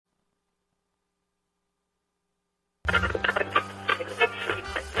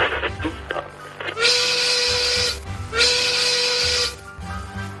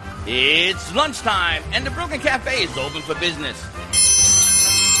It's lunchtime, and the Brooklyn Cafe is open for business.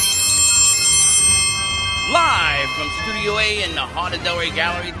 Live from Studio A in the heart of Delray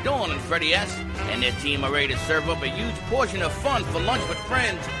Gallery, Dawn and Freddie S. and their team are ready to serve up a huge portion of fun for lunch with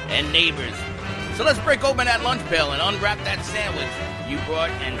friends and neighbors. So let's break open that lunch pail and unwrap that sandwich you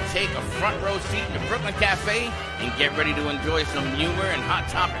brought and take a front row seat in the Brooklyn Cafe and get ready to enjoy some humor and hot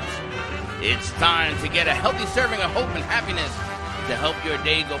topics. It's time to get a healthy serving of hope and happiness to help your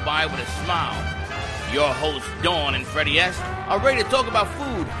day go by with a smile. Your hosts, Dawn and Freddie S., are ready to talk about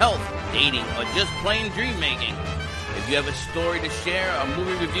food, health, dating, or just plain dream making. If you have a story to share, a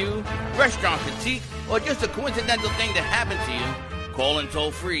movie review, restaurant critique, or just a coincidental thing that happened to you, call in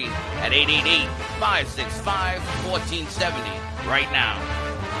toll free at 888-565-1470 right now.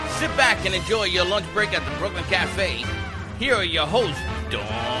 Sit back and enjoy your lunch break at the Brooklyn Cafe. Here are your hosts,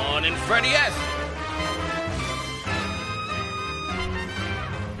 Dawn and Freddie S.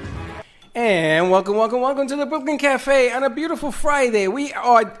 And welcome to the Brooklyn Cafe on a beautiful Friday. We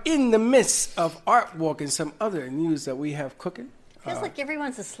are in the midst of Art Walk and some other news that we have cooking. Feels like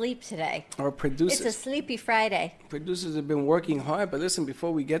everyone's asleep today. Our producers. It's a sleepy Friday. Producers have been working hard, but listen,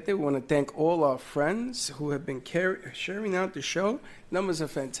 before we get there, we want to thank all our friends who have been sharing out the show. Numbers are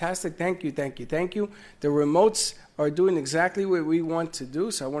fantastic. Thank you. The remotes are doing exactly what we want to do,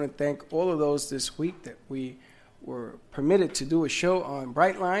 so I want to thank all of those this week that we were permitted to do a show on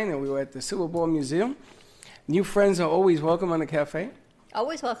Brightline, and we were at the Silver Ball Museum. New friends are always welcome on the cafe.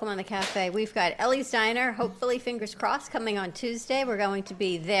 Always welcome on the cafe. We've got Ellie's Diner, hopefully, fingers crossed, coming on Tuesday. We're going to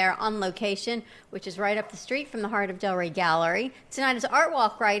be there on location, which is right up the street from the heart of Delray Gallery. Tonight is Art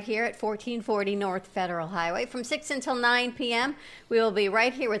Walk right here at 1440 North Federal Highway. From 6 until 9 p.m., we will be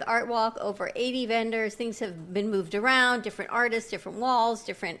right here with Art Walk, over 80 vendors. Things have been moved around, different artists, different walls,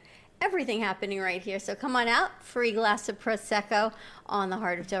 everything happening right here. So come on out, free glass of Prosecco on the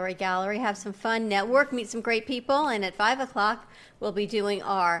heart of Delray Gallery. Have some fun, network, meet some great people. And at 5 o'clock, we'll be doing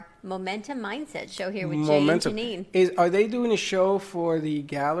our Momentum Mindset show here with Jay and Janine. Are they doing a show for the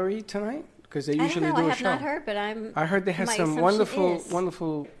gallery tonight? Because they usually do a show. I have not heard, but I heard they had some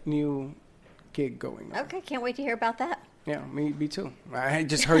wonderful new gig going on. Okay, can't wait to hear about that. Yeah, me too. I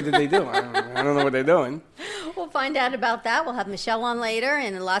just heard that they do. I don't know what they're doing. We'll find out about that. We'll have Michelle on later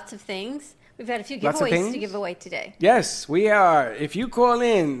and lots of things. We've had a few giveaways to give away today. Yes, we are. If you call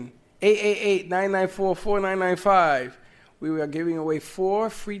in 888-994-4995, we are giving away 4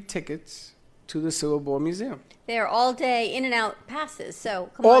 free tickets to the Silver Ball Museum. They are all day in and out passes.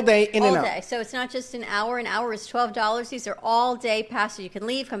 So come all on. Day in and out. All day. So it's not just an hour. An hour is $12. These are all day passes. You can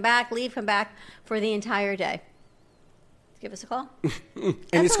leave, come back for the entire day. Give us a call. And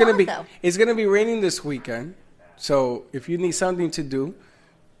it's going to be raining this weekend. So if you need something to do,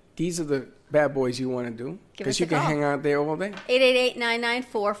 these are the bad boys you want to do, because you can hang out there all day.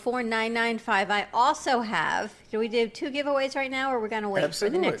 888-994-4995. I also have, do we do 2 giveaways right now, or we're going to wait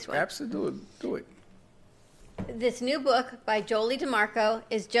for the next one? Absolutely. Do it. This new book by Jolie DeMarco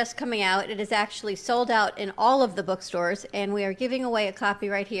is just coming out. It is actually sold out in all of the bookstores, and we are giving away a copy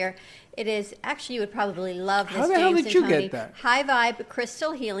right here. It is, actually, you would probably love this, How the hell did you get that? High Vibe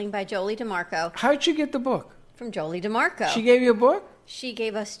Crystal Healing by Jolie DeMarco. How'd you get the book? From Jolie DeMarco. She gave you a book? She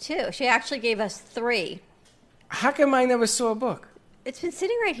gave us 2. She actually gave us 3. How come I never saw a book? It's been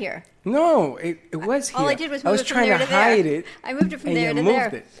sitting right here. No, it was here. All I did was move it from there to there. I was trying to hide it. I moved it from there to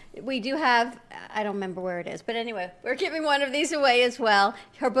there. It. We do have, I don't remember where it is, but anyway, we're giving one of these away as well.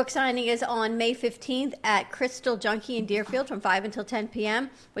 Her book signing is on May 15th at Crystal Junkie in Deerfield from 5 until 10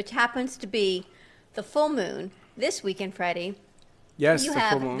 p.m., which happens to be the full moon this weekend, Freddie. Yes, the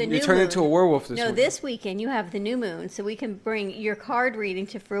full moon. You turn into a werewolf this weekend. No, this weekend you have the new moon, so we can bring your card reading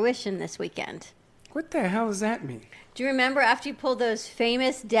to fruition this weekend. What the hell does that mean? Do you remember after you pulled those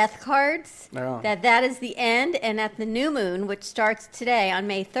famous death cards, that is the end, and at the new moon, which starts today on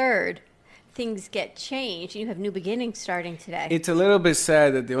May 3rd, things get changed, and you have new beginnings starting today. It's a little bit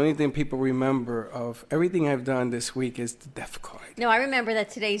sad that the only thing people remember of everything I've done this week is the death card. No, I remember that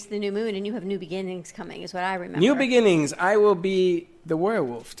today's the new moon, and you have new beginnings coming, is what I remember. New beginnings. I will be the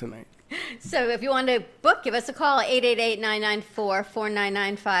werewolf tonight. So if you want to book, give us a call,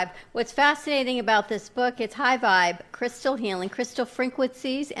 888-994-4995. What's fascinating about this book, it's high vibe, crystal healing, crystal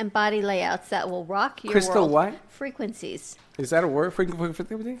frequencies, and body layouts that will rock your crystal world. What? Frequencies. Is that a word?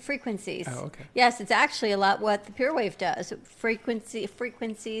 Frequencies? Oh, okay. Yes, it's actually a lot what the Pure Wave does. Frequencies,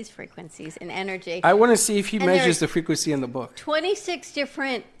 and energy. I want to see if he measures the frequency in the book. 26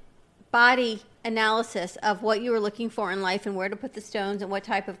 different body analysis of what you were looking for in life and where to put the stones and what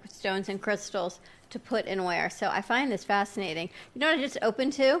type of stones and crystals to put and where. So I find this fascinating. You know what I just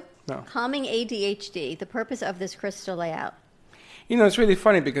opened to? No. Calming ADHD, the purpose of this crystal layout. You know, it's really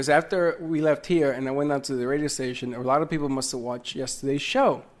funny because after we left here and I went out to the radio station, a lot of people must have watched yesterday's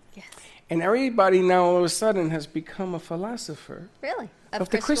show. Yes. And everybody now all of a sudden has become a philosopher. Really? Of Of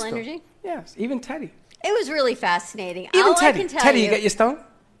the crystal crystal. energy? Yes, even Teddy. It was really fascinating. Even All Teddy. I can tell Teddy, you, you got your stone?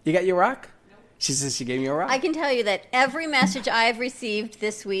 You got your rock? She says she gave me a rock. I can tell you that every message I've received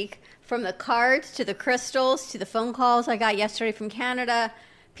this week, from the cards to the crystals to the phone calls I got yesterday from Canada,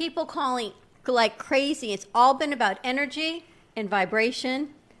 people calling like crazy. It's all been about energy and vibration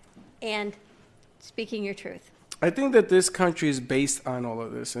and speaking your truth. I think that this country is based on all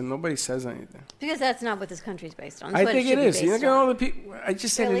of this, and nobody says anything. Because that's not what this country is based on. I It's what think should it be is. You based look at on. all the people. I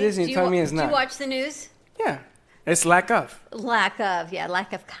just said Really? it is, and Do you tell me it's do not. you watch the news? Yeah, it's lack of Lack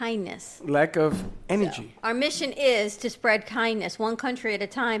of kindness. energy. Our mission is to spread kindness one country at a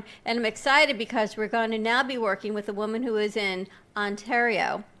time. And I'm excited because we're going to now be working with a woman who is in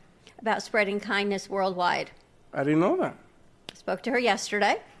Ontario about spreading kindness worldwide. I didn't know that. Spoke to her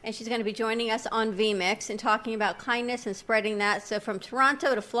yesterday, and she's going to be joining us on VMix and talking about kindness and spreading that. So from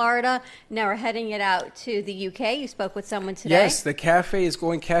Toronto to Florida, now we're heading it out to the UK. You spoke with someone today. Yes, the cafe is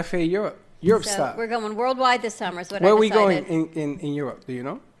going Cafe Europe so style. we're going worldwide this summer is what Where I are we decided. going in Europe? Do you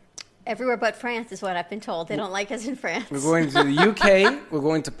know? Everywhere but France is what I've been told. They don't like us in France. We're going to the UK. We're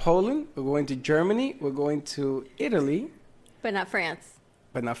going to Poland. We're going to Germany. We're going to Italy, But not France.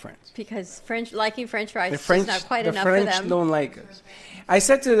 but not France. Because liking French fries The is French, just not quite the enough French for them. don't like us. I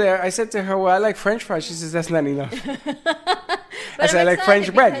said to her, well, I like French fries. She says, that's not enough. I said, I I'm like French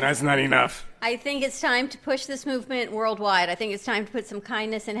excited bread. because That's not enough. I think it's time to push this movement worldwide. I think it's time to put some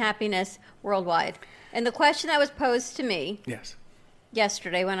kindness and happiness worldwide. And the question that was posed to me Yes.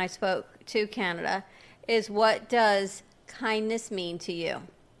 yesterday when I spoke to Canada is, what does kindness mean to you?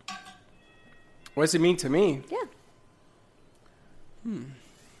 What does it mean to me? Yeah.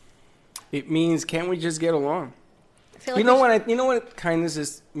 It means, can't we just get along? I feel like You know what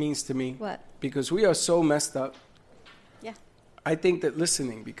kindness means to me? What? Because we are so messed up. Yeah. I think that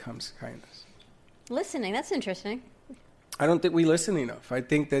listening becomes kindness. Listening, that's interesting. I don't think we listen enough. I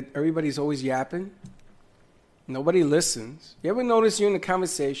think that everybody's always yapping. Nobody listens. You ever notice you're in a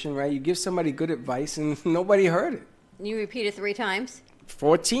conversation, right? You give somebody good advice and nobody heard it. You repeat it 3 times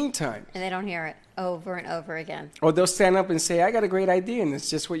 14 times. and they don't hear it over and over again. Or they'll stand up and say, I got a great idea, and it's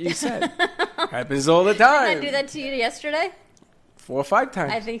just what you said. Happens all the time. Did I do that to you yesterday? 4 or 5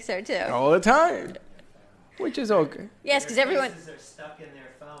 times. I think so too. All the time. Which is okay. Yes, because everyone. Faces are stuck in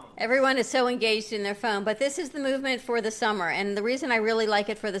their phone. Everyone is so engaged in their phone, but this is the movement for the summer. And the reason I really like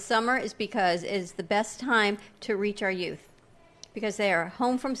it for the summer is because it's the best time to reach our youth. Because they are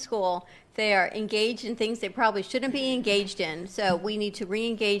home from school, they are engaged in things they probably shouldn't be engaged in. So we need to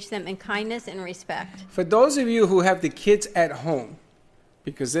re-engage them in kindness and respect. For those of you who have the kids at home,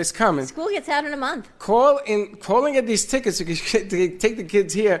 because it's coming, School gets out in a month. calling at these tickets to take the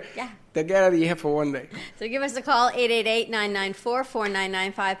kids here. Yeah. They'll get out of here for one day. So give us a call,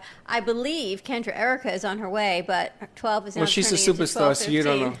 888-994-4995. I believe Kendra Erica is on her way, but 12 is now Well, she's a turning into superstar, so you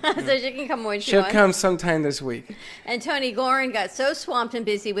don't 12:15. So she can come when she She'll wants. come sometime this week. And Tony Gorin got so swamped and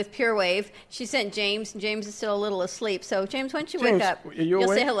busy with Pure Wave, she sent James. James is still a little asleep. So, James, why don't you wake James, up? are you You'll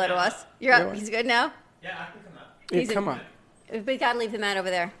awake? say hello to us. You're You up. awake? He's good now? Yeah, I can come up. Yeah, He's come in- on. We got to leave the mat over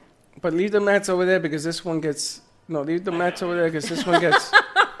there. But leave the mats over there because this one gets... No, leave the mats over there because this one gets...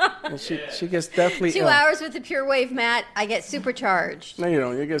 and she gets definitely 2 ill. hours with the Pure Wave mat, I get supercharged. No, you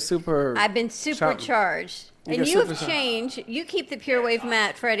don't. You get super... I've been supercharged. You And get you have supercharged. changed. You keep the Pure Wave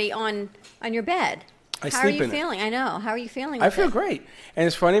mat, Freddie, on your bed. I How sleep are you in it. feeling? I know. How are you feeling I with feel it? great. And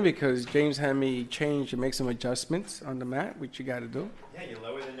it's funny because James had me change and make some adjustments on the mat, which you got to do. Yeah, you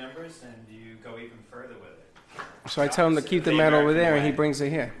lower the numbers and you go even further with it. So I tell him to keep the mat over there, and he brings it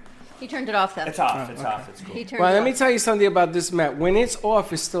here. He turned it off, though. It's off. It's off. It's cool. He turned Well, it let me off. tell you something about this mat. When it's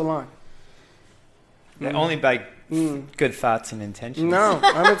off, it's still on. Only by good thoughts and intentions. No,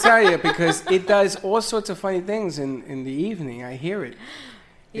 I'm going to tell you, because it does all sorts of funny things in the evening. I hear it.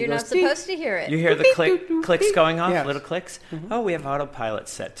 You're goes not supposed to hear it. You hear the clicks going off, Yes. little clicks? Oh, we have autopilot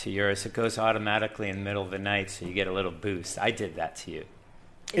set to yours. It goes automatically in the middle of the night, so you get a little boost. I did that to you.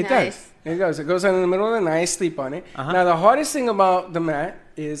 It Nice. does. It does. It goes on in the middle of the night. I sleep on it. Now, the hardest thing about the mat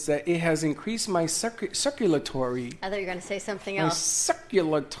is that it has increased my circulatory I thought you were going to say something my else.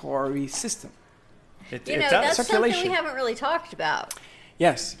 circulatory system. It You know, does. that's something we Circulation. haven't really talked about.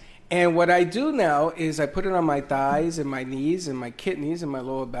 Yes. And what I do now is I put it on my thighs and my knees and my kidneys and my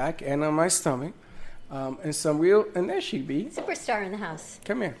lower back and on my stomach. and some real, and there she be. Superstar in the house.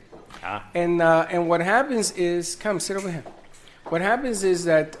 Come here. And what happens is, come sit over here. What happens is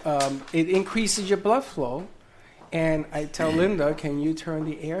that it increases your blood flow, and I tell Linda, can you turn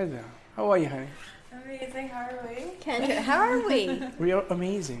the air down? How are you, honey? Amazing. How are we? Kendra, how are we? We are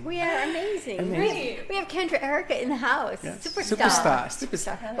amazing. We are amazing. Amazing. We have Kendra Erica in the house. Yes. Superstar.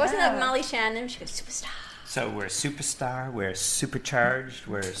 Superstar. Wasn't that Molly Shannon? She goes, superstar. So we're superstar, we're supercharged,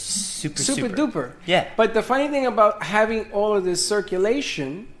 we're super Duper. Yeah. But the funny thing about having all of this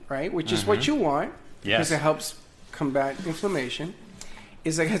circulation, right, which is what you want, because it helps combat inflammation,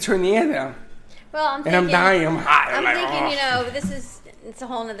 is I got to turn the air down. Well, I'm And I'm dying. I'm hot. I'm like, thinking, it's a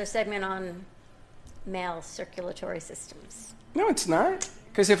whole other segment on male circulatory systems. No, it's not.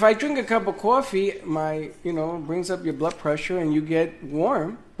 Because if I drink a cup of coffee, brings up your blood pressure and you get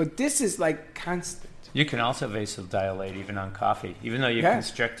warm. But this is like constant. You can also vasodilate even on coffee. Even though you're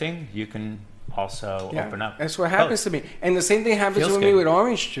constricting, you can also open up. That's what happens to me. And the same thing happens with me with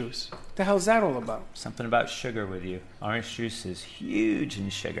orange juice. What the hell's that all about? Something about sugar with you. Orange juice is huge in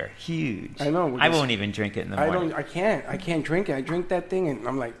sugar. Huge. I know. I won't even drink it in the morning. I can't drink it. I drink that thing and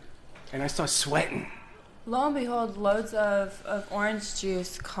I'm like, and I start sweating. Lo and behold, loads of orange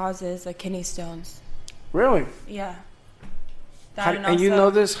juice causes kidney stones. Really? Yeah. And you know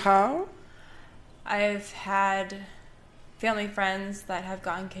this how? I've had family friends that have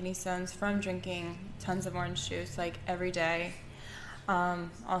gotten kidney stones from drinking tons of orange juice, every day.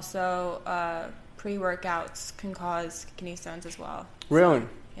 Also, pre-workouts can cause kidney stones as well. Really? So,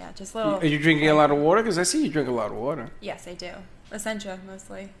 yeah, just little. Are you drinking a lot of water? Because I see you drink a lot of water. Yes, I do. Essentia,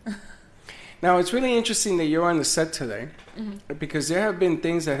 mostly. Now, it's really interesting that you're on the set today, because there have been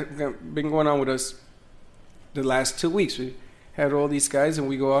things that have been going on with us the last 2 weeks. We had all these guys, and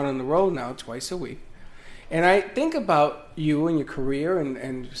we go out on the road now twice a week. And I think about you and your career,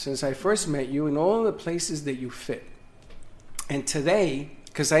 and since I first met you, and all the places that you fit. And today,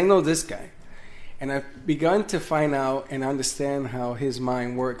 because I know this guy, and I've begun to find out and understand how his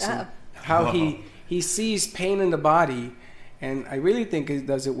mind works, and how he sees pain in the body, and I really think he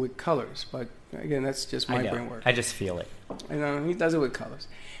does it with colors. But again, that's just my brain work. I just feel it. I know, he does it with colors.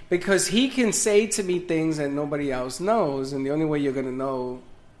 Because he can say to me things that nobody else knows, and the only way you're going to know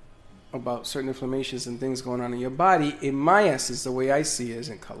about certain inflammations and things going on in your body, in my essence, the way I see it, is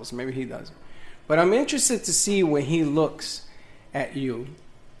in colors. Maybe he doesn't. But I'm interested to see when he looks at you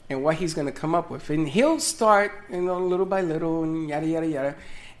and what he's going to come up with. And he'll start, little by little, and yada, yada, yada.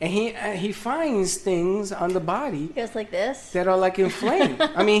 And he finds things on the body. He goes like this? That are like inflamed.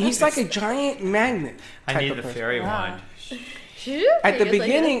 I mean, he's like a giant magnet. I need the fairy wand. At the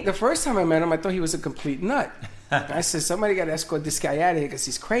beginning, the first time I met him, I thought he was a complete nut. I said, somebody got to escort this guy out of here because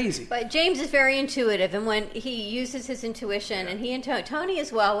he's crazy. But James is very intuitive, and when he uses his intuition, and he and Tony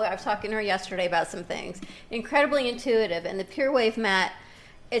as well, I was talking to her yesterday about some things, incredibly intuitive, and the Pure Wave mat,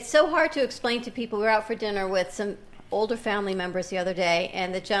 it's so hard to explain to people. We were out for dinner with some older family members the other day,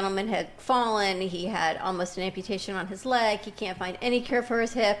 and the gentleman had fallen. He had almost an amputation on his leg. He can't find any cure for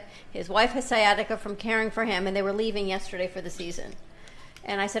his hip. His wife has sciatica from caring for him, and they were leaving yesterday for the season.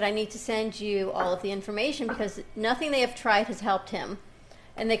 And I said, I need to send you all of the information because nothing they have tried has helped him.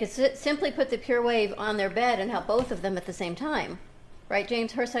 And they could simply put the Pure Wave on their bed and help both of them at the same time. Right,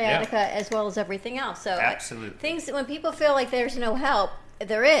 James? Her sciatica as well as everything else. So absolutely. Things, when people feel like there's no help,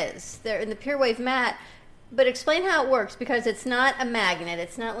 there is. They're in the Pure Wave mat. But explain how it works, because it's not a magnet.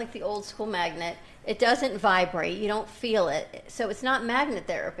 It's not like the old school magnet. It doesn't vibrate. You don't feel it. So it's not magnet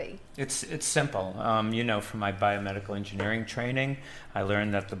therapy. It's simple. From my biomedical engineering training, I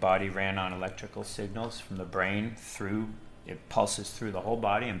learned that the body ran on electrical signals from the brain through, it pulses through the whole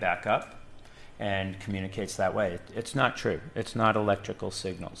body and back up and communicates that way. It's not true. It's not electrical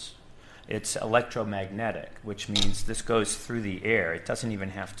signals. It's electromagnetic, which means this goes through the air. It doesn't even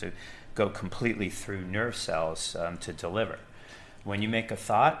have to go completely through nerve cells to deliver. When you make a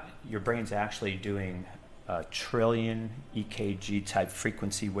thought, your brain's actually doing a trillion EKG type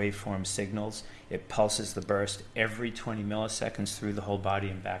frequency waveform signals. It pulses the burst every 20 milliseconds through the whole body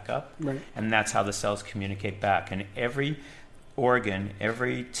and back up. Right. And that's how the cells communicate back. And every organ,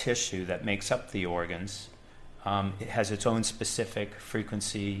 every tissue that makes up the organs, it has its own specific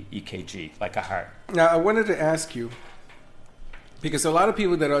frequency EKG, like a heart. Now, I wanted to ask you, because a lot of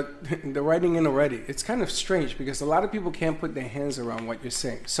people that are they're writing in already, it's kind of strange because a lot of people can't put their hands around what you're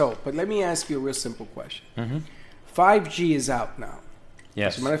saying. So, but let me ask you a real simple question. 5G is out now.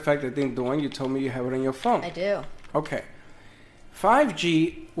 Yes. As a matter of fact, I think, Dawn, you told me you have it on your phone. I do. Okay.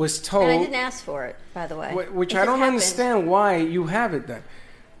 5G was told... And I didn't ask for it, by the way. Which I don't understand why you have it then.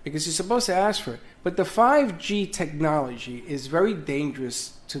 because you're supposed to ask for it. But the 5G technology is very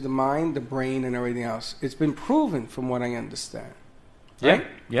dangerous to the mind, the brain, and everything else. It's been proven, from what I understand. Right?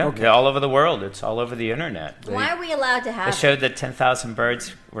 Yeah, Okay. yeah, all over the world. It's all over the internet. Why are we allowed to have They it? showed that 10,000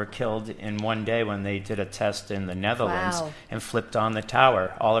 birds were killed in one day when they did a test in the Netherlands Wow. and flipped on the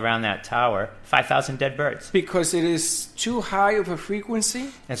tower. All around that tower, 5,000 dead birds. Because it is too high of a frequency?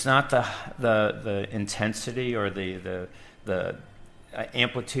 It's not the intensity or the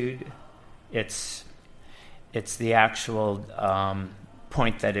amplitude. It's the actual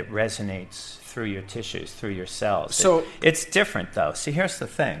point that it resonates through your tissues, through your cells. So- it's different, though. See, here's the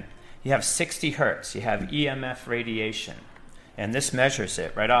thing. You have 60 hertz. You have EMF radiation, and this measures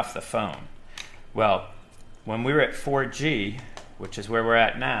it right off the phone. Well, when we were at 4G, which is where we're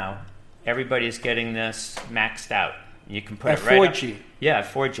at now, everybody's getting this maxed out. You can put At it right 4G? up. Yeah, at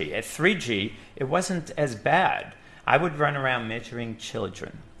 4G. At 3G, it wasn't as bad. I would run around measuring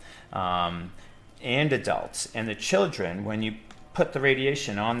children and adults. And the children, when you put the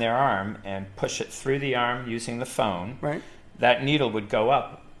radiation on their arm and push it through the arm using the phone, Right. that needle would go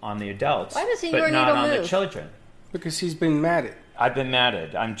up on the adults, Why doesn't but your not needle on the move? children. Because he's been matted. I've been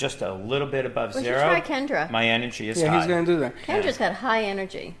matted. I'm just a little bit above Would you zero. try Kendra? My energy is Yeah, high. he's going to do that. Kendra's got high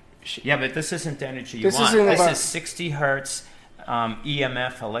energy. Yeah, but this isn't the energy you This want. isn't This about- is 60 hertz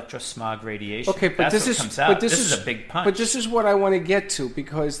EMF electrosmog radiation. Okay, but That's this what is comes out. but this is a big punch. But this is what I want to get to,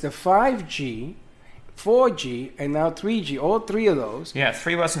 because the 5G, 4G, and now 3G, all three of those, yeah,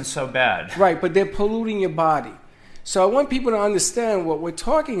 3 wasn't so bad. right? But they're polluting your body. So I want people to understand what we're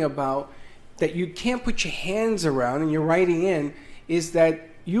talking about. That you can't put your hands around, and you're writing in, is that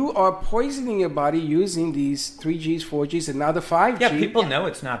you are poisoning your body using these 3Gs, 4Gs, and now the 5G. Yeah, people know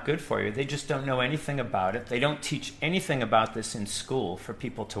it's not good for you. They just don't know anything about it. They don't teach anything about this in school for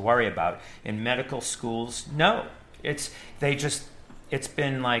people to worry about. In medical schools, no. It's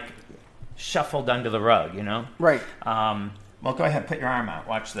been like shuffled under the rug, you know? Right. Well, go ahead, put your arm out.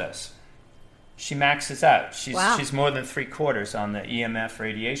 Watch this. She maxes out. Wow. She's more than 3/4 on the EMF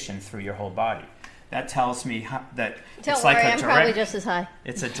radiation through your whole body. That tells me that Don't it's worry, like a I'm direct. probably just as high.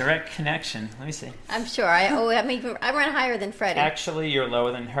 It's a direct connection. Let me see. I'm sure. I run higher than Freddie. Actually, you're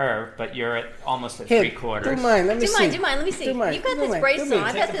lower than her, but you're almost at Here, 3/4. do mine. Let me Do see. mine. Let me see. Do mine. You've got Do this mine. bracelet Do me. on.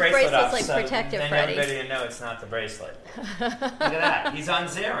 I've Take got the this bracelet bracelet's off, like so protective, then Freddie. everybody will know it's not the bracelet. Look at that. He's on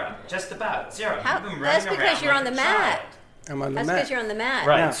 0. Just about 0. How- You've been that's running because around you're like on the a mat. child. I'm on the That's mat. because you're on the mat.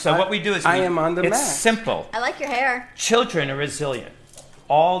 Right. Yeah, So what we do is I am on the it's mat. simple. I like your hair. Children are resilient.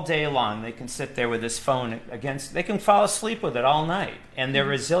 All day long, they can sit there with this phone against. They can fall asleep with it all night, and they're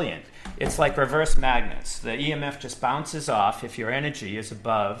resilient. It's like reverse magnets. The EMF just bounces off if your energy is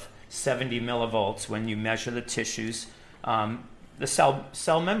above 70 millivolts when you measure the tissues, the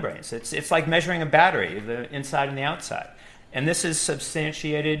cell membranes. It's like measuring a battery, the inside and the outside. And this is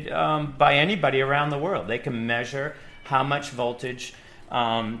substantiated by anybody around the world. They can measure how much voltage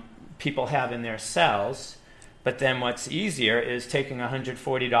people have in their cells. But then what's easier is taking a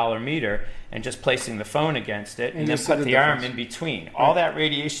 $140 meter and just placing the phone against it and then just see put the the arm difference. in between. All that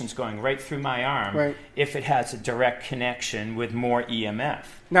radiation's going right through my arm Right. if it has a direct connection with more EMF.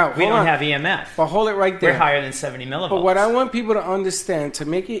 Now, we hold don't on. have EMF. But hold it right there. We're higher than 70 millivolts. But what I want people to understand, to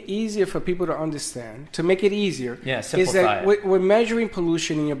make it easier for people to understand, to make it easier, Yeah, is simplify that it. we're measuring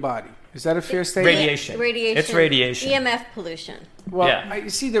pollution in your body. Is that a fair statement? Radiation. Radiation. It's radiation. EMF pollution. Well, Yeah. you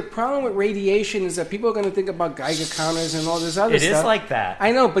see, the problem with radiation is that people are going to think about Geiger counters and all this other It stuff. is like that.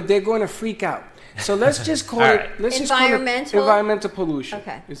 I know, but they're going to freak out. So let's just call All it. right. Let's just call it Environmental? environmental pollution.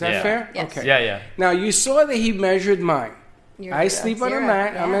 Okay. Is that Yeah. fair? Yes. Okay. Yeah, yeah. Now you saw that he measured mine. You're I at sleep on a 0,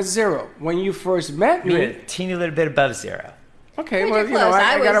 mat. I'm yeah. at 0. When you first met You're me, a teeny little bit above 0. okay, Well, well, you're you know, close.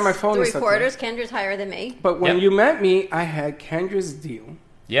 I got was on my phone and stuff. like that. 3/4. Kendra's higher than me. But when Yep. you met me, I had Kendra's deal.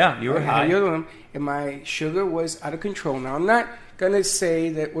 Yeah, you were I had high. your limb, and my sugar was out of control. Now, I'm not going to say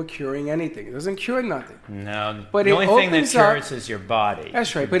that we're curing anything. It doesn't cure nothing. No, But the it only thing that opens up- cures is your body.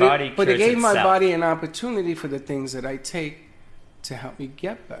 That's right. Your body But it cures gave my itself. body an opportunity for the things that I take to help me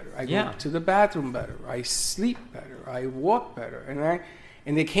get better. I Yeah. go to the bathroom better. I sleep better. I walk better.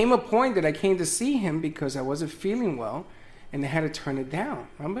 And there came a point that I came to see him because I wasn't feeling well, and they had to turn it down.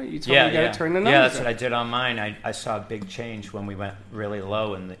 Remember? You told me you got to turn the numbers Yeah, that's down. what I did on mine. I saw a big change when we went really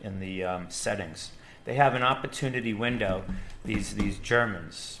low in the settings. They have an opportunity window, these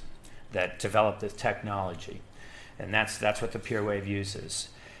Germans that developed this technology, and that's what the Pure Wave uses.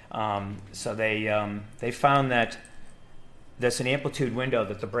 So they found that there's an amplitude window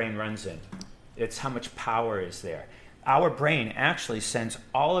that the brain runs in. It's how much power is there. Our brain actually sends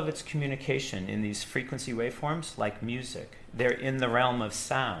all of its communication in these frequency waveforms like music. They're in the realm of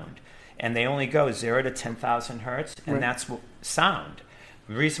sound, and they only go 0 to 10,000 hertz, and Right. that's sound.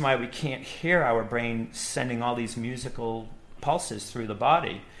 The reason why we can't hear our brain sending all these musical pulses through the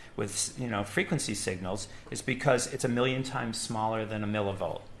body with, you know, frequency signals is because it's 1,000,000 times smaller than a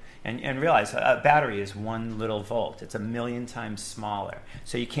millivolt. And realize a battery is 1 little volt. It's 1,000,000 times smaller.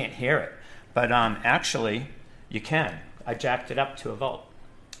 So you can't hear it. But actually, you can. I jacked it up to a volt.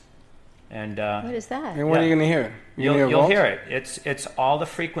 And what is that? And what are you going to hear? You'll hear it. It's all the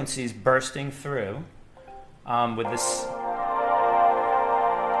frequencies bursting through with this.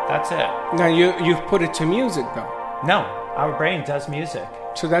 That's it. Now, you've put it to music, though. No, our brain does music.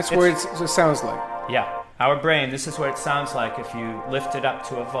 So that's where it sounds like. Yeah, our brain, this is what it sounds like if you lift it up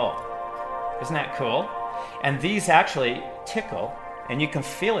to a volt. Isn't that cool? And these actually tickle, and you can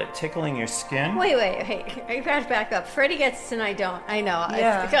feel it tickling your skin. Wait. You guys back up. Freddie gets it and I don't. I know.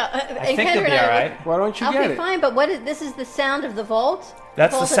 Yeah. I think you'll be all right. Why don't you I'll get be it? fine, but this is the sound of the volt?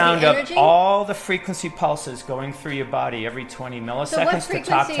 That's the Volt sound the of energy? all the frequency pulses going through your body every 20 milliseconds So what to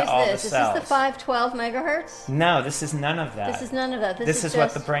talk frequency to is all this? the Is cells. this the 512 megahertz? No, this is none of that. This is none of that. This is what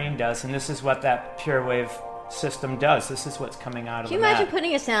just... the brain does, and this is what that pure wave system does. This is what's coming out of Can you the imagine mat.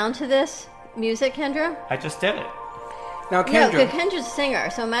 putting a sound to this music, Kendra? I just did it. Now, No, Kendra. because Kendra's a singer,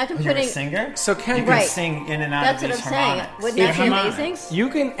 so imagine You're a putting... singer? So, You Kendra, can Right. sing in and out That's of what these I'm saying. harmonics. Wouldn't They're that be harmonics. amazing? you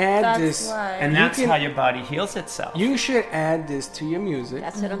can add That's this. why. And You that's can- how your body heals itself. You should add this to your music,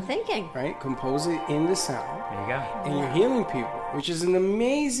 That's what I'm thinking. right? Compose it in the sound, There you go. and you're healing people, which is an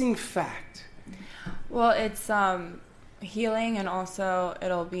amazing fact. Well, it's healing, and also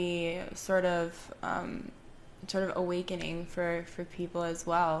it'll be sort of awakening for people as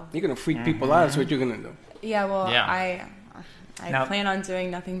well. You're gonna freak people out. That's what you're gonna do. Yeah, well, Yeah. I Now- plan on doing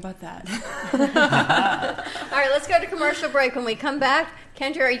nothing but that. All right, let's go to commercial break. When we come back,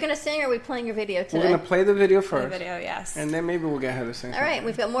 Kendra, are you going to sing or are we playing your video today? We're gonna play the video The first, video, yes. and then maybe we'll get her to sing. All right,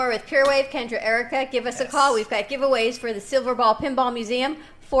 we've got more with Pure Wave, Kendra, Erica. Give us a call. We've got giveaways for the Silver Ball Pinball Museum,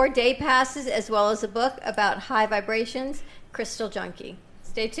 4-day passes, as well as a book about high vibrations, Crystal Junkie.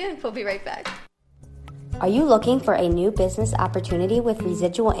 Stay tuned. We'll be right back. Are you looking for a new business opportunity with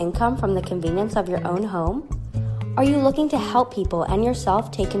residual income from the convenience of your own home? Are you looking to help people and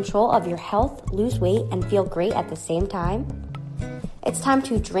yourself take control of your health, lose weight, and feel great at the same time? It's time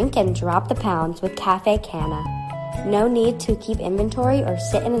to drink and drop the pounds with Cafe Canna. No need to keep inventory or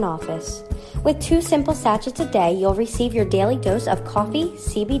sit in an office. With 2 simple sachets a day, you'll receive your daily dose of coffee,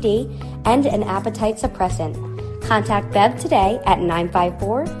 CBD, and an appetite suppressant. Contact Bev today at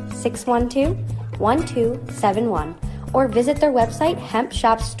 954-612-1271 or visit their website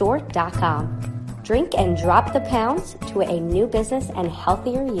hempshopstore.com. Drink and drop the pounds to a new business and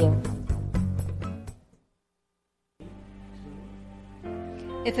healthier you.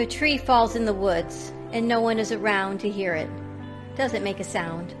 If a tree falls in the woods and no one is around to hear it, does it make a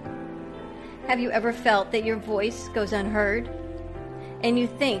sound? Have you ever felt that your voice goes unheard? And you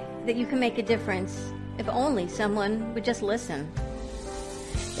think that you can make a difference if only someone would just listen?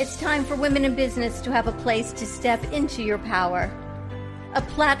 It's time for women in business to have a place to step into your power. A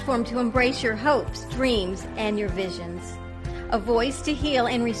platform to embrace your hopes, dreams, and your visions. A voice to heal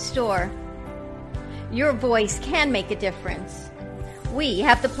and restore. Your voice can make a difference. We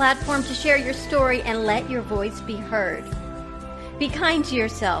have the platform to share your story and let your voice be heard. Be kind to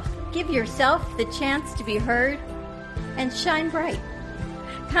yourself. Give yourself the chance to be heard and shine bright.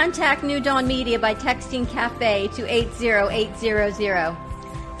 Contact New Dawn Media by texting CAFE to 80800.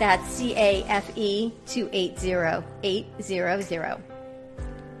 That's CAFE to 80800.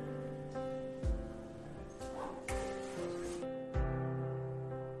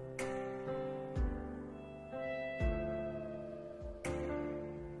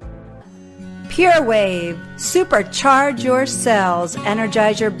 Pure Wave. Supercharge your cells.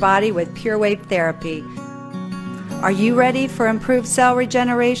 Energize your body with Pure Wave therapy. Are you ready for improved cell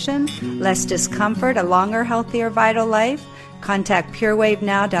regeneration, less discomfort, a longer, healthier, vital life? Contact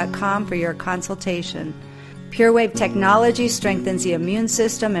purewavenow.com for your consultation. Pure Wave technology strengthens the immune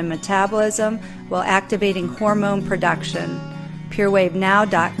system and metabolism while activating hormone production.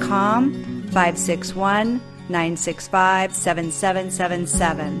 purewavenow.com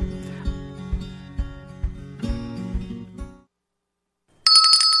 561-965-7777.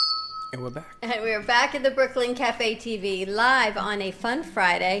 And we're back. And we're back at the Brooklyn Cafe TV live on a fun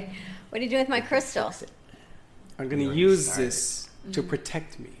Friday. What are you doing with my crystal? I'm gonna use this to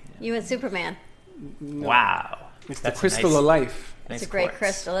protect me. You and Superman. No, Wow. it's the That's crystal nice. of life. It's a great quartz.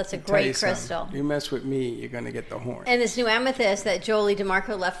 crystal. That's a Tell you great something. crystal. You mess with me, you're gonna get the horn. And this new amethyst that Jolie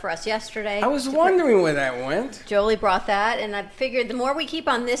DeMarco left for us yesterday. I was wondering where that went. Jolie brought that, and I figured the more we keep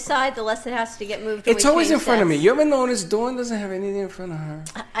on this side, the less it has to get moved. when It's we always in change front of me. sets. You ever notice Dawn doesn't have anything in front of her?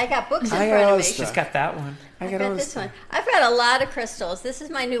 I got books in I front got of me. stuff. She's got that one. I I've got got all this stuff. one. I've got a lot of crystals. This is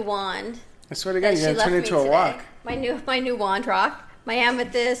my new wand. I swear to that God, she you're gonna left turn me into a today. rock. My new wand rock. My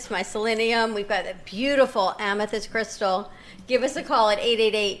amethyst, my selenium. We've got a beautiful amethyst crystal. Give us a call at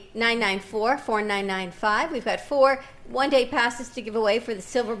 888-994-4995. We've got 4 one-day passes to give away for the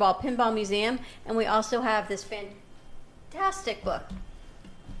Silver Ball Pinball Museum, and we also have this fantastic book.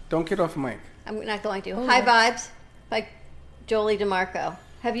 Don't get off mic. I'm not going to. High Vibes by Jolie DeMarco.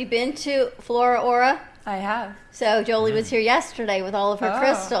 Have you been to Flora Aura? I have. So Jolie was here yesterday with all of her Oh.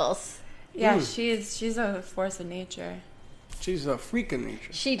 crystals. Yeah, she's a force of nature. She's a freak of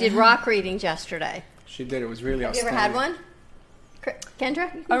nature. She did rock readings yesterday. She did. It was really Have you outstanding. ever had one? Kendra?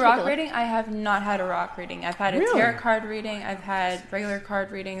 You can A take rock look. reading? I have not had a rock reading. I've had a Really? tarot card reading. I've had regular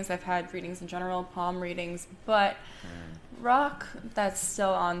card readings. I've had readings in general, palm readings. But rock, that's still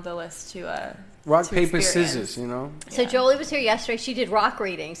on the list to Rock, to paper, experience. scissors, you know? So Jolie was here yesterday. She did rock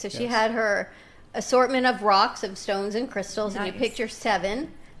readings. So she had her assortment of rocks, of stones and crystals, and you Nice. picked your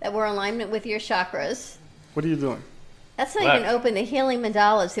 7 that were in alignment with your chakras. What are you doing? That's not Look. even open. The healing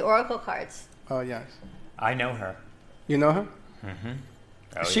mandalas, the oracle cards. Oh, yes. I know her. You know her?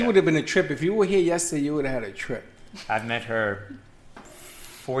 Oh, She yeah. would have been a trip. If you were here yesterday, you would have had a trip. I've met her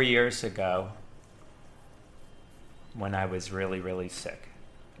 4 years ago when I was really, really sick.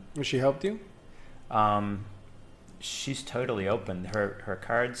 And she helped you? She's totally open. Her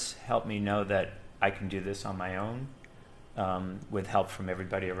cards help me know that I can do this on my own with help from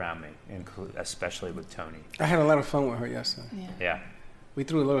everybody around me, especially with Tony. I had a lot of fun with her yesterday. Yeah. We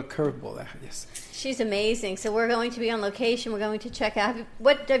threw a little curveball at her yesterday. She's amazing. So we're going to be on location. We're going to check out.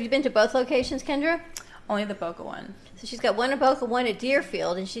 Have you been to both locations, Kendra? Only the Boca one. So she's got one at Boca, one at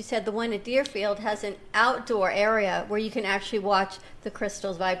Deerfield, and she said the one at Deerfield has an outdoor area where you can actually watch the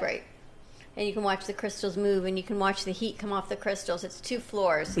crystals vibrate. And you can watch the crystals move, and you can watch the heat come off the crystals. It's 2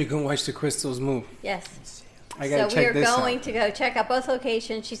 floors. You can watch the crystals move. Yes. I gotta So check we're this going out. to go check out both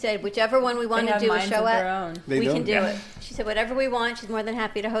locations. She said whichever one we want They to have do a minds show of their at, own. They we do? can do Yeah. it. She said whatever we want. She's more than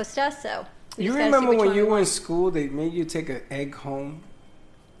happy to host us. So we You just gotta see remember which when one you we were in want. school, they made you take an egg home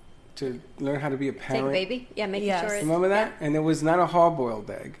to learn how to be a Take parent? a baby? Yeah, making Yes. sure it's... Remember that? Yeah. And it was not a hard-boiled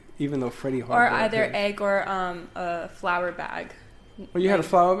egg, even though Freddie Or hard-boiled either eggs. egg or a flour bag. Well, you had a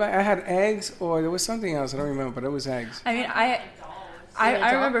flour bag? I had eggs, or there was something else. I don't remember, but it was eggs. I mean, I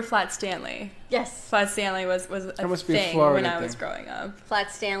remember Flat Stanley. Yes. Flat Stanley was a must be a thing Florida when I was thing. growing up. Flat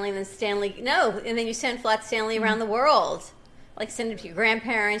Stanley, and then Stanley... No, and then you send Flat Stanley around the world. Like send them to your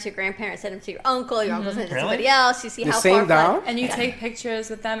grandparents send them to your uncle send them to somebody else. You see The how same far Flat... doll? And you take pictures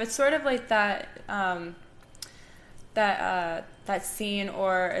with them. It's sort of like that that scene,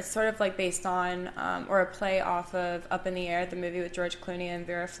 or it's sort of like based on or a play off of Up in the Air, the movie with George Clooney and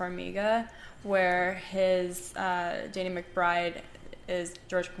Vera Farmiga, where his Danny McBride is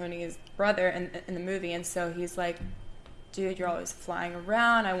George Clooney's brother in the movie, and so he's like, dude, you're always flying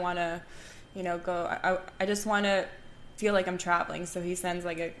around. I want to, go. I just want to feel like I'm traveling. So he sends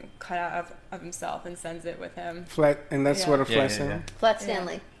like a cutout of himself and sends it with him. Flat, and that's Yeah. what a Yeah, flat yeah, sound. Flat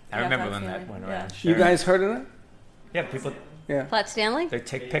Stanley. I Yeah, remember Flat when that Stanley. went Yeah. around. You Sure. guys heard of that? Yeah, people, Yeah. Flat Stanley? they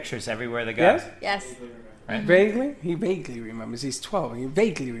take pictures everywhere they go. Yes? Yes. Right? Vaguely? He vaguely remembers. He's 12. He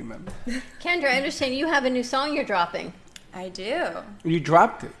vaguely remembers. Kendra, I understand you have a new song you're dropping. I do. You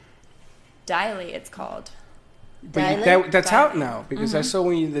dropped it. Dilate, it's called. But you, Dilate? that's out now, because I saw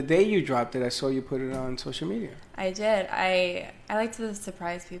the day you dropped it, I saw you put it on social media. I did. I like to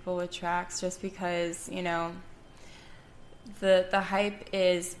surprise people with tracks just because, the hype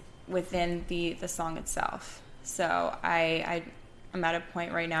is within the song itself. So I'm at a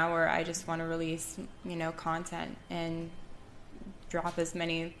point right now where I just want to release, content and drop as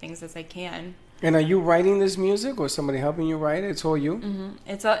many things as I can. And are you writing this music, or somebody helping you write it? It's all you? Mm-hmm.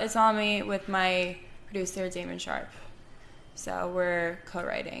 It's on me with my producer, Damon Sharp. So we're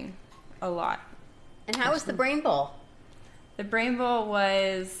co-writing a lot. And how was the Brain Bowl? The Brain Bowl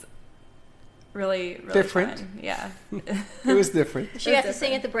was really, really Different. fun. Yeah. It was different. She got to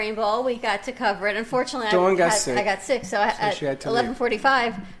sing at the Brain Bowl. We got to cover it. Unfortunately, Dawn got sick. I got sick, so at she had to leave. 11:45,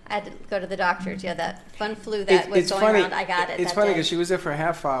 I had to go to the doctor's. Yeah, that fun flu that was It's going funny. around. I got it. It's that funny day. because she was there for a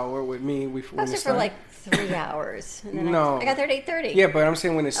half hour with me. I When was it there for started. like 3 hours. And then No. I got there at 8:30. Yeah, but I'm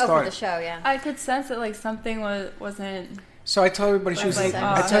saying when it Oh, for the started. show, yeah. I could sense that like something wasn't. So I told everybody she was. Like,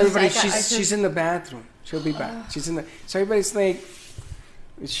 I oh, told everybody I got- she's in the bathroom. She'll be back. She's in the. So everybody's like,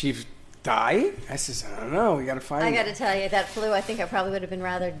 she Die? I says, I don't know. We got to find I out. got to tell you, that flu, I think I probably would have been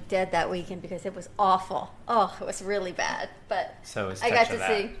rather dead that weekend because it was awful. Oh, it was really bad. But So it's I got touch to of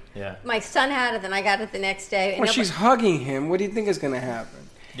that. see. Yeah. My son had it, then I got it the next day. Well, she's hugging him. What do you think is going to happen?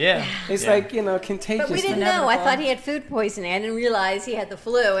 Yeah. It's yeah. like, contagious. But we didn't know. I thought he had food poisoning. I didn't realize he had the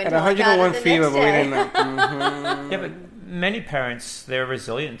flu At until I got 101 it the fever, next but we day. didn't know. Yeah, but many parents, they're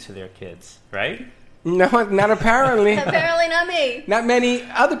resilient to their kids, right? No, not apparently. Apparently not me. Not many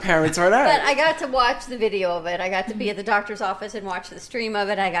other parents are But that. I got to watch the video of it. I got to be at the doctor's office and watch the stream of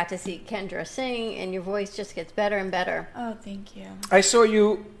it. I got to see Kendra sing, and your voice just gets better and better. Oh, thank you. I saw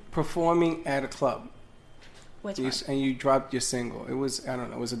you performing at a club. Which one? And you dropped your single. It was, I don't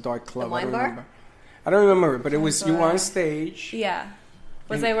know, it was a dark club. wine I don't bar? remember. I don't remember it, but it was, you were on Bar. stage. Yeah.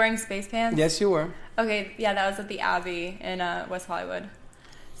 Was And- I wearing space pants? Yes, you were. Okay, yeah, that was at the Abbey in West Hollywood.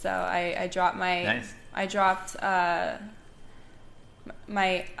 So I dropped my Nice. I dropped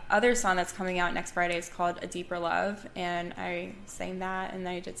my other song that's coming out next Friday is called A Deeper Love, and I sang that, and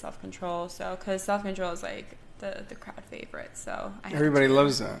then I did Self Control. So because Self Control is like the crowd favorite, so I had Everybody to,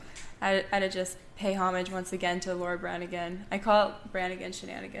 loves that. I had to just pay homage once again to Laura Branigan. I call it Branigan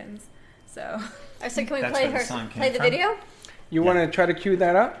Shenanigans. So So can we That's play where the her song came play the from. video? You want to try to cue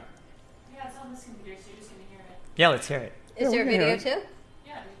that up? Yeah, it's on this computer, so you're just going to hear it. Yeah, let's hear it. Is Yeah, there a we can video hear too?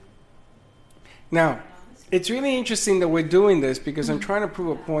 Yeah. Now, it's really interesting that we're doing this because I'm trying to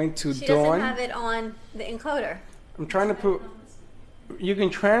prove a point to She Dawn. doesn't have it on the encoder. I'm trying to prove you can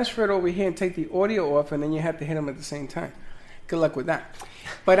transfer it over here and take the audio off, and then you have to hit them at the same time. Good luck with that.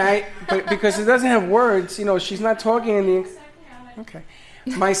 But because it doesn't have words, she's not talking in the. Okay,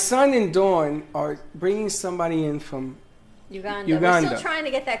 my son and Dawn are bringing somebody in from. Uganda. We're Uganda. still trying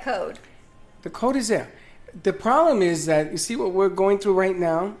to get that code. The code is there. The problem is that you see what we're going through right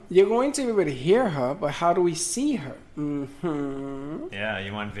now. You're going to be able to hear her, but how do we see her? Yeah,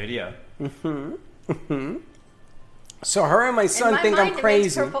 you want video. So her and my son In my think mind, I'm it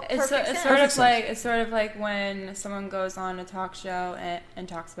crazy. makes perfect It's sense. sort of like when someone goes on a talk show and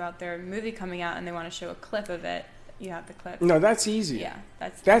talks about their movie coming out and they want to show a clip of it. You have the clip. No, that's easier. Yeah,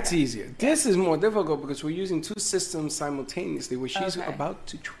 That's okay. easier. This is more difficult because we're using two systems simultaneously, which she's Okay. about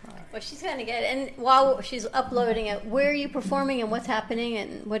to try. Well, she's going to get it. And while she's uploading it, where are you performing and what's happening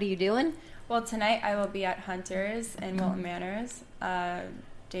and what are you doing? Well, tonight I will be at Hunter's in Wilton Manors,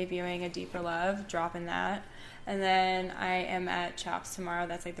 debuting A Deeper Love, dropping that. And then I am at Chops tomorrow.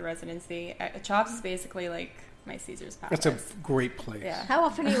 That's like the residency. Chops is basically like my Caesar's Palace. That's a great place. Yeah. How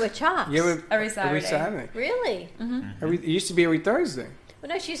often are you at Chops? You ever, Every Saturday. Every Saturday. Really? It used to be every Thursday. Well,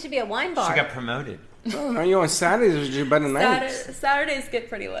 no, she used to be a wine bar. She got promoted. Oh, now you're on Saturdays, which is better nights. Saturdays get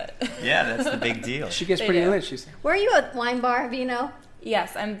pretty lit. Yeah, that's the big deal. She gets They pretty do. lit, she said. Where are you at wine bar, Vino?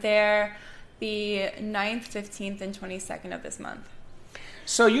 Yes, I'm there the 9th, 15th, and 22nd of this month.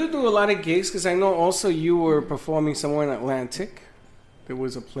 So you do a lot of gigs, because I know also you were performing somewhere in Atlantic. There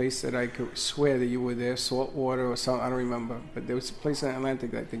was a place that I could swear that you were there, Saltwater or something, I don't remember. But there was a place in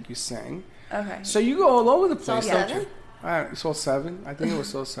Atlantic that I think you sang. Okay. So you go all over the all place, don't seven? you? It's all seven. I think it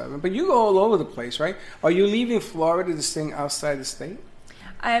was all seven. But you go all over the place, right? Are you leaving Florida to sing outside the state?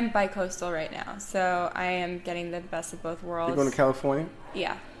 I am bi-coastal right now, so I am getting the best of both worlds. You're going to California?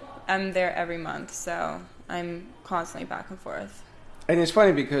 Yeah. I'm there every month, so I'm constantly back and forth. And it's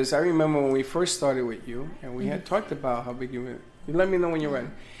funny because I remember when we first started with you, and we had talked about how big you were. You let me know when you're ready.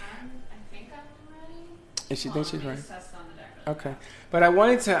 I think I'm ready. And she thinks she's ready. Test on the deck. Okay, but I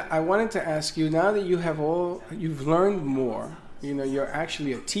wanted to ask you, now that you've learned more. You're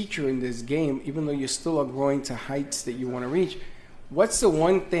actually a teacher in this game, even though you still are growing to heights that you want to reach. What's the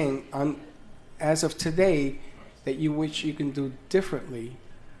one thing as of today that you wish you can do differently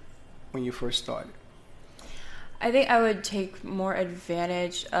when you first started? I think I would take more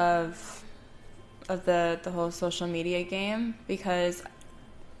advantage of the whole social media game, because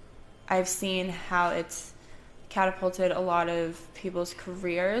I've seen how it's catapulted a lot of people's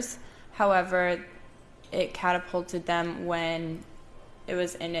careers. However, it catapulted them when it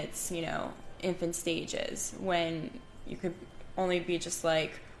was in its, infant stages, when you could only be just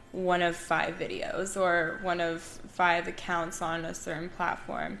like one of 5 videos or one of 5 accounts on a certain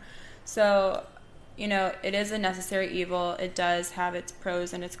platform. So, it is a necessary evil. It does have its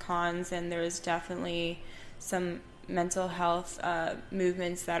pros and its cons, and there's definitely some mental health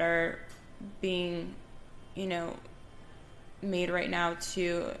movements that are being, made right now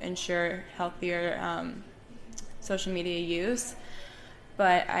to ensure healthier social media use.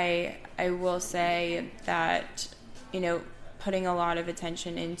 But I will say that, putting a lot of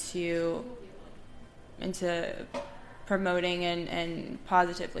attention into promoting and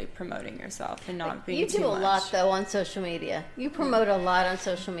positively promoting yourself and not being You do too a much. lot, though, on social media. You promote a lot on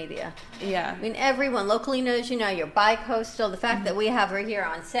social media. Yeah. I mean, everyone locally knows you now. You're bi-coastal. The fact that we have her here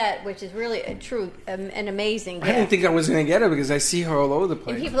on set, which is really a true, an amazing gift. I didn't think I was going to get her because I see her all over the And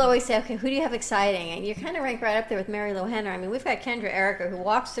place. people always say, okay, who do you have exciting? And you're kind of ranked right up there with Mary Lou Henner. I mean, we've got Kendra Erica, who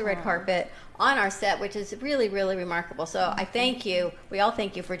walks the red carpet on our set, which is really, really remarkable. So I thank you. We all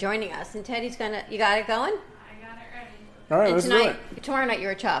thank you for joining us. And Teddy's you got it going? I got it ready. All right, And let's do it. tomorrow night,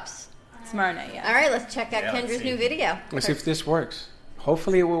 you're at Chops. Tomorrow night, yeah. All right, let's check out Yeah, let's Kendra's see. new video. Let's see if this works.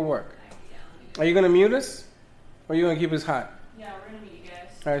 Hopefully it will work. Are you going to mute us? Or are you going to keep us hot? Yeah, we're gonna meet you guys.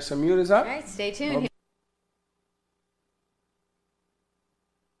 All right, so mute us up. All right, stay tuned. Okay.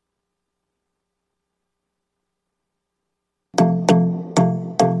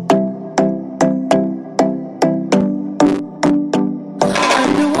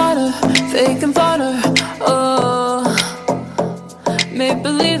 Underwater, faking fodder, oh, make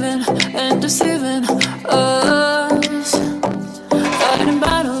believing and deceiving us, fighting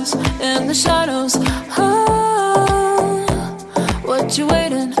battles in the shadows. Oh, what you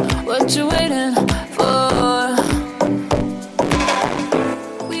waiting for?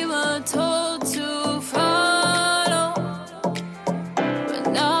 We were told to follow, but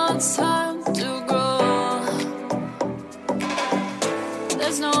now it's time to grow.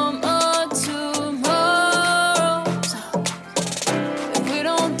 There's no more tomorrows if we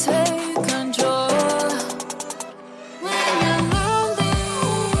don't take control. When you're lonely,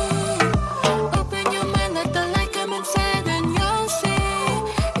 open your mind, let the light come inside, and you'll see.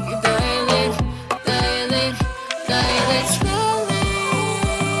 If you dilate slowly,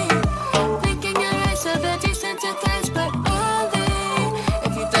 blinking your eyes so that you sensitize, but only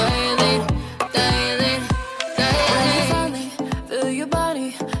if you dilate. Finally, feel your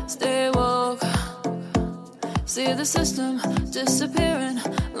body, stay woke. See the system disappearing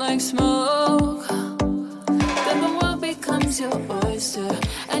like smoke. Then the world becomes your oyster,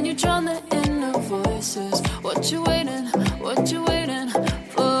 and you drown the inner voices. What you waiting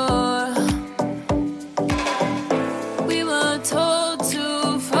for? We were told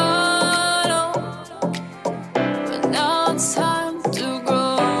to follow, but now it's time to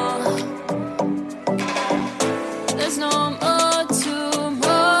grow. There's no more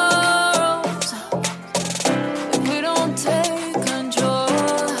tomorrows if we don't take control.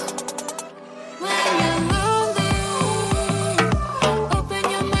 When you're lonely, open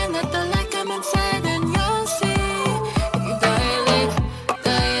your mind, let the light come inside, and you'll see. If you dilate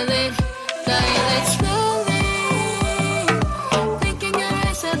slowly, blinking your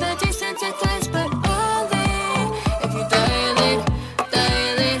eyes so that you sensitize, but only if you dilate.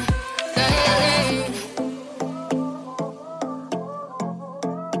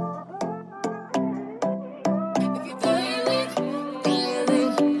 If you dilate.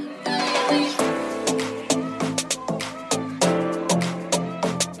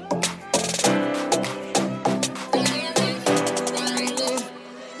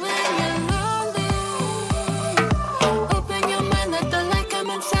 When you're lonely, open your mind, let the light come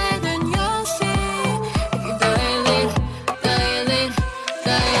inside, and you'll see. If you dilate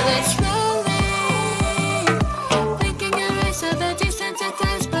slowly, blinking your eyes so that you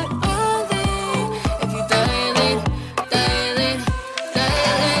sensitize, but only if you dilate.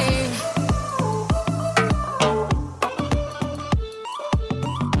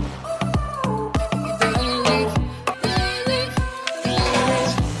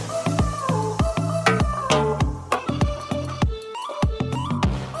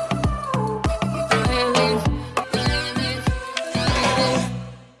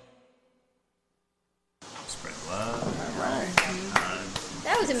 Spread love.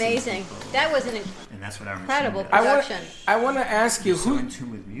 That was amazing. That was an And that's what I'm incredible I want, production. I want to ask you so who, in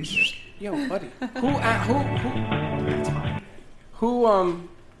tune with music. yo, buddy,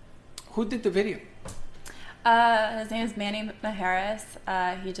 who did the video? His name is Manny Maharis.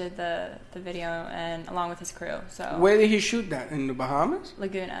 He did the video and along with his crew. So Where did he shoot that? In the Bahamas?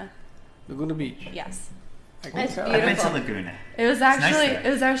 Laguna, Laguna Beach. yes. I can That's tell. I've been to Beautiful. Laguna. It was nice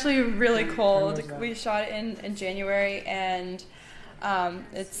actually there. really cold. was that? We shot it in January, and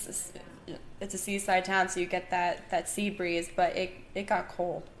it's a seaside town, so you get that sea breeze, but it got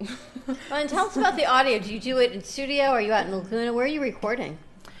cold. Well, and tell us about the audio. Do you do it in studio? Or are you out in Laguna? Where are you recording?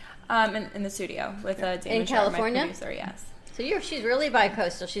 In the studio with Damon In Sharp, California? my producer. Yes. So she's really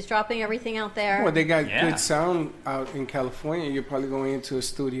bi-coastal. She's dropping everything out there. Well, they got Yeah. good sound out in California. You're probably going into a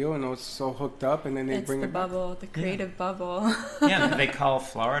studio and it's all hooked up, and then they It's bring the it back. bubble, the creative bubble. Yeah, they call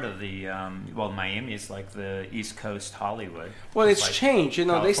Florida Miami is like the East Coast Hollywood. Well, it's like changed.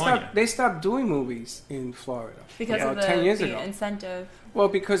 California. They stopped doing movies in Florida Because about of 10 years the ago. incentive. Well,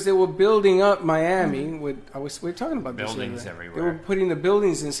 because they were building up Miami we were talking about this Buildings the other day. everywhere. They were putting the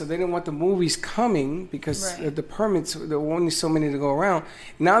buildings in, so they didn't want the movies coming because Right. the permits, there were only so many to go around.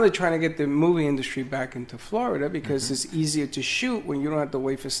 Now they're trying to get the movie industry back into Florida because Mm-hmm. it's easier to shoot when you don't have to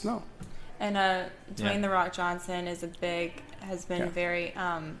wait for snow. And Dwayne The Rock Johnson has been Yeah. very,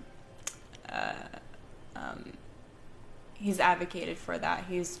 he's advocated for that.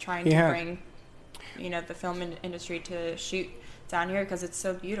 He's trying to bring, the film industry to shoot down here because it's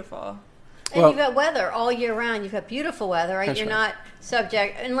so beautiful. And Well- you've got weather all year round. You've got beautiful weather, right? That's You're right. not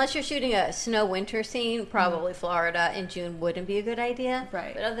subject, unless you're shooting a snow-winter scene, probably Florida in June wouldn't be a good idea.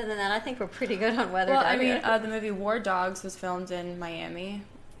 Right. But other than that, I think we're pretty good on weather Well, down I mean, here. the movie War Dogs was filmed in Miami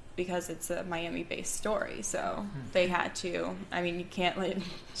because it's a Miami-based story. So they had to. I mean, you can't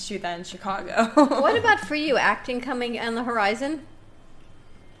shoot that in Chicago. What about for you? Acting coming on the horizon?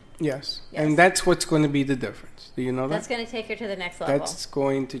 Yes. Yes. And that's what's going to be the difference. Do you know that? That's going to take her to the next level. That's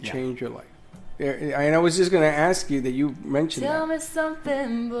going to change your life. And I was just going to ask you that you mentioned Tell that. me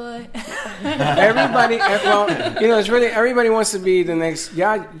something, boy. Everybody, it's really, everybody wants to be the next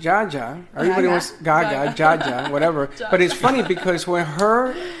Jaja. Everybody wants Gaga, Jaja, whatever. But it's funny because when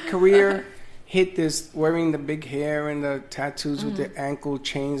her career hit this wearing the big hair and the tattoos with the ankle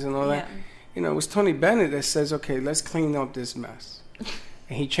chains and all that, it was Tony Bennett that says, okay, let's clean up this mess.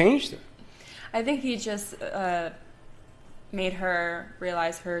 And he changed it. I think he just made her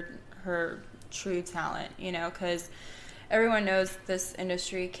realize her true talent, because everyone knows this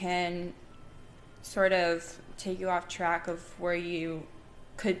industry can sort of take you off track of where you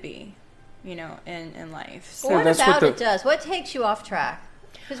could be, in life. So What that's about what it does? What takes you off track?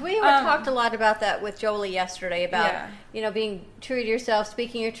 Because we talked a lot about that with Jolie yesterday about, being true to yourself,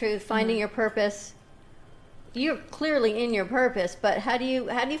 speaking your truth, finding your purpose. You're clearly in your purpose, but how do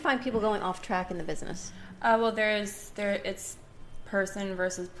you find people going off track in the business? well, it's person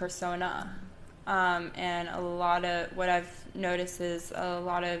versus persona. And a lot of what I've noticed is a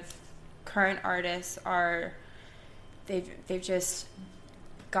lot of current artists they've just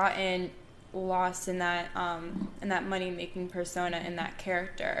gotten lost in that money making persona, in that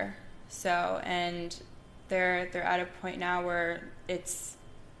character. So, and they're at a point now where it's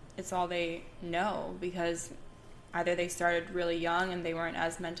all they know, because either they started really young and they weren't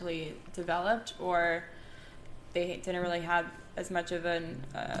as mentally developed, or they didn't really have as much of an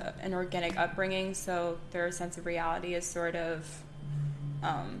organic upbringing, so their sense of reality is sort of,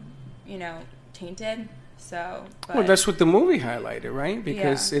 tainted. So, Well, that's what the movie highlighted, right?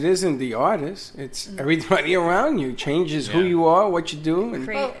 Because it isn't the artist; it's everybody around you. Changes who you are, what you do, and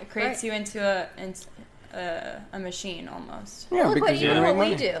creates you into a machine almost. yeah, Well, because but you you know don't what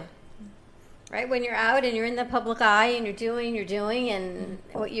make we money. do, right? When you're out and you're in the public eye and you're doing, and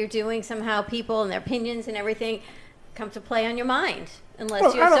what you're doing, somehow people and their opinions and everything come to play on your mind, unless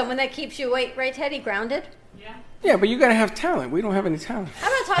Well, you're I don't- someone that keeps you right, Teddy, grounded. Yeah, but you got to have talent. We don't have any talent.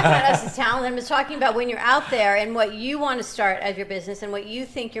 I'm not talking about us as talent. I'm just talking about when you're out there and what you want to start as your business and what you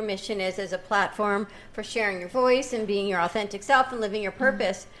think your mission is as a platform for sharing your voice and being your authentic self and living your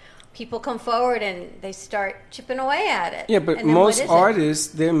purpose. People come forward and they start chipping away at it. Yeah, but And then what most is it? artists,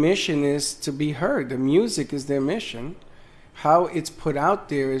 their mission is to be heard. The music is their mission. How it's put out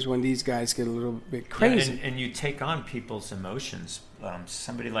there is when these guys get a little bit crazy. And you take on people's emotions.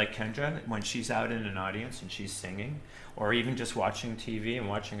 Somebody like Kendra, when she's out in an audience and she's singing, or even just watching TV and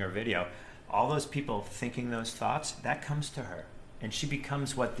watching her video, all those people thinking those thoughts, that comes to her. And she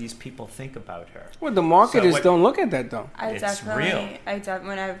becomes what these people think about her. Well, the marketers don't look at that, though. It's real.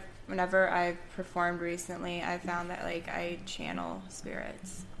 Whenever I've performed recently, I found that I channel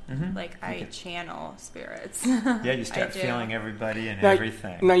spirits. I channel spirits. Yeah, you start I do. feeling everybody and Now,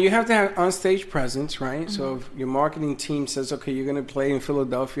 everything. Now, you have to have on-stage presence, right? So if your marketing team says, okay, you're going to play in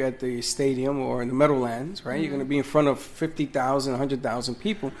Philadelphia at the stadium or in the Meadowlands, right? You're going to be in front of 50,000, 100,000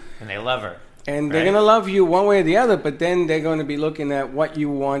 people. And they love her. And they're going to love you one way or the other, but then they're going to be looking at what you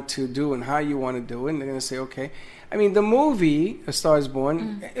want to do and how you want to do it. And they're going to say, okay. I mean, the movie, A Star is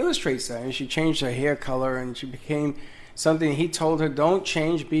Born, illustrates that. And she changed her hair color and she became something. He told her, don't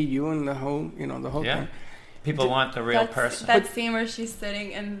change, be you, and the whole thing. People want the real person. That scene where she's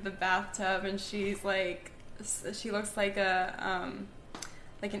sitting in the bathtub and she looks like an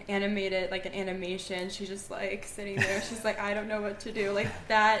animation. She's just sitting there. She's like, I don't know what to do.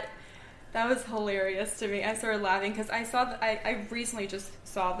 That That was hilarious to me. I started laughing because I recently just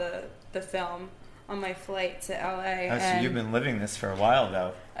saw the film on my flight to LA. Oh, so you've been living this for a while,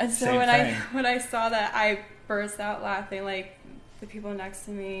 though. And so Same thing. when I saw that, I burst out laughing. Like, the people next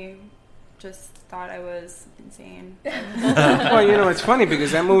to me just thought I was insane. Well, you know, it's funny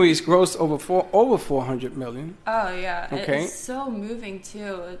because that movie's grossed over 400 million. Oh yeah, Okay. it's so moving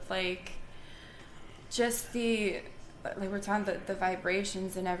too. It's like just like we're talking the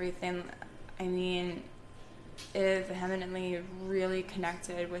vibrations and everything. I mean, it vehemently really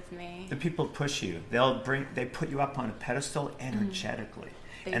connected with me. The people push you. They put you up on a pedestal energetically.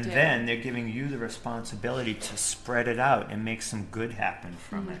 They And do. then they're giving you the responsibility to spread it out and make some good happen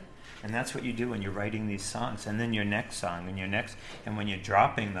from it. And that's what you do when you're writing these songs. And then your next song and when you're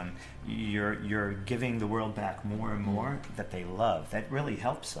dropping them, you're giving the world back more and more that they love. That really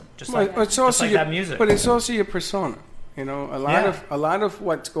helps them. Just like that music. But it's also your persona. You know, a lot of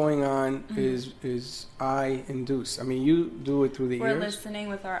what's going on Mm-hmm. is eye induced. I mean, you do it through the We're ears. listening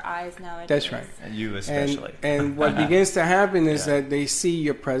with our eyes nowadays. That's right. And you especially. And what begins to happen is that they see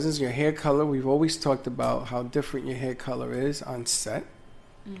your presence, your hair color. We've always talked about how different your hair color is on set.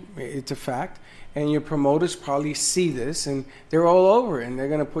 It's a fact. And your promoters probably see this, and they're all over it, and they're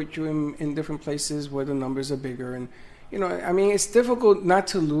going to put you in different places where the numbers are bigger. And, you know, I mean, it's difficult not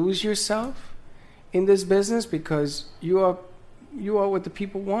to lose yourself in this business because you are what the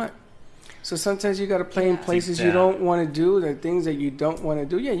people want. So sometimes you got to play in places you don't want to do, the things that you don't want to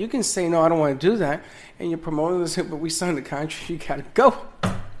do. Yeah, you can say, no, I don't want to do that. And your promoter will say, but we signed the contract, you got to go.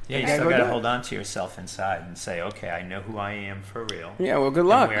 Yeah, you still got to hold on to yourself inside and say, okay, I know who I am for real. Yeah, well, good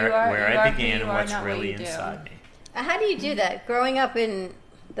luck. And where I began and what's really inside me. How do you do that? Growing up in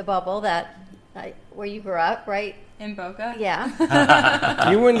the bubble where you grew up, right? In Boca? Yeah.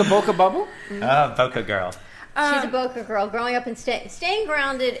 You were in the Boca bubble? Oh, Boca girl. She's a Boca girl. Growing up and staying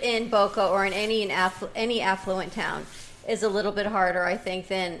grounded in Boca or in any affluent town is a little bit harder, I think,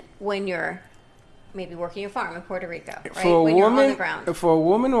 than when you're maybe working a farm in Puerto Rico, right? For when you're on the ground. For a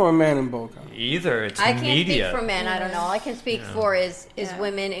woman or a man in Boca? Either. It's I can't media. speak for men. I don't know. All I can speak for is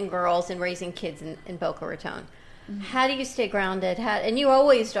women and girls and raising kids in Boca Raton. How do you stay grounded? And you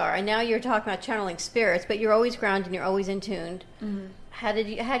always are. And now you're talking about channeling spirits, but you're always grounded and you're always in tuned. How do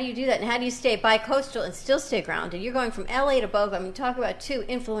you do that? And how do you stay bi-coastal and still stay grounded? You're going from LA to Boca. I mean, talk about two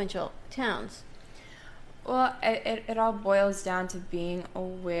influential towns. Well, it all boils down to being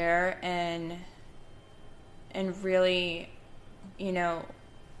aware and really, you know,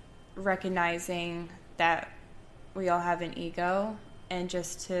 recognizing that we all have an ego and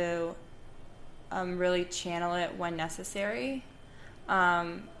just to really channel it when necessary.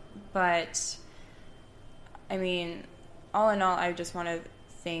 But, I mean, all in all, I just want to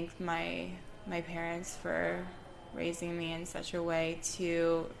thank my parents for raising me in such a way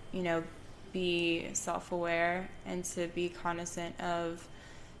to, you know, be self-aware and to be cognizant of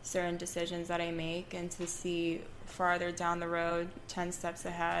certain decisions that I make and to see farther down the road, 10 steps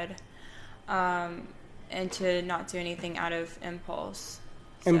ahead, and to not do anything out of impulse.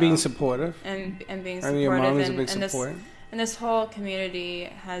 And being supportive. And being supportive. I mean, your mom is a big support. And this whole community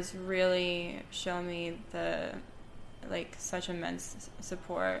has really shown me such immense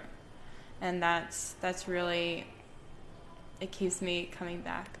support. And that's really, it keeps me coming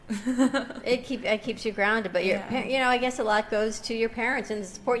back. It keeps you grounded, but you know, I guess a lot goes to your parents and the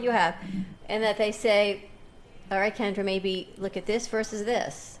support you have, and that they say, all right, Kendra, maybe look at this versus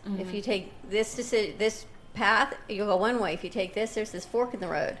this. If you take this path, you'll go one way. If you take this, there's this fork in the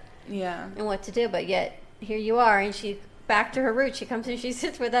road. Yeah. And what to do, but yet here you are, and she back to her roots. She comes and she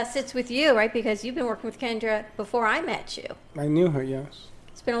sits with you, right? Because you've been working with Kendra before I met you. I knew her, yes.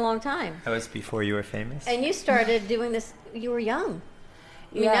 It's been a long time. That was before you were famous? And you started doing this, you were young.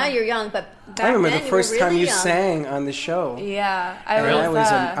 I mean, now you're young, but back I remember then the first you were time really you young. sang on the show. Yeah.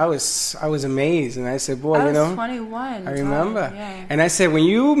 I was amazed, and I said, boy, I you was know. 21. I remember. Yeah. And I said, when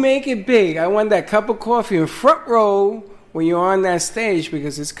you make it big, I want that cup of coffee in front row when you're on that stage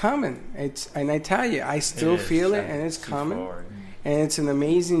because it's coming. And I tell you, I still feel it, and it's coming. Forward. And it's an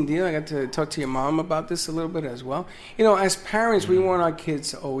amazing deal. I got to talk to your mom about this a little bit as well. You know, as parents, we want our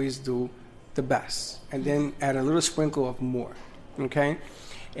kids to always do the best and then add a little sprinkle of more, okay?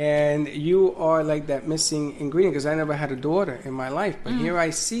 And you are like that missing ingredient because I never had a daughter in my life. But here I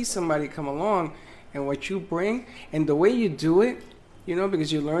see somebody come along and what you bring and the way you do it, you know,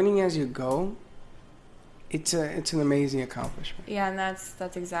 because you're learning as you go, it's an amazing accomplishment. Yeah, and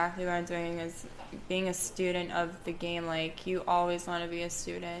that's exactly what I'm doing is being a student of the game. Like, you always want to be a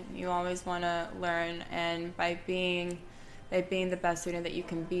student. You always want to learn. And by being the best student that you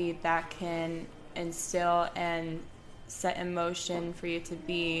can be, that can instill and set in motion for you to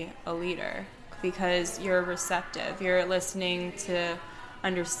be a leader, because you're receptive. You're listening to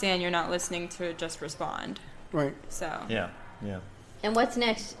understand. You're not listening to just respond. Right. So Yeah. And what's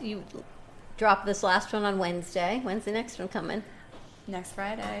next? You drop this last one on Wednesday. When's the next one coming? next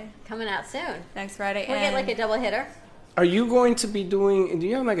Friday. Coming out soon. Next Friday. Can we get like a double hitter? Are you going to be do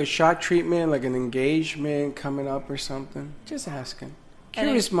you have like a shot treatment, like an engagement coming up or something? Just asking.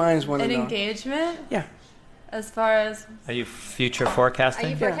 Curious minds want to know. An engagement? Yeah. As far as... Are you future forecasting? Are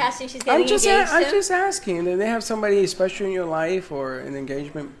you forecasting she's getting engaged I'm soon? just asking. Do they have somebody special in your life or an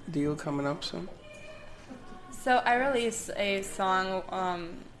engagement deal coming up soon? So I released a song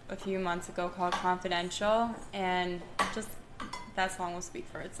a few months ago called Confidential, and just that song will speak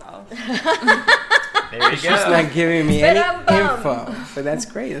for itself. There you She's go. not giving me any Ba-dum-bum. info, but that's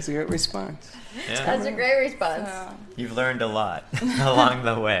great. That's a good response. Yeah. That's a great response. So, You've learned a lot along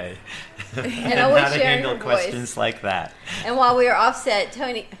the way. And always how to sharing handle her voice. questions like that. And while we were offset,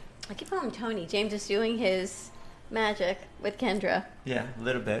 Tony, I keep calling him Tony. James is doing his magic with Kendra. Yeah, a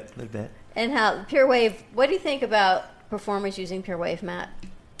little bit. And how Pure Wave, what do you think about performers using Pure Wave, Matt?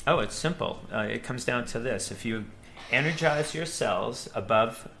 Oh, it's simple. It comes down to this. If you energize your cells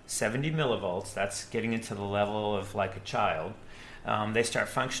above 70 millivolts, that's getting into the level of like a child, they start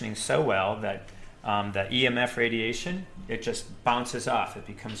functioning so well that the EMF radiation, it just bounces off. It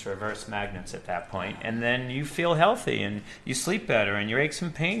becomes reverse magnets at that point. And then you feel healthy and you sleep better and your aches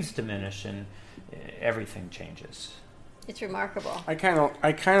and pains diminish and everything changes. It's remarkable. I kind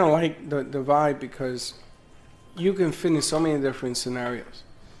of like the vibe because you can fit in so many different scenarios.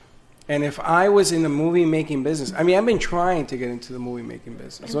 And if I was in the movie making business, I mean, I've been trying to get into the movie making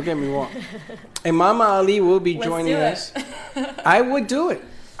business. Don't get me wrong. And Mama Ali will be joining us. I would do it.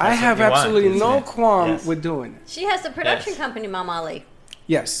 I have what you want, absolutely no isn't it? qualm Yes. with doing it. She has a production Yes. company, Mama Ali.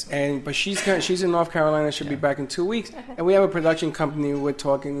 Yes, but she's in North Carolina. She'll be back in 2 weeks, and we have a production company. We're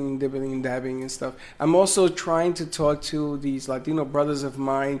talking and dibbling and dabbing and stuff. I'm also trying to talk to these Latino brothers of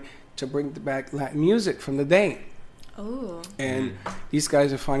mine to bring back Latin music from the day. ooh. And these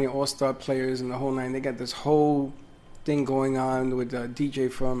guys are finding all-star players and the whole nine. They got this whole thing going on with a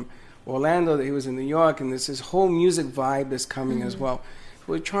DJ from Orlando that he was in New York, and there's this whole music vibe that's coming as well.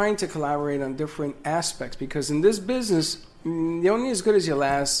 We're trying to collaborate on different aspects because in this business, you're only as good as your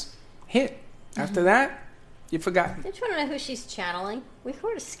last hit. After that, you're forgotten. Don't you want to know who she's channeling? We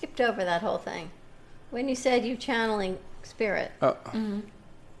sort of skipped over that whole thing. When you said you channeling spirit, do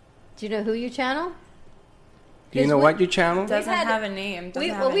you know who you channel? Do you know what you channel? Doesn't had- have a name. Doesn't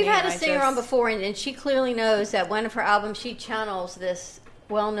have We've had a name. singer on before, and she clearly knows that one of her albums, she channels this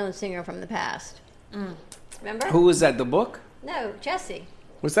well-known singer from the past. Remember? Who was that, the book? No, Jessie.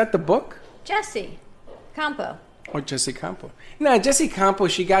 Was that the book? Jessie Campo. Or Jesse Campo? No, Jesse Campo,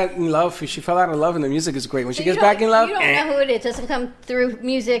 she got in love. She fell out of love, and the music is great. When she So you gets don't- back in love, You don't know who it is. It doesn't come through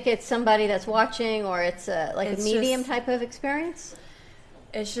music. It's somebody that's watching, or it's like It's a medium just- type of experience.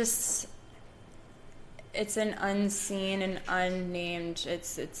 It's just, it's an unseen and unnamed.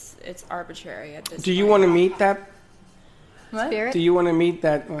 It's arbitrary at this. do you point. want to meet that? What? Spirit. Do you want to meet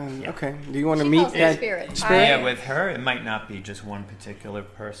that? Okay. Do you want to She meet calls it that spirit. spirit? Yeah, with her, it might not be just one particular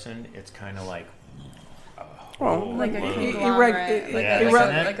person. It's kind of like Well, Like a Well, conglomerate, like, yeah, a,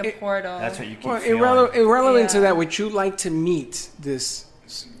 isn't it? like a portal. that's what you keep Well, feeling. irrelevant to Yeah. that, would you like to meet this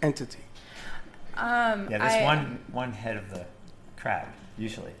entity? Yeah, there's I- one head of the crowd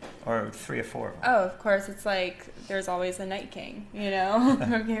usually, or 3 or 4 of them. Oh, of course. It's like there's always a Night King, you know,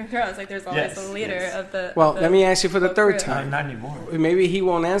 from Game of Thrones. Like there's always Yes, a leader yes. of the. Well, of the let me ask you for the third crew. time. Not anymore. Maybe he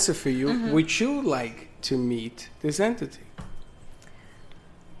won't answer for you. Would you like to meet this entity?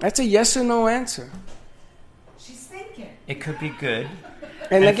 That's a yes or no answer. It could be good.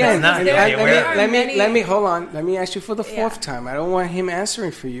 And And if again, it's not, and you'll be aware of it. let me hold on. Let me ask you for the fourth Yeah. time. I don't want him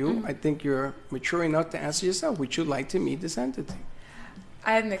answering for you. I think you're mature enough to answer yourself. Would you like to meet this entity?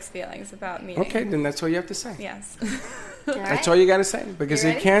 I have mixed feelings about meeting. Okay, then that's all you have to say. Yes. All right. That's all you got to say because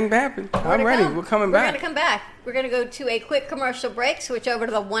You it ready? can happen. More I'm to ready. come. We're coming We're back. going to come back. We're going to go to a quick commercial break, switch over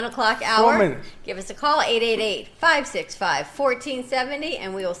to the 1 o'clock hour. 4 minutes. Give us a call, 888-565-1470,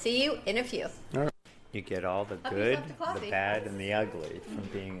 and we will see you in a few. You get all the Help good, yourself to coffee. the bad, and the ugly from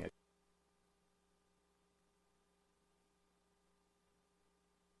being a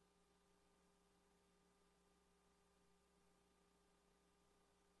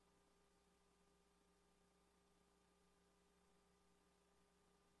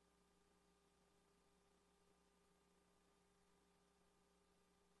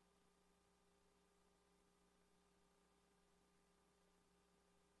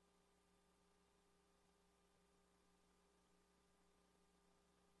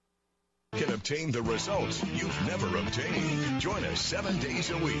can obtain the results you've never obtained. Join us 7 days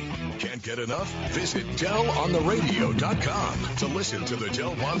a week. Can't get enough? Visit DellOnTheRadio.com to listen to the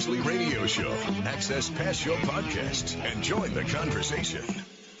Del Walmsley Radio Show, access past show podcasts, and join the conversation.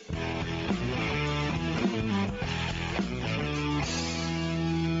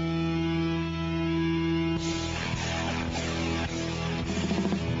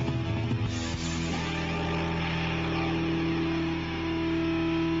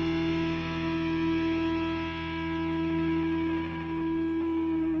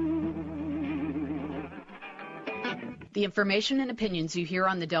 The information and opinions you hear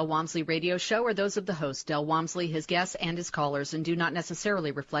on the Del Walmsley Radio Show are those of the host, Del Walmsley, his guests, and his callers, and do not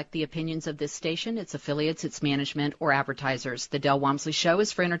necessarily reflect the opinions of this station, its affiliates, its management, or advertisers. The Del Walmsley Show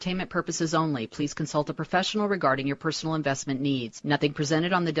is for entertainment purposes only. Please consult a professional regarding your personal investment needs. Nothing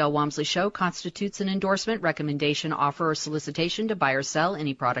presented on the Del Walmsley Show constitutes an endorsement, recommendation, offer, or solicitation to buy or sell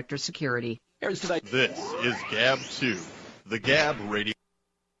any product or security. This is Gab 2, the Gab Radio.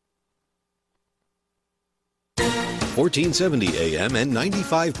 1470 AM and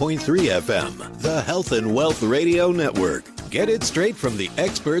 95.3 FM, the Health and Wealth Radio Network. Get it straight from the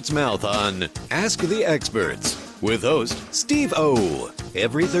expert's mouth on Ask the Experts with host Steve O.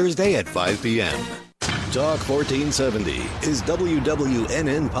 Every Thursday at 5 p.m. Talk 1470 is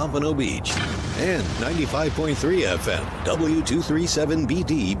WWNN Pompano Beach and 95.3 FM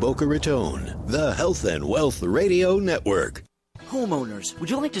W237BD Boca Raton, the Health and Wealth Radio Network. Homeowners, would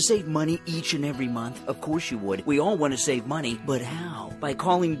you like to save money each and every month? Of course you would. We all want to save money, but how? By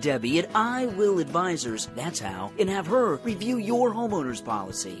calling Debbie at I Will Advisors, that's how, and have her review your homeowner's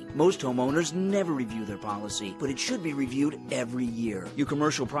policy. Most homeowners never review their policy, but it should be reviewed every year. You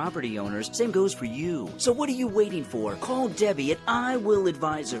commercial property owners, same goes for you. So what are you waiting for? Call Debbie at I Will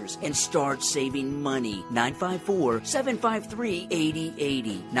Advisors and start saving money.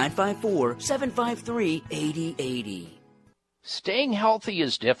 954-753-8080. 954-753-8080. Staying healthy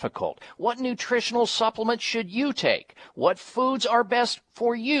is difficult. What nutritional supplements should you take? What foods are best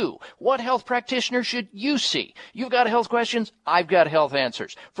for you? What health practitioner should you see? You've got health questions, I've got health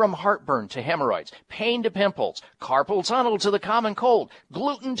answers. From heartburn to hemorrhoids, pain to pimples, carpal tunnel to the common cold,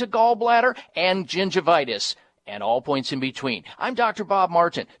 gluten to gallbladder, and gingivitis, and all points in between. I'm Dr. Bob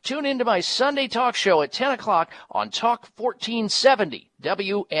Martin. Tune into my Sunday talk show at 10 o'clock on Talk 1470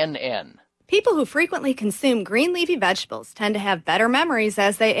 WNN. People who frequently consume green leafy vegetables tend to have better memories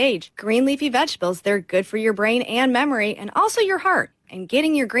as they age. Green leafy vegetables, they're good for your brain and memory and also your heart. And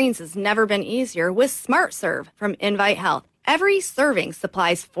getting your greens has never been easier with Smart Serve from Invite Health. Every serving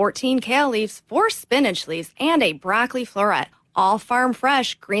supplies 14 kale leaves, 4 spinach leaves, and a broccoli floret. All farm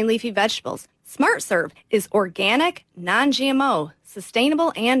fresh green leafy vegetables. Smart Serve is organic, non-GMO,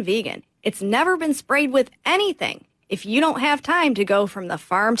 sustainable, and vegan. It's never been sprayed with anything. If you don't have time to go from the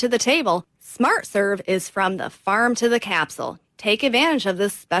farm to the table, Smart Serve is from the farm to the capsule. Take advantage of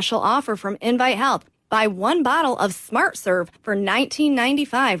this special offer from Invite Health. Buy 1 bottle of Smart Serve for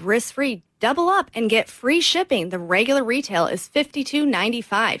 $19.95 risk-free. Double up and get free shipping. The regular retail is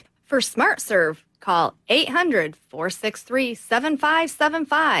 $52.95. For Smart Serve, call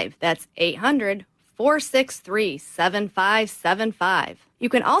 800-463-7575. That's 800-463-7575. You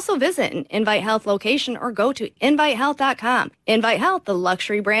can also visit an Invite Health location or go to invitehealth.com. Invite Health, the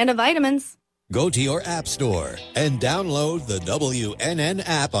luxury brand of vitamins. Go to your app store and download the WNN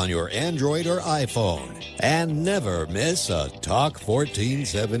app on your Android or iPhone and never miss a Talk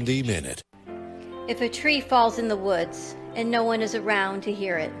 1470 minute. If a tree falls in the woods and no one is around to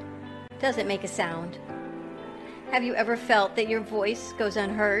hear it, does it make a sound? Have you ever felt that your voice goes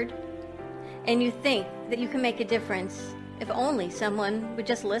unheard? And you think that you can make a difference if only someone would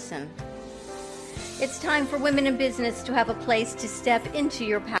just listen? It's time for women in business to have a place to step into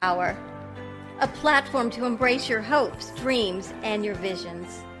your power, a platform to embrace your hopes, dreams, and your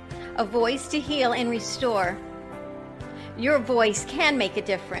visions, a voice to heal and restore. Your voice can make a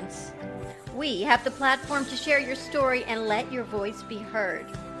difference. We have the platform to share your story and let your voice be heard.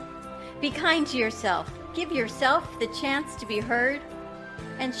 Be kind to yourself. Give yourself the chance to be heard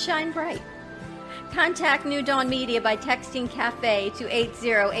and shine bright. Contact New Dawn Media by texting CAFE to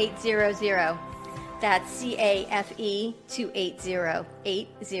 80800. That's CAFE to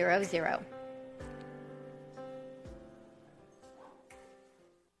 80800.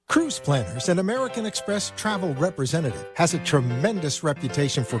 Cruise Planners, an American Express travel representative, has a tremendous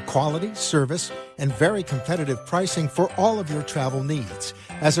reputation for quality, service, and very competitive pricing for all of your travel needs.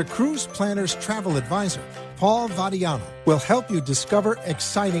 As a Cruise Planners travel advisor, Paul Vadiano will help you discover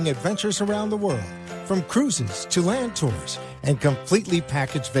exciting adventures around the world, from cruises to land tours and completely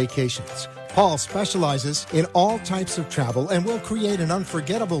packaged vacations. Paul specializes in all types of travel and will create an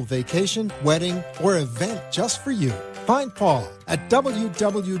unforgettable vacation, wedding, or event just for you. Find Paul at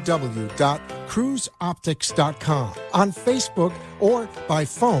www.cruiseoptics.com, on Facebook, or by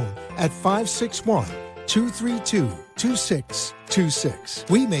phone at 561-232-2626.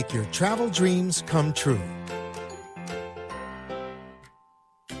 We make your travel dreams come true.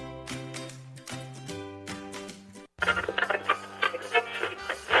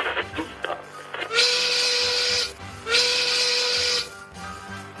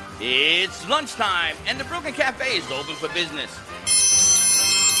 It's lunchtime, and the Brooklyn Cafe is open for business.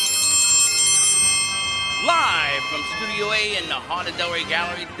 Live from Studio A in the heart of Delray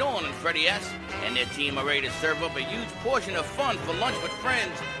Gallery, Dawn and Freddie S. and their team are ready to serve up a huge portion of fun for lunch with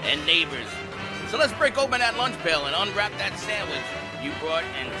friends and neighbors. So let's break open that lunch pail and unwrap that sandwich you brought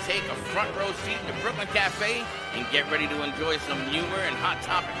and take a front row seat in the Brooklyn Cafe and get ready to enjoy some humor and hot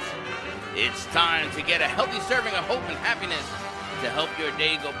topics. It's time to get a healthy serving of hope and happiness to help your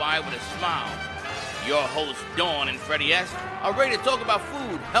day go by with a smile. Your hosts, Dawn and Freddie S., are ready to talk about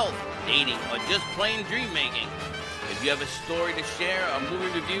food, health, dating, or just plain dream making. If you have a story to share, a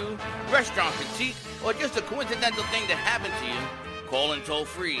movie review, restaurant critique, or just a coincidental thing that happened to you, call in toll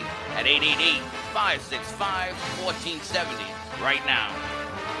free at 888-565-1470 right now.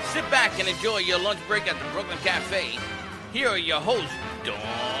 Sit back and enjoy your lunch break at the Brooklyn Cafe. Here are your hosts,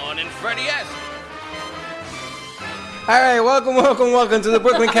 Dawn and Freddie S. All right, welcome to the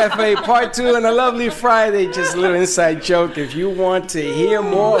Brooklyn Cafe, part 2 on a lovely Friday. Just a little inside joke. If you want to hear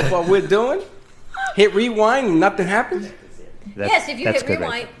more of what we're doing, hit rewind and nothing happens. Yes, if you hit rewind.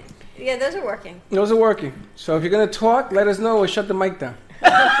 Right. Yeah, those are working. Those are working. So if you're going to talk, let us know or shut the mic down.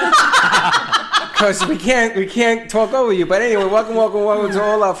 Because we can't talk over you. But anyway, welcome to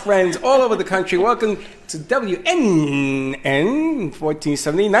all our friends all over the country. Welcome to WNN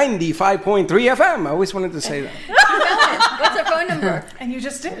 1470 95.3 FM. I always wanted to say that. What's our phone number? And you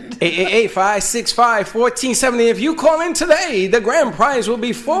just did. 888-565-1470. If you call in today, the grand prize will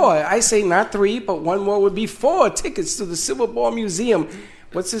be 4. I say not 3, but one more would be 4 tickets to the Silver Ball Museum.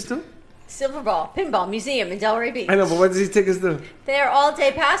 What's this do? Silver Ball Pinball Museum in Delray Beach. I know, but what does these tickets do? They're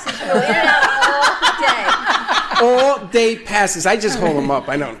all-day passes. You go in and out all day. All-day passes. I just hold them up.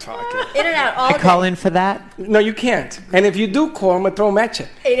 I know I'm talking. In and out all day. Call in for that? No, you can't. And if you do call, I'm going to throw them at you.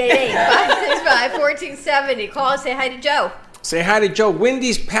 888-565-1470. Call and say hi to Joe. Say hi to Joe. Win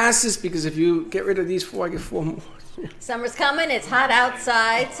these passes, because if you get rid of these 4, I get 4 more. Summer's coming. It's hot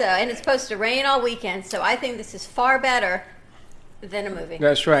outside, and it's supposed to rain all weekend. So I think this is far better than a movie.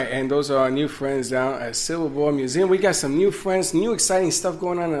 That's right. And those are our new friends down at Silver Ball Museum. We got some new friends, new exciting stuff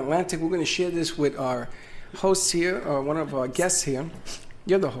going on in Atlantic. We're going to share this with our hosts here, or one of our guests here.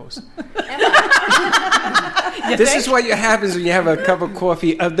 You're the host. This is what happens when you have a cup of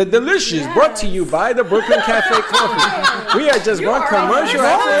coffee of the delicious, brought to you by the Brooklyn Cafe Coffee. We are just one commercial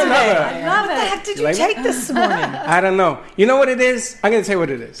after another. I love it. What the heck did you take this morning? I don't know. You know what it is? I'm going to tell you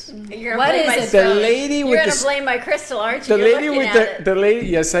what it is. What is it? The lady You're with going to blame my crystal, aren't you? The lady with the lady.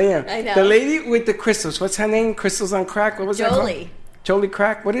 Yes, I am. I know. The lady with the crystals. What's her name? Crystals on crack. What was that called? Jolie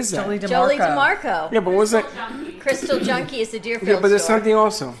Crack. What is that? Jolie DeMarco. Yeah, but what was that? Crystal Junkie is the Deerfield Yeah, but there's store. something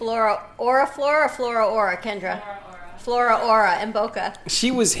also. Flora Kendra. Flora Aura and Boca. She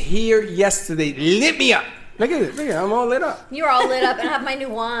was here yesterday. Lit me up. Look at it. Look at it. I'm all lit up. You're all lit up, and I have my new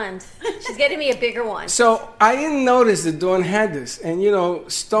wand. She's getting me a bigger one. So I didn't notice that Dawn had this. And,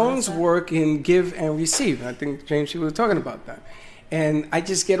 stones work in give and receive. I think, James, you were talking about that. And I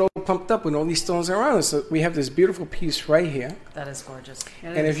just get all pumped up when all these stones are around us. So we have this beautiful piece right here. That is gorgeous.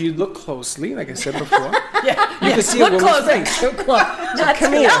 And if you look closely, like I said before, you can see a woman's face. Look close.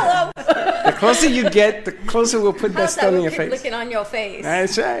 Come here. The closer you get, the closer we'll put that stone in your face. Looking on your face.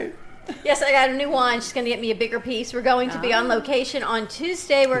 That's right. Yes, I got a new wand. She's going to get me a bigger piece. We're going to be on location on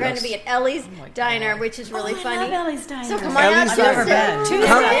Tuesday. We're going to be at Ellie's Diner, which is really funny. I love Ellie's Diner. So come on out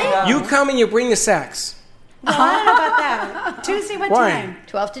Tuesday. You come and you bring the sacks. Well, I don't know about that. Tuesday, what time?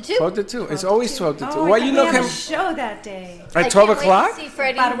 12 to 2. 12 to 2. It's always 12 to 2. Oh, Why we have a show that day. At 12 o'clock?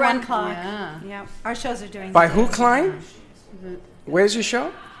 About 1 o'clock. Yeah. Our shows are doing By who, Klein? Where's your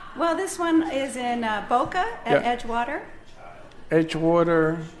show? Well, this one is in Boca at Edgewater.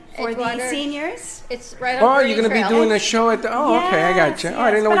 Edgewater. For the seniors. It's right on you're going to be doing a show at the... Oh, yes, okay, I got you. Yes. Oh, I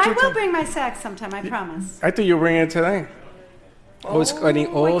didn't know what you were But I will bring my sax sometime, I promise. I thought you were bringing it today. It's getting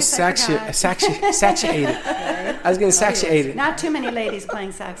all saturated. I was getting saturated. Not too many ladies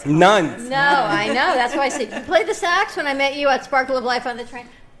playing sax. None. No, I know. That's why I said, you played the sax when I met you at Sparkle of Life on the train.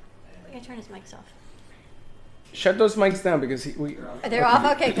 We got to turn his mics off. Shut those mics down because they're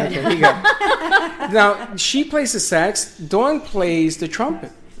off? Okay, good. Okay, here you go. Now, she plays the sax. Dawn plays the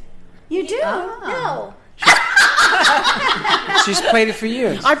trumpet. You do? No. She's played it for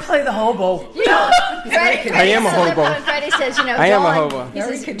years. I play the hobo. You know, Freddie, I am a hobo. Freddie says, you know, I am a Dawn, hobo. He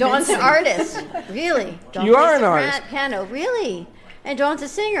says, Dawn's an artist. Really? Dawn You are plays an the artist. Piano. Really? And Dawn's a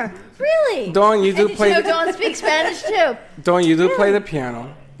singer. Really? Dawn, you do and play Did you the- know Dawn speaks Spanish too? Dawn, you do play the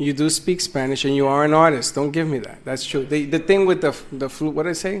piano. You do speak Spanish, and you are an artist. Don't give me that. That's true. The thing with the flute, what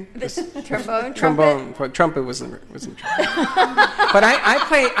did I say? Trombone. Trumpet wasn't true. But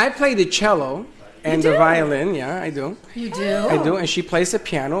I play the cello and the violin. Yeah, I do. You do? I do, and she plays the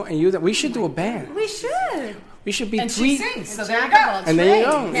piano. And we should do a band. We should. We should be And three. she sings, so there you go. And there you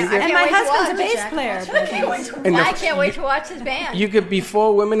go. Yeah, You get- And my husband's a bass player. And I can't wait to watch his band. You could be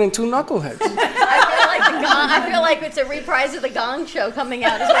 4 women and 2 knuckleheads. I feel like it's a reprise of the Gong Show coming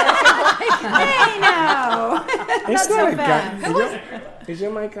out. Is what I feel like. Hey, no. It's Not not so a fast. gun. Is your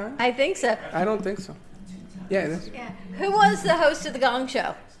mic on? I think so. I don't think so. Yeah, it is. Yeah. Who was the host of the Gong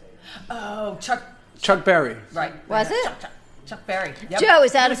Show? Oh, Chuck. Chuck Berry. Right. Was it? Chuck Berry. Yep. Joe,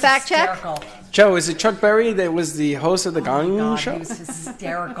 is that He a was fact check? hysterical. Joe, is it Chuck Berry that was the host of the Gong God, Show? he was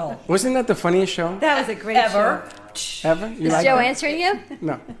hysterical. Wasn't that the funniest show That was a great Ever. show. ever? You Is like Joe it? answering you?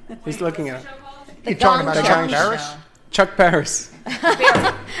 No, he's looking at it. The You're talking Gong about Show. Chuck Barris? Chuck Barris.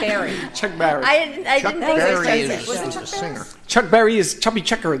 Berry. Chuck Barris. I didn't think it was Berry Chuck is Berry. Was it Chuck Berry? Chuck Berry is Chubby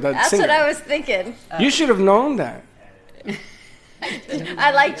Checker, the That's singer. what I was thinking. You should have known that.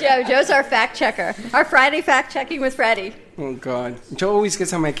 I like Joe. Joe's our fact checker. Our Friday fact checking with Freddie. Oh, God. Joe always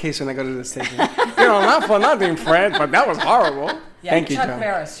gets on my case when I go to the station. Not for nothing, Fred, but that was horrible. Yeah, Thank you, Chuck Joe.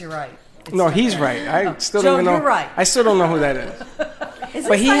 Barris, you're right. No, he's right. I still Joe, don't even know. you're right. I still don't know who that is. Is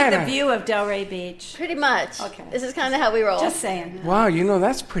But this he like had the a- view of Delray Beach? Pretty much. Okay. This is kind of how we roll. Just saying. Wow,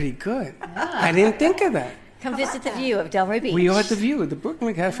 that's pretty good. I didn't think of that. Come visit the view of Delray Beach. We are the view. The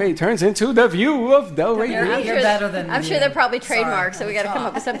Brooklyn Cafe turns into the view of Delray Beach. You're better than I'm me. sure they're probably Sorry. trademarked, so we got to come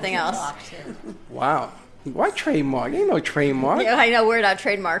up with something else. Wow. Why trademark? Ain't no trademark. Yeah, I know we're not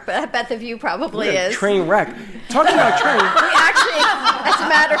trademarked, but I bet the view probably We're a is. train wreck. Talking about train. We actually, as a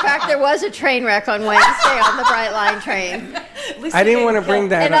matter of fact, there was a train wreck on Wednesday on the Bright Line train. I didn't want to bring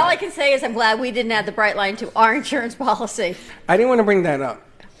that And all I up. can say is I'm glad we didn't add the Bright Line to our insurance policy. I didn't want to bring that up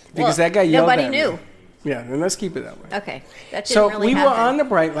because Well, that guy yelled nobody at knew. me. Yeah, then let's keep it that way. Okay, that didn't So really we happen. were on the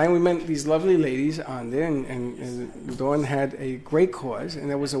Bright Line. We met these lovely ladies on there, and Dawn had a great cause,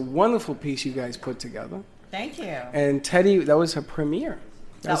 and it was a wonderful piece you guys put together. Thank you. And Teddy, that was her premiere.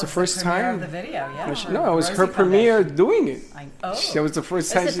 That was the first premiere time. of the video, yeah. No, it was her Rosie premiere doing it. Oh. That was the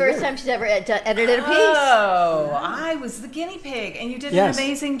first time. That's she the first did it. time she's ever edited a piece. Oh, I was the guinea pig, and you did Yes. an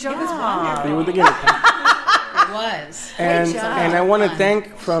amazing job. You were the guinea pig. It was. And I want to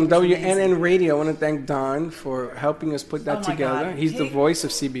thank from WNN Radio. I want to thank Don for helping us put that Oh my together. God. He's the voice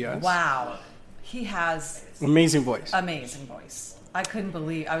of CBS. Wow. He has Amazing voice. amazing voice. I couldn't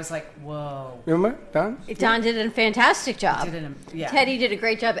believe. I was like, whoa. Remember, Don? Don did a fantastic job. Yeah. Teddy did a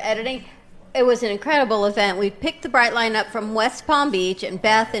great job editing. It was an incredible event. We picked the Bright Line up from West Palm Beach, and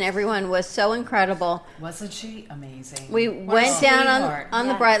Beth and everyone was so incredible. Wasn't she amazing? We What a went down sweetheart. on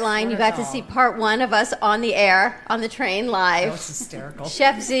the Yes, Bright Line. what You a got to doll. see part one of us on the air, on the train live. That was hysterical.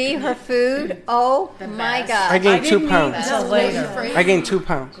 Chef Z, her food. Oh, my God. I gained 2 pounds. Until later. I gained 2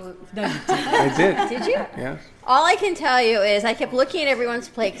 pounds. No, you didn't. I did. Did you? Yeah. All I can tell you is I kept looking at everyone's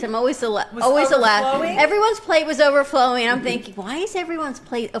plate because I'm always the Was last. overflowing? Everyone's plate was overflowing, and I'm thinking, why is everyone's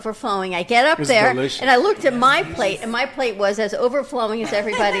plate overflowing? I get up It's there delicious. and I looked at my plate, and my plate was as overflowing as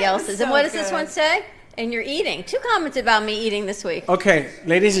everybody else's. And So what does this good. one say? And you're eating. 2 comments about me eating this week. Okay,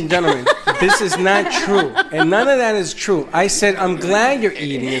 ladies and gentlemen, this is not true. And none of that is true. I said, I'm glad you're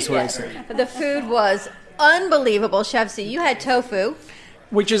eating, is what I said. The food was unbelievable, Chef Z. You had tofu.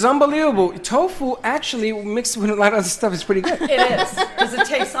 Which is unbelievable. Tofu actually mixed with a lot of other stuff is pretty good. It is. Because it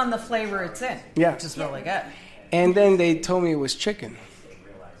takes on the flavor it's in. Yeah. Which is really good. And then they told me it was chicken.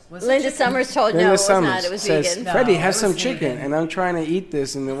 Was it Linda chicken? Summers told no, it Linda was not. Summers It was says, vegan. Freddie, No, have it some was chicken. vegan. And I'm trying to eat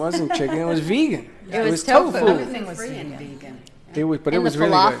this, and it wasn't chicken. It was vegan. It was tofu. Everything was vegan. It was, but it And was the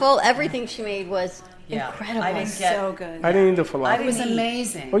really falafel, everything she made was Yeah. incredible. I didn't get. So good. good. I didn't eat the falafel. It was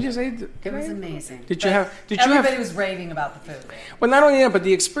amazing. What'd you say? It was amazing. Did you But have? Did you have? Everybody was raving about the food. Well, not only that, but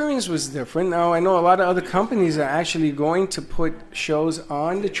the experience was different. Now, I know a lot of other companies are actually going to put shows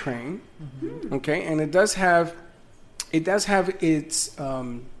on the train, okay, and it does have its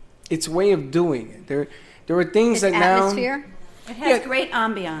way of doing it. There are things Its that now atmosphere. It has Yeah. great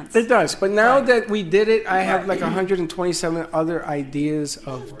ambiance. it does, but now that we did it, I have like 127 other ideas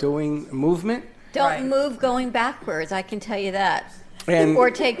of doing movement. Don't Right. move going backwards. I can tell you that. Or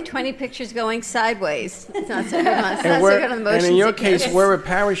take 20 pictures going sideways. It's not so good on, it's not so good on the motion and in your sickness. case, wear a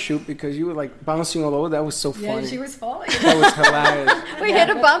parachute because you were like bouncing all over. That was so funny. Yeah, she was falling. That was hilarious. We hit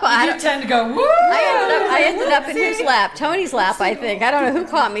a bump. You tend to go, woo! I ended up in whose lap? Tony's lap, I think. I don't know who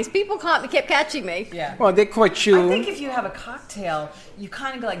caught me. People caught me, kept catching me. Yeah. Well, they caught you. I think if you have a cocktail, you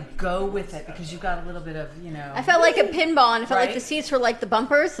kind of like go with it because you've got a little bit of, I felt like a pinball, and I felt like the seats were like the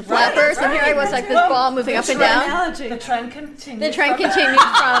bumpers, the flappers, and here I was like this ball moving up and down. The trend continues. The trend continues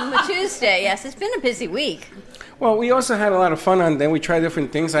from Tuesday. Yes, it's been a busy week. Well, we also had a lot of fun on there. We tried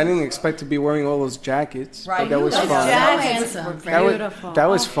different things. I didn't expect to be wearing all those jackets, but that was fun. That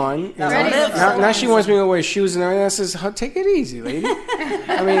was fun. Now she wants me to wear shoes and everything. I says, "Take it easy, lady."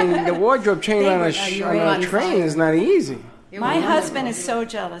 I mean, the wardrobe change on a train is not easy. My husband is so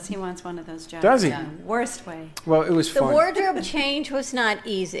jealous. He wants one of those jackets. Does he? Worst way. Well, it was fun. The wardrobe change was not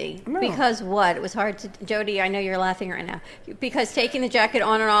easy. No. Because what? It was hard to... Jody, I know you're laughing right now. Because taking the jacket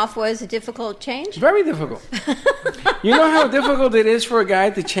on and off was a difficult change? Very difficult. You know how difficult it is for a guy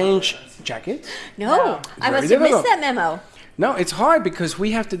to change jackets? No. I Very must have missed difficult. that memo. No, it's hard because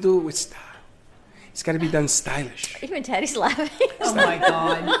we have to do it with style. It's got to be done stylish. Even Teddy's laughing. Oh, my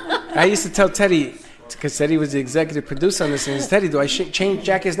God. I used to tell Teddy, because Teddy was the executive producer on this, and Teddy, do I change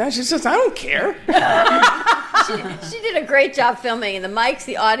jackets now? She says, I don't care. She did a great job filming, and the mics,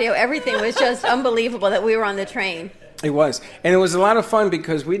 the audio, everything was just unbelievable that we were on the train. It was. And it was a lot of fun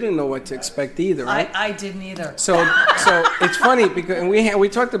because we didn't know what to expect either, right? I didn't either. So it's funny because and we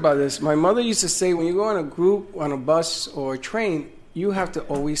talked about this. My mother used to say when you go on a group, on a bus or a train, you have to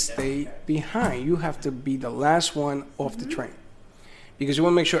always stay behind. You have to be the last one off the train. Because you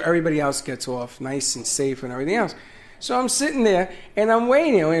want to make sure everybody else gets off nice and safe and everything else. So I'm sitting there, and I'm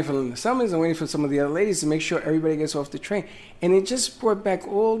waiting for Linda Summers, I'm waiting for some of the other ladies to make sure everybody gets off the train. And it just brought back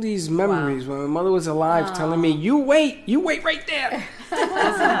all these memories when my mother was alive telling me, you wait right there.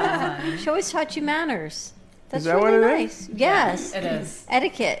 She always taught you manners. That's Is that really what it nice. Yes. It is.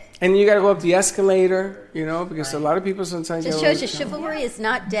 Etiquette. And you got to go up the escalator, because a lot of people sometimes Just go, shows you chivalry is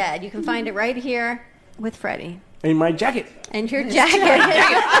not dead. You can find it right here with Freddie. in my jacket. And your jacket.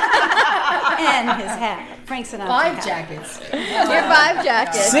 And his hat. Frank Sinatra. 5 jackets. Your 5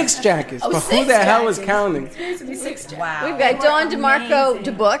 jackets. 6 jackets. Oh, But 6 who the hell is jackets. counting? 6 jackets. Wow. We've got Dawn DeMarco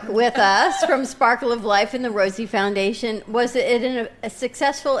DeBook with us from Sparkle of Life and the Rosie Foundation. Was it as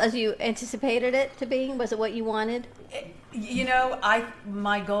successful as you anticipated it to be? Was it what you wanted?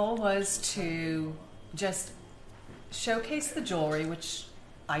 My goal was to just showcase the jewelry, which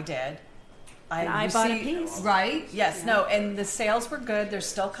I did. I bought a piece. Right? Yes. Yeah. No. And the sales were good. They're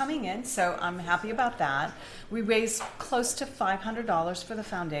still coming in, so I'm happy about that. We raised close to $500 for the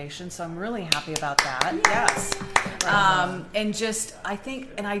foundation, so I'm really happy about that. Yes. I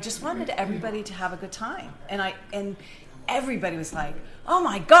just wanted everybody to have a good time, and everybody was like, "Oh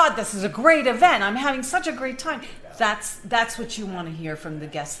my God, this is a great event! I'm having such a great time." That's what you want to hear from the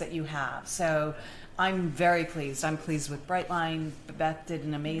guests that you have. So. I'm very pleased. I'm pleased with Brightline. Beth did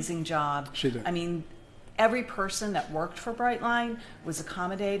an amazing job. She did. I mean, every person that worked for Brightline was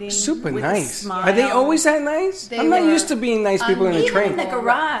accommodating. Super with nice. A smile. Are they always that nice? I'm not used to being nice people in the Even train. in the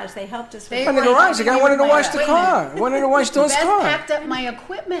garage, they helped us. In the garage, the guy wanted to wash the car. Wanted to wash Dawn's Beth car. packed up my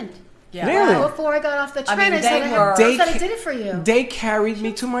equipment. Yeah. Really? Before I got off the train, I mean, I said I did it for you. They carried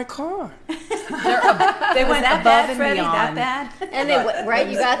me to my car. They went that above bad, and Freddie? beyond. That bad? And they,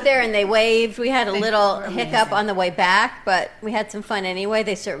 you got there and they waved. We had a little hiccup on the way back, but we had some fun anyway.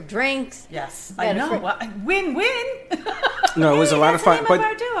 They served drinks. Yes, We I had a know. Win-win. No, it was a lot of fun. the name of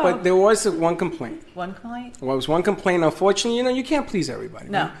our duo. But there was one complaint. One complaint? Well, it was one complaint. Unfortunately, you can't please everybody.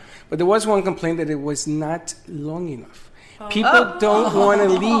 No. Right? But there was one complaint that it was not long enough. People don't want to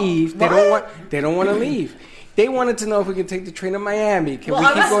leave. They don't want to leave. They wanted to know if we can take the train to Miami. Can we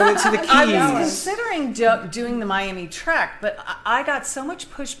keep going into the Keys? I was considering doing the Miami trek, but I got so much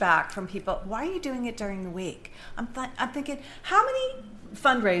pushback from people. Why are you doing it during the week? I'm thinking, how many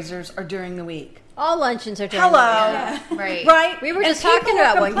fundraisers are during the week? All luncheons are during Hello. the week. Right. Right? We were And just talking people were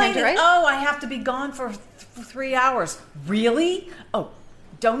about one, complaining, Kendra, right? Oh, I have to be gone for 3 hours. Really? Oh,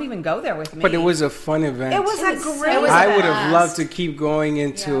 don't even go there with me. But it was a fun event. It was a great event. I would have loved to keep going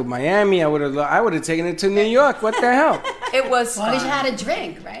into Miami. I would have taken it to New York. What the hell? It was As long as you had a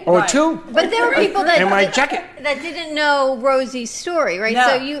drink, right? Or two. But there were people that in my jacket. that didn't know Rosie's story, right? No,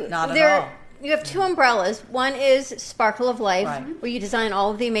 so not at all. You have 2 umbrellas. One is Sparkle of Life, where you design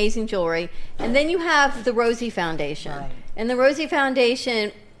all of the amazing jewelry, and then you have the Rosie Foundation. Right. And the Rosie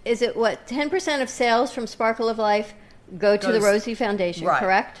Foundation, is it 10% of sales from Sparkle of Life go to the Rosie Foundation? Right.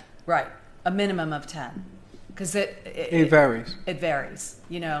 Correct. Right. A minimum of 10. Because it varies. It varies.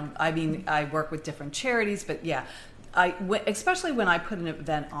 I mean, I work with different charities, but yeah, especially when I put an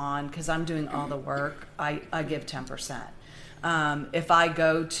event on, because I'm doing all the work, I give 10%. If I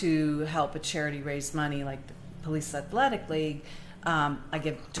go to help a charity raise money like the Police Athletic League, I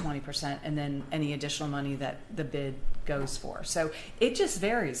give 20%, and then any additional money that the bid goes for. So it just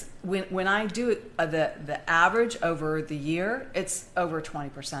varies. When I do it, the average over the year, it's over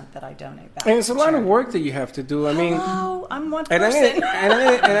 20% that I donate back. And it's a lot of work that you have to do. I mean, I'm one and person. I'm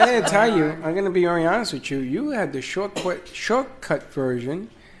going to tell you, I'm going to be very honest with you. You had the shortcut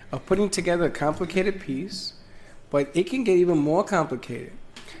version of putting together a complicated piece, but it can get even more complicated.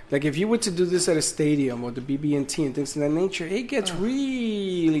 Like if you were to do this at a stadium or the BB&T and things of that nature, it gets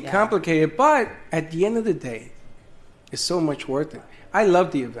really complicated. But at the end of the day, it's so much worth it. I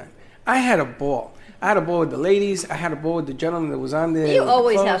love the event. I had a ball. I had a ball with the ladies. I had a ball with the gentleman that was on there. You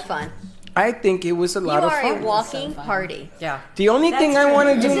always have fun. I think it was a lot of fun. You are a walking party. Yeah. The only thing I want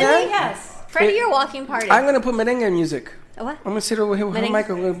to do now... Yes. Freddie, you're a walking party. I'm going to put merengue music. What? I'm going to sit over here with her mic.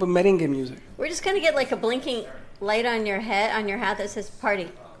 I'm going to put merengue music. We're just going to get like a blinking light on your head, on your hat that says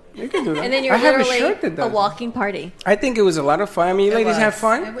party. You can do that. And then you're literally a walking party. I think it was a lot of fun. I mean, you ladies have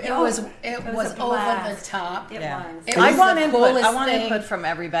fun? It was over the top. It was. I want input from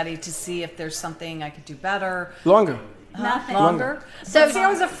everybody to see if there's something I could do better. Longer. Nothing. Longer. So see, I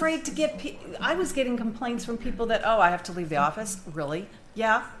was afraid to get. I was getting complaints from people that, I have to leave the office. Really?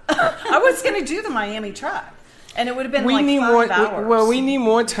 Yeah. I was going to do the Miami track. And it would have been like 5 hours. Well, we need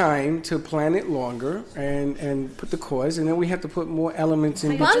more time to plan it longer and put the cause, and then we have to put more elements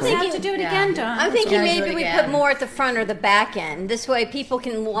in between. I'm thinking have to do it again, Don. I'm thinking maybe we put more at the front or the back end. This way, people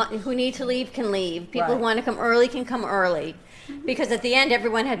who need to leave can leave. People who want to come early can come early. Because at the end,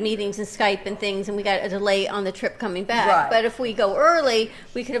 everyone had meetings and Skype and things, and we got a delay on the trip coming back. Right. But if we go early,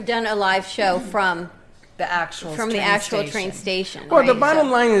 we could have done a live show from the actual train station. Well, the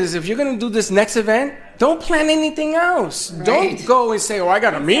bottom line is, if you're going to do this next event, don't plan anything else. Right. Don't go and say, I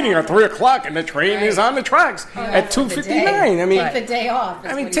got a meeting at 3 o'clock and the train is on the tracks at 2:59. I mean, take the day off.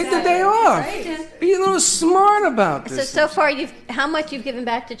 Take the day off. Right. Be a little smart about this. So far, how much you've given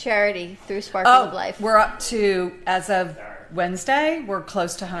back to charity through Sparkle of Life? We're up to, as of Wednesday, we're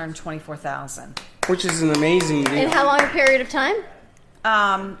close to $124,000. Which is an amazing deal. In how long a period of time?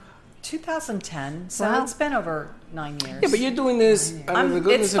 2010. So it's been over 9 years. Yeah, but you're doing this under the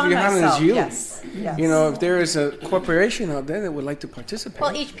goodness of your heart and you. Yes. You know, if there is a corporation out there that would like to participate.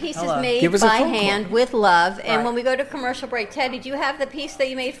 Well, each piece is made by hand with love. And when we go to commercial break, Teddy, do you have the piece that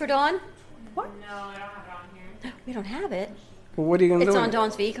you made for Dawn? What? No, I don't have it on here. We don't have it. Well, what are you going to do? It's on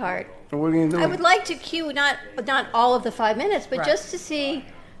Dawn's V card. Well, what are you going to do? I would like to cue not all of the 5 minutes, but just to see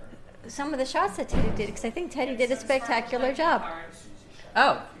some of the shots that Teddy did, because I think Teddy did a spectacular job.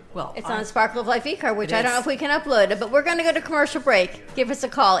 Oh. Well, it's on Sparkle of Life e-card, which I don't know if we can upload it, but we're going to go to commercial break. Give us a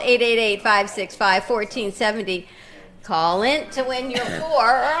call, 888-565-1470. Call in to win your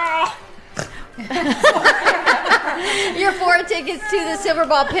your 4 tickets to the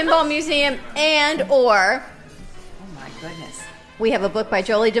Silverball Pinball Museum or oh my goodness, we have a book by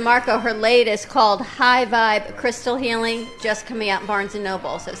Jolie DeMarco, her latest, called High Vibe Crystal Healing, just coming out in Barnes &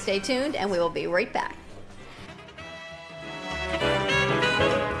 Noble. So stay tuned, and we will be right back.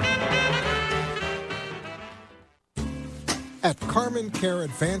 At Carmen Care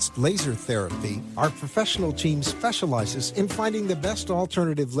Advanced Laser Therapy, our professional team specializes in finding the best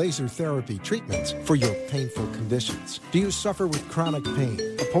alternative laser therapy treatments for your painful conditions. Do you suffer with chronic pain,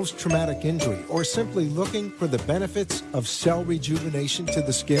 a post-traumatic injury, or simply looking for the benefits of cell rejuvenation to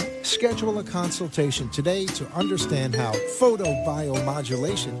the skin? Schedule a consultation today to understand how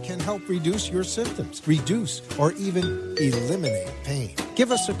photobiomodulation can help reduce your symptoms, reduce or even eliminate pain.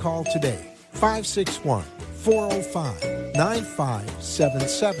 Give us a call today,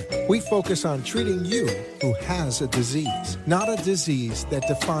 561-405-9577. We focus on treating you who has a disease, not a disease that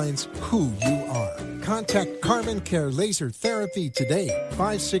defines who you are. Contact Carmen Care Laser Therapy today,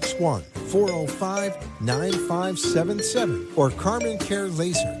 561-405-9577 or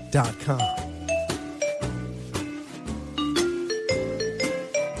CarmenCareLaser.com.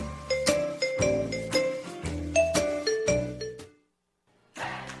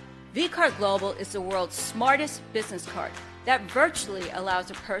 vCard Global is the world's smartest business card that virtually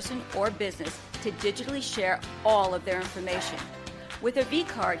allows a person or business to digitally share all of their information. With a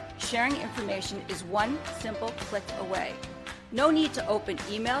vCard, sharing information is one simple click away. No need to open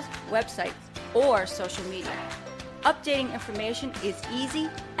emails, websites, or social media. Updating information is easy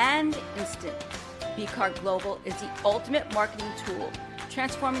and instant. vCard Global is the ultimate marketing tool,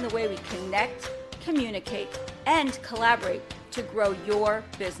 transforming the way we connect, communicate, and collaborate to grow your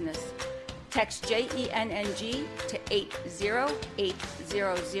business. Text JENNG to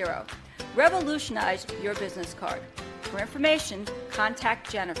 80800. Revolutionize your business card. For information, contact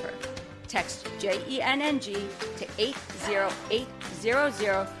Jennifer. Text JENNG to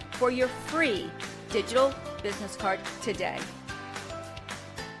 80800 for your free digital business card today.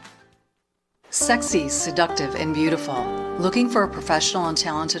 Sexy, seductive, and beautiful. Looking for a professional and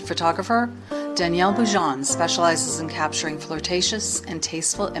talented photographer? Danielle Boujon specializes in capturing flirtatious and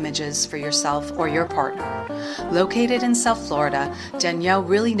tasteful images for yourself or your partner. Located in South Florida, Danielle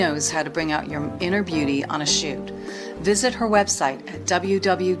really knows how to bring out your inner beauty on a shoot. Visit her website at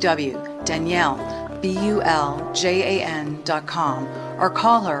www.daniellebuljan.com or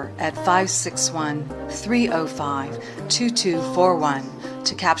call her at 561-305-2241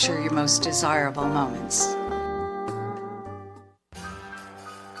 to capture your most desirable moments.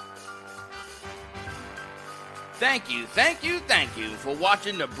 Thank you for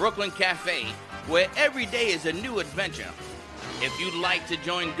watching the Brooklyn Cafe, where every day is a new adventure. If you'd like to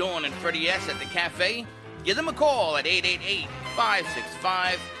join Dawn and Freddie S. at the cafe, give them a call at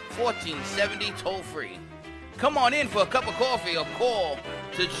 888-565-1470 toll free. Come on in for a cup of coffee or call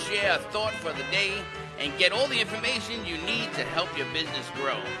to share a thought for the day and get all the information you need to help your business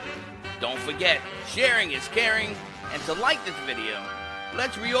grow. Don't forget, sharing is caring, and to like this video.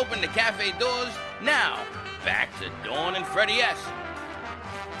 Let's reopen the cafe doors now. Back to Dawn and Freddie S.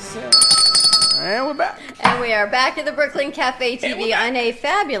 And we're back. And we are back at the Brooklyn Cafe TV on a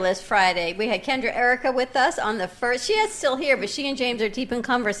fabulous Friday. We had Kendra Erica with us on the first. She is still here, but she and James are deep in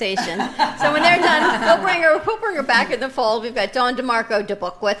conversation. So when they're done, we'll bring her back in the fold. We've got Dawn DeMarco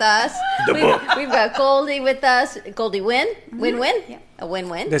DeBook with us. We've got Goldie with us. Goldie Win. Win-win? Yeah. A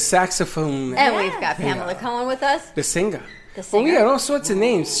win-win. The saxophone. And we've got Pamela Cohen with us. The singer. The singer. Well, we got all sorts of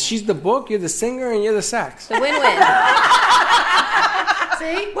names. She's the book, you're the singer, and you're the sax. The win-win.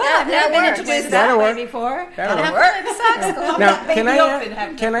 See? Well, I've never been introduced that way before. That'll work. Now,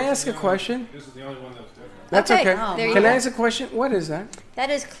 can I ask a question? This is the only one that was different. That's okay. Can I ask a question? What is that? That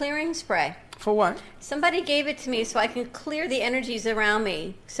is clearing spray. For what? Somebody gave it to me so I can clear the energies around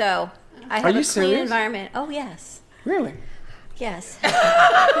me. So I have Are you a clean serious? environment. Oh, yes. Really? Yes.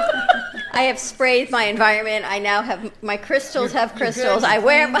 I have sprayed my environment. I now have my crystals have crystals. I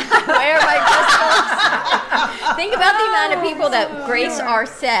wear my crystals. Think about the amount of people that grace our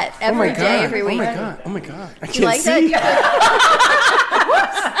set every day, every week. Oh my God. I Do you like can't see. that?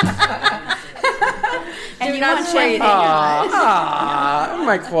 And Do not spray it in your eyes.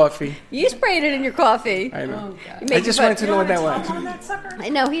 My coffee. You sprayed it in your coffee. I know. You I just wanted to know what that was. I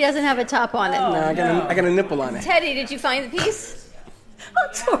know he doesn't have a top on it. No, I got a nipple on it. Teddy, did you find the piece?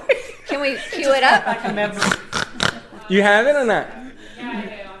 I'm sorry. Can we cue it up? You have it or not?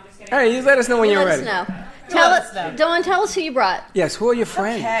 All right, you let us know when you're ready. Let us know. Dawn, tell us who you brought. Yes, who are your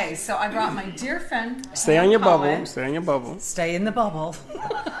friends? Okay, so I brought my dear friend. Stay on your Cohen. bubble. Stay on your bubble. Stay in the bubble.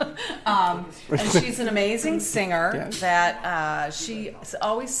 And she's an amazing singer that she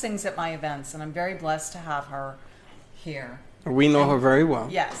always sings at my events, and I'm very blessed to have her here. We know her very well.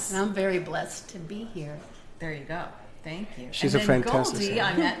 Yes. And I'm very blessed to be here. There you go. Thank you. She's and a then fantastic Goldie, singer.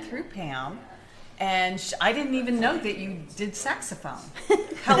 I met through Pam. And I didn't even know that you did saxophone.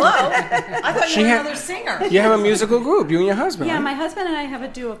 Hello. I thought you were another singer. You have a musical group, you and your husband, Yeah, right? my husband and I have a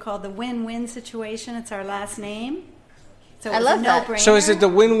duo called the Win-Win Situation. It's our last name. So I it's love a that. no-brainer. So is it the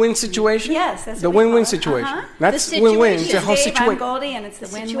win-win situation? Yes, that's the what we win-win call it. situation. Not win-win. It's a whole Dave, I'm situation. Goldie, and it's the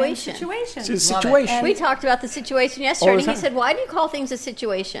win-win situation. It's a situation. We talked about the situation yesterday, All the and he time. said, "Why do you call things a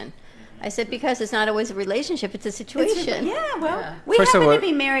situation?" I said, "Because it's not always a relationship; it's a situation." We First of happen all- to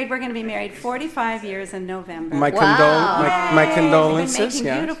be married. We're going to be married 45 years in November. My Yay. condolences. We've been making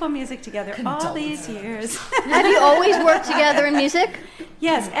Yeah. beautiful music together all these years. Have you always worked together in music?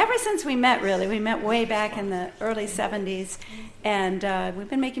 Yes, ever since we met, really. We met way back in the early 70s, and we've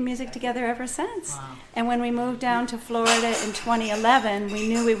been making music together ever since. And when we moved down to Florida in 2011, we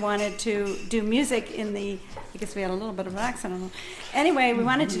knew we wanted to do music in the, I guess we had a little bit of an accent on it. Anyway, we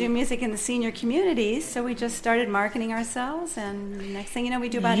wanted to do music in the senior communities, so we just started marketing ourselves, and next thing you know, we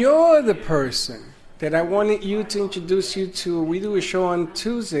do about... You're the person that I wanted you to introduce you to. We do a show on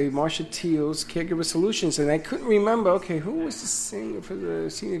Tuesday, Marsha Teal's Caregiver Solutions, and I couldn't remember, okay, who was the singer for the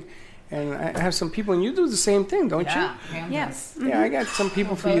senior... And I have some people, and you do the same thing, don't you? Yes. Yeah, I got some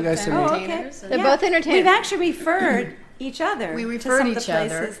people for you guys to meet. Oh, okay. They're both entertainers. We've actually referred each other We to referred some of the each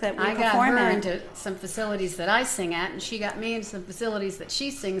other. places that we I got perform her at. into some facilities that I sing at, and she got me into some facilities that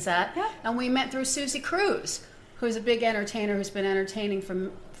she sings at. And we met through Susie Cruz, who's a big entertainer who's been entertaining for a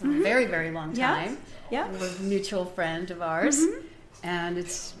very, very long time. Yeah. We're a mutual friend of ours, and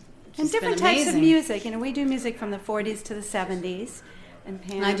it's And just different been types of amazing. music. You know, we do music from the 40s to the 70s. And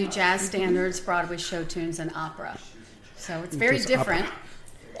Pam, And I do jazz standards, Broadway show tunes, and opera. So it's very Does different.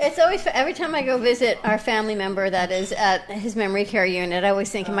 It's always, every time I go visit our family member that is at his memory care unit, I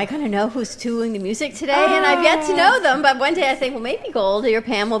always think, am I going to know who's doing the music today? And I've yet to know them, but one day I think, well, maybe Goldie or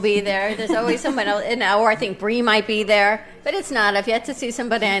Pam will be there. There's always someone else, or I think Bree might be there, but it's not. I've yet to see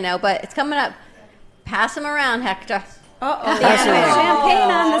somebody I know, but it's coming up. Pass them around, Hector.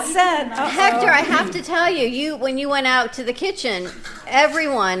 Champagne on the set. Hector, I have to tell you, when you went out to the kitchen,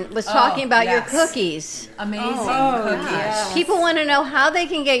 everyone was talking about your cookies. Amazing cookies. Yes. People want to know how they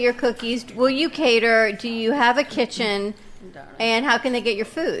can get your cookies. Will you cater? Do you have a kitchen? And how can they get your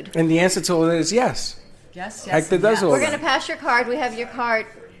food? And the answer to all that is yes. Yes. Hector does all We're that. going to pass your card. We have your card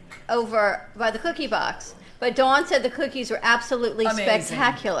over by the cookie box. But Dawn said the cookies were absolutely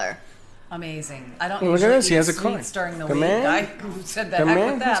spectacular. Amazing. I don't Well, look at usually this. He eat has a card. sweets during the The week. man- I said the the heck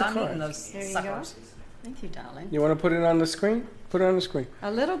man with has that. a I'm card. eating those There you suckers. go. Thank you, darling. You want to put it on the screen? Put it on the screen. A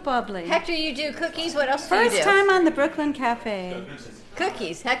little bubbly. Hector, you do cookies. What else do you do? First time on the Brooklyn Cafe.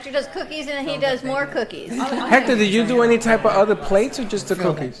 Cookies. Hector does cookies, and he does more cookies. Hector, did you do any type of other plates or just the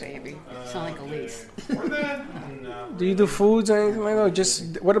cookies? Baby. Sound like a lease. Do you do foods or anything like that? Or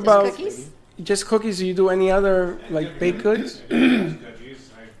just what about cookies? Just cookies? Do you do any other like baked goods? Cookies.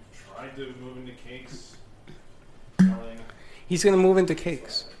 I tried to move into cakes. He's gonna move into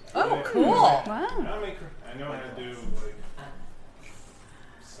cakes. Oh, cool. Wow. I know how to do like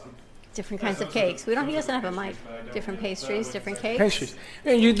Different kinds of cakes. He doesn't have a mic. Different pastries, different cakes. Pastries.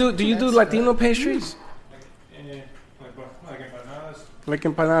 And you do? Do you do Latino pastries? like empanadas. Like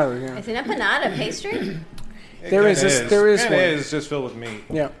empanadas, yeah. Is an empanada pastry? There is one. It's just filled with meat.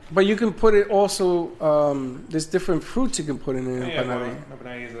 Yeah, but you can put it also. There's different fruits you can put in an empanada.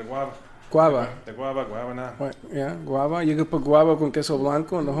 Empanada is the guava. Guava. The guava. What? Yeah, guava. You can put guava con queso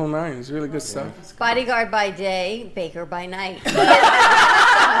blanco and the whole nine. It's really good stuff. Bodyguard by day, baker by night.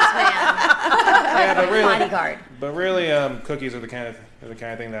 Yeah, but really, Bodyguard. But really, cookies are the kind of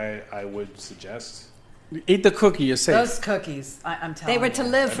thing that I would suggest. Eat the cookie, you're safe. Those cookies, I'm telling you. They were to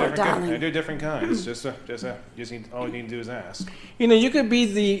live for, darling. I do different kinds. All you need to do is ask. You know, you could be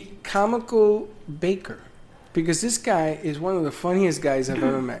the comical baker. Because this guy is one of the funniest guys I've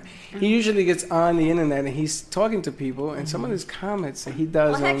ever met. He usually gets on the internet and he's talking to people, and some of his comments that he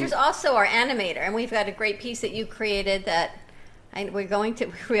does. Well, Hector's also our animator, and we've got a great piece that you created that we are going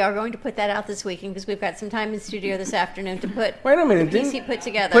to put that out this weekend because we've got some time in studio this afternoon to put. Wait a minute, the piece he put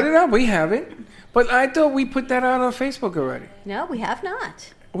together. Put it up. We have it, but I thought we put that out on Facebook already. No, we have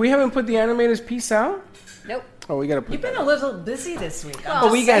not. We haven't put the animator's piece out. Nope. Oh, we gotta put. You've been a little busy this week.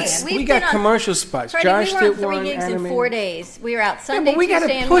 Well, we got commercial spots. Freddie, Josh we were did on 3 one. gigs animated. in 4 days. We were out Sunday, but we Tuesday,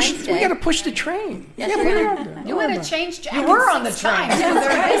 gotta and push. Wednesday. We gotta push the train. Yes, yeah, we're we're gonna- out there. You would have changed jackets. You were on the 6 train. times. You were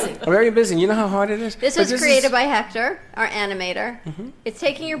very busy. I'm very busy. You know how hard it is. This But was created by Hector, our animator. Mm-hmm. It's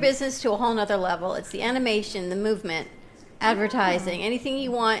taking your business to a whole nother level. It's the animation, the movement, advertising, anything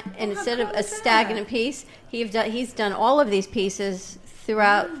you want. And instead of a stagnant piece, he's done all of these pieces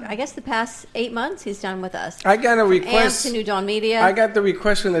throughout, I guess, the past 8 months he's done with us. I got a request. AMP to New Dawn Media. I got the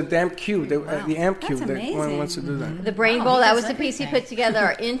request from the damn Cube, the AMP Cube. That's That one amazing. wants to do that. The Brain Bowl, that was the piece he put together.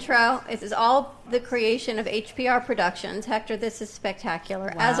 Our intro. This is all the creation of HPR Productions. Hector, this is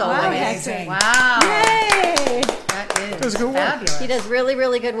spectacular, as always. Amazing. Wow. Yay! That is That's good work. fabulous. He does really,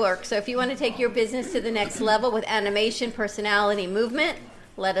 really good work. So if you want to take your business to the next level with animation, personality, movement,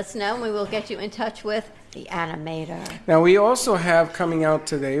 let us know, and we will get you in touch with the animator. Now, we also have coming out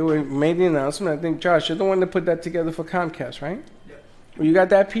today, we made the announcement. I think, Josh, you're the one that put that together for Comcast, right? Yep. Well, you got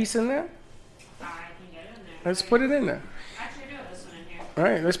that piece in there? I can get it in there. Let's put it in there. Actually, I do have this one in here. All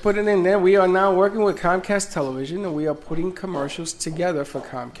right, let's put it in there. We are now working with Comcast Television, and we are putting commercials together for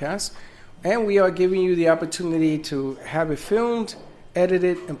Comcast. And we are giving you the opportunity to have it filmed,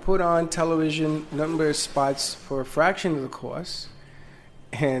 edited, and put on television number of spots for a fraction of the cost.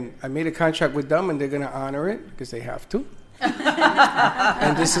 And I made a contract with them, and they're going to honor it because they have to.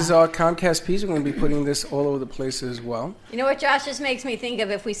 And this is our Comcast piece. We're going to be putting this all over the place as well. You know what, Josh? This makes me think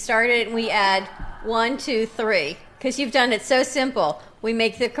of if we started and we add 1, 2, 3, because you've done it so simple. We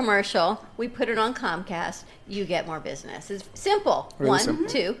make the commercial, we put it on Comcast, you get more business. It's simple. Really 1, simple.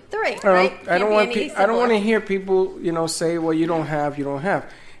 2, 3. I Right? don't want. Can't be any I don't want to simpler. hear people, say, "Well, you don't have, you don't have."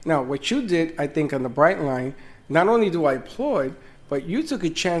 Now, what you did, I think, on the Bright Line, not only do I applaud, but you took a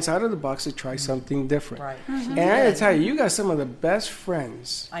chance out of the box to try something different. Right. And I gotta tell you, you got some of the best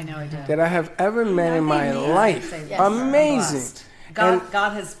friends I know I did. that I have ever met in my life. Yes. Amazing. God, And-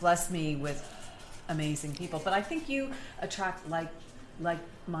 God has blessed me with amazing people, but I think you attract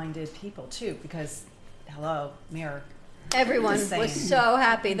like-minded people too. Because, hello, Mirror. Everyone Just was saying. so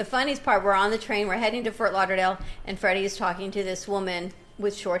happy. The funniest part, we're on the train, we're heading to Fort Lauderdale, and Freddie is talking to this woman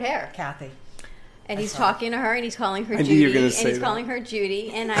with short hair. Kathy. And he's talking to her, and he's calling her I knew Judy, you were gonna and say he's that. calling her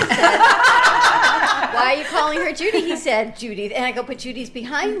Judy. And I said, "Why are you calling her Judy?" He said, "Judy." And I go, "But Judy's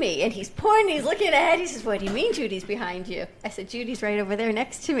behind me." And he's pointing, he's looking ahead. He says, "What do you mean Judy's behind you?" I said, "Judy's right over there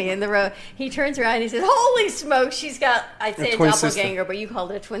next to me in the row." He turns around, and he says, "Holy smokes, she's got, I'd say a twin doppelganger, sister. but you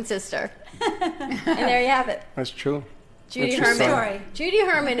called it a twin sister." And there you have it. That's true. Judy That's your Herman. son. Judy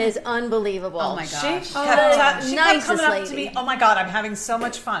Herman is unbelievable. Oh my gosh. She Oh, kept nicest coming up to lady. me, oh my God, I'm having so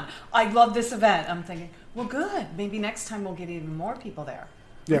much fun. I love this event. I'm thinking, well, good. Maybe next time we'll get even more people there.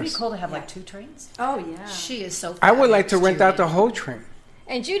 It'd be Yes. cool to have like 2 trains. Oh yeah, she is so. I would like to fabulous, rent out Judy. the whole train.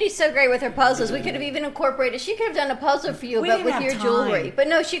 And Judy's so great with her puzzles. We could have even incorporated. She could have done a puzzle for you, We but didn't with have your time. jewelry. But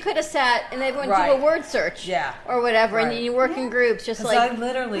no, she could have sat and everyone do Right. a word search, Yeah. or whatever, and Right. then you work in groups, just 'Cause like. I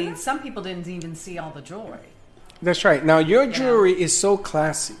literally, some people didn't even see all the jewelry. That's right. Now your jewelry is so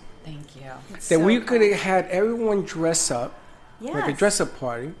classy Thank you. that we could have had everyone dress up, like a Yes. dress-up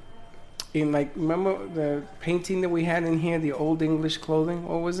party. In like, remember the painting that we had in here, the old English clothing.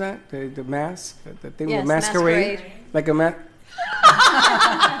 What was that? The mask, the thing, Yes, the masquerade, masquerade. like a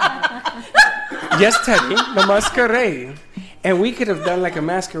Yes, Teddy, the masquerade, and we could have done like a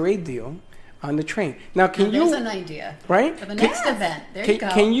masquerade deal on the train. Now, can There's you? an idea. Right? For the next event. There you go.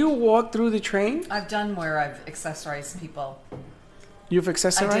 Can you walk through the train? I've done where I've accessorized people. You've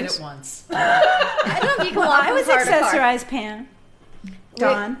accessorized? I did it once. I don't know if you can Well, walk I was from car to car. accessorized, Pam.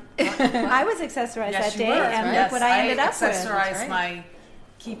 Dawn. I was accessorized Yes, that you day, were. and Yes, look what I ended up with. accessorized my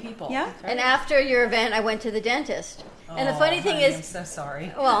key people. Yeah. And after your event, I went to the dentist. And the funny thing honey, is, I'm so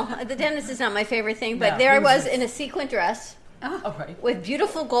sorry. well, the dentist is not my favorite thing, but No, there I who's was this? in a sequin dress. Oh, right. With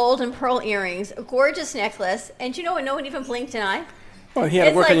beautiful gold and pearl earrings, a gorgeous necklace, and you know what? No one even blinked an eye. Well, he had to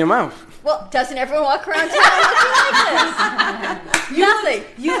It's work like- on your mouth. Well, doesn't everyone walk around town looking like this? Nothing.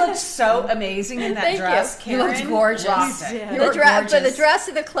 You looked so amazing in that Thank dress, you. Karen. You looked gorgeous. Rocked it. You The were but the gorgeous. dress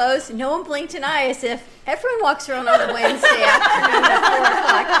and the clothes, no one blinked an eye, as if everyone walks around on a Wednesday afternoon at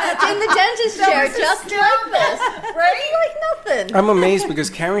 4 o'clock in the dentist chair, just like this, right? Like nothing. I'm amazed because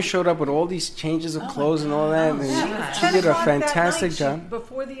Karen showed up with all these changes of clothes and all that, and she did a fantastic job.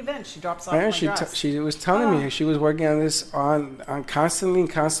 Before the event, she drops off Yeah, my she dress. she was telling me she was working on this on constantly.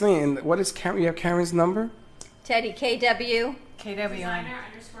 And what is Karen? You have Karen's number? Teddy, KW. KWN. _KWN.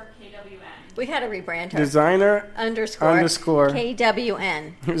 We had to rebrand her. Designer underscore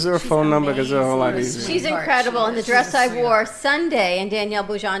KWN. Is there a phone number? Because it's a whole lot easier. She's incredible. And the dress I wore Sunday, and Danielle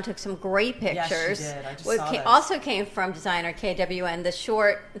Boujon took some great pictures. Yes, she did. I just What saw those. also came from designer KWN. The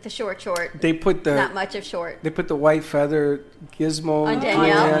short. They put the Not much of short. They put the white feather gizmo On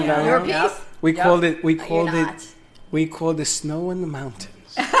Danielle? Danielle. Your piece? We Yep. called it. We No, called you're it. not. We called it snow in the mountains.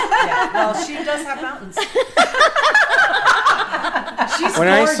 Yeah, well, she does have mountains. She's When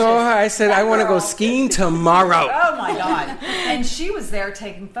gorgeous. I saw her, I said, "I want to go girl. skiing tomorrow." Oh my God! And she was there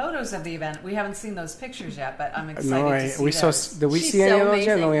taking photos of the event. We haven't seen those pictures yet, but I'm excited No, to see we saw. those. Did we She's see any so of those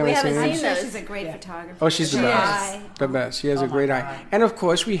yet? No, we amazing. haven't, We haven't seen seen any. those. She's a great photographer. Oh, she's the She best. is. The best. She has Oh a my great God. eye. And of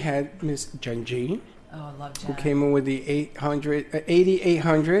course, we had Miss Junji, Oh, I love who Jen. came in with the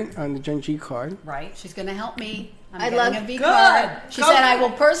 8800 on the Junji card. Right? She's going to help me. I'm I getting love- a V Good. card. She Go said, I for will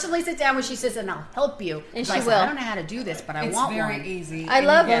it. personally sit down when she says, and I'll help you. And So she I said, will. I don't know how to do this, but I It's want very one. easy. I And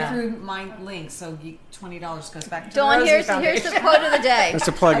love you it. go through my link, so $20 goes back to Dawn, the here's Rosie the Foundation. quote of the day. That's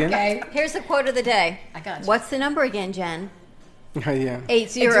a plug-in. Okay. Here's the quote of the day. I got you. What's the number again, Jen? Yeah.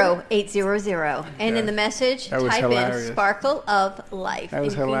 80800. And in the message, That was type hilarious. in "Sparkle of Life." That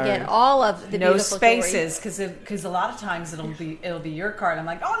was and you can hilarious. get all of the No beautiful jewelry. spaces, because a lot of times it'll be your card. I'm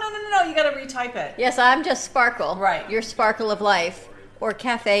like, oh no, you got to retype it. Yes, I'm just Sparkle. Right. Your Sparkle of Life. Or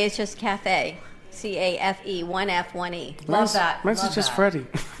Cafe is just Cafe. CAFE, 1F, 1E. Love that. Mine's Love just that. Freddie.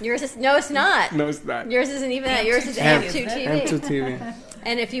 Yours is, no, it's not. No, it's not. Yours isn't even that. Yours is M2 AM2 TV. M2 TV.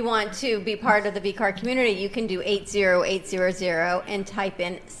 And if you want to be part of the VCAR community, you can do 80800 and type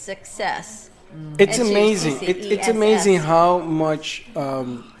in success. It's SUCCESS. amazing. It's amazing how much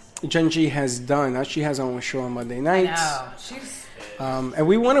Junji has done. Now she has her own show on Monday I nights. know. She's And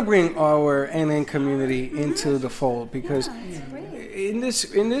we want to bring our NN community into the fold because in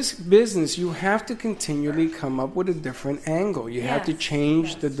this business you have to continually come up with a different angle. You have to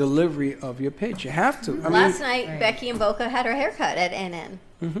change the delivery of your pitch. You have to. Last night, Becky and Boca had her haircut at NN.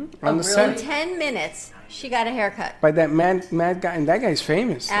 On the In set 10 minutes, she got a haircut. by that mad guy, and that guy's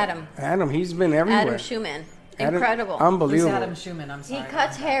famous. Adam, he's been everywhere. Adam Schumann. Adam- Incredible. Who's Unbelievable. Adam Schumann? I'm He sorry.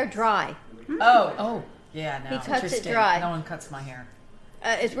 cuts hair dry. Oh. Yeah, no. He cuts it Interesting. dry. No one cuts my hair.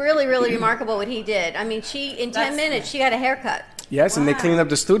 It's really, really remarkable what he did. I mean, in 10 minutes, she got a haircut. Yes, and they cleaned up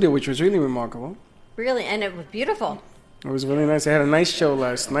the studio, which was really remarkable. Really, and it was beautiful. It was really nice. I had a nice show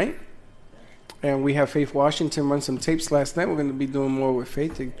last night. And we have Faith Washington run some tapes last night. We're going to be doing more with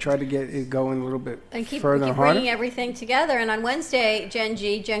Faith to try to get it going a little bit and keep further and harder. bringing everything together. And on Wednesday, Jen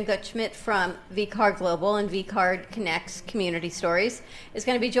Gutschmidt from VCard Global and VCard Connects Community Stories is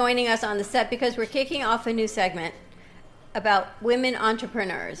going to be joining us on the set because we're kicking off a new segment about women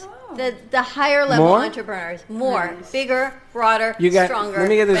entrepreneurs. The higher level entrepreneurs. More. Nice. Bigger, broader, Let stronger,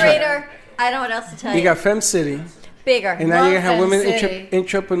 me get this greater. right. I don't know what else to tell you. You got Fem City. Bigger. And now you're going to have women City.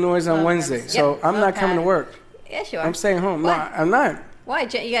 entrepreneurs on Wednesday. So I'm not coming to work. Yes, you are. I'm staying home. No, I'm not. Why?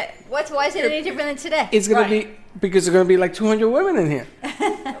 You got why is it any different than today? It's going to be, because there's going to be like 200 women in here.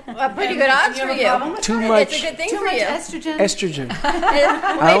 Pretty good odds for you. Too much. It's a good thing Too for much you. estrogen.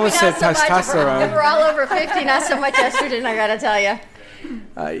 I almost said testosterone. If we're all over 50, not so much estrogen, I got to tell you.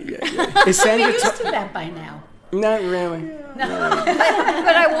 Is Sandra We're used to that by now. Not really. But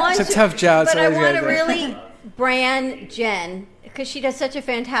I want It's a tough job. But I somebody's want to gotta do it. really brand Jen because she does such a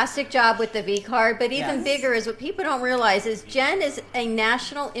fantastic job with the V card. But even bigger is what people don't realize is Jen is a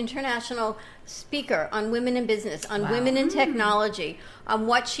national, international speaker on women in business, on women in technology, on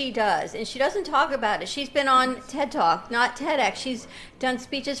what she does. And she doesn't talk about it. She's been on TED Talk, not TEDx. She's done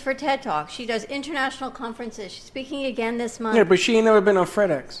speeches for TED Talk. She does international conferences. She's speaking again this month. Yeah, but she ain't never been on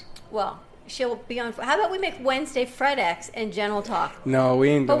FredEx. Well, she'll be on. How about we make Wednesday FredEx and Jen will talk? No, we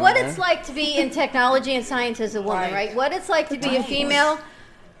ain't doing But what that. it's like to be in technology and science as a woman, right? What it's like to be a female,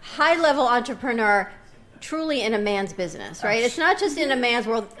 high-level entrepreneur, truly in a man's business, right? It's not just in a man's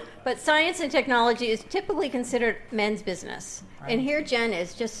world, but science and technology is typically considered men's business. And here Jen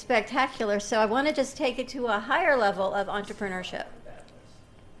is just spectacular. So I want to just take it to a higher level of entrepreneurship.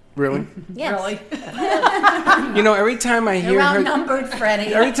 Really? Yes. Really? You know, every time I hear You're her, outnumbered,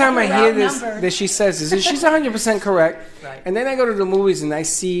 Freddie. every time I You're hear this, outnumbered. that she says this, and she's 100% correct. Right. And then I go to the movies and I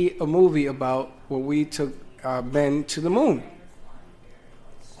see a movie about where we took men to the moon.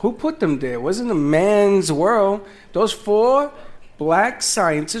 Who put them there? It wasn't a man's world. Those 4 black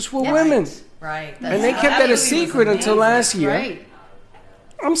scientists were women. Right. And they kept that a secret until last year. Right.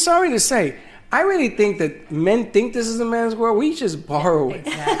 I'm sorry to say, I really think that men think this is a man's world. We just borrow it.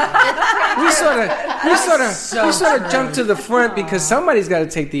 We sort of jump to the front because somebody's got to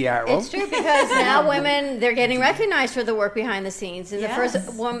take the arrow. It's true because now women, they're getting recognized for the work behind the scenes. And the first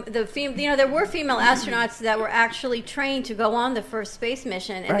one, there were female astronauts that were actually trained to go on the first space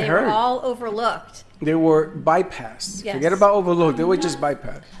mission, and I they heard. were all overlooked. They were bypassed. Yes. Forget about overlooked. They were just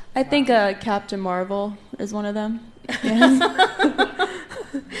bypassed. I think Captain Marvel is one of them.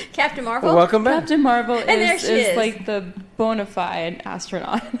 Captain Marvel? Well, welcome back. Captain Marvel And there is she is. like the bona fide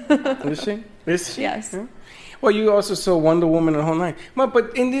astronaut. Is she? Is she? Yes. Yeah. Well, you also saw Wonder Woman and the whole nine.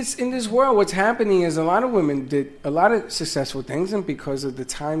 But in this world, what's happening is a lot of women did a lot of successful things, and because of the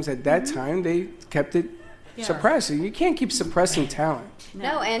times at that time, they kept it suppressed. You can't keep suppressing talent.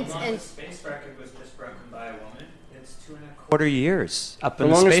 No, and space record was just broken by a woman. It's 2.25 years up in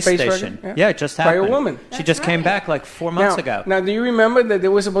The the longest space space station. record? Yeah, it just By happened. a woman. She just came back like 4 months ago. Now, do you remember that they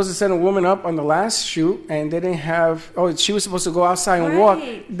were supposed to send a woman up on the last shoot, and they didn't have? Oh, she was supposed to go outside and walk.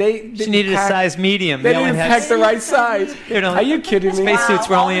 They She needed a size medium. They only didn't had pack the right size. Are you kidding me? Spacesuits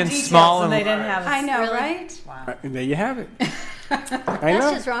were only in small and. They didn't have. I know, right? There you have it. I that's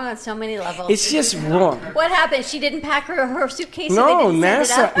know. just wrong on so many levels. It's just wrong. What happened? She didn't pack her suitcase. No, so they didn't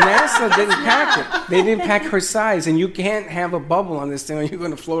send it up? NASA didn't pack it. They didn't pack her size, and you can't have a bubble on this thing, or you're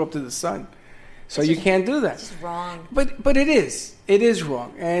going to float up to the sun. So you can't do that. It's wrong. But it is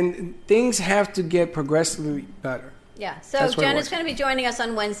wrong, and things have to get progressively better. Yeah, so That's what it Jen was. is going to be joining us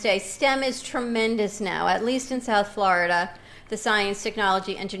on Wednesday. STEM is tremendous now, at least in South Florida, the science,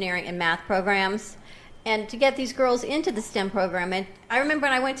 technology, engineering, and math programs. And to get these girls into the STEM program, and I remember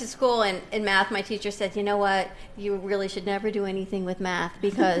when I went to school in math, my teacher said, you know what, you really should never do anything with math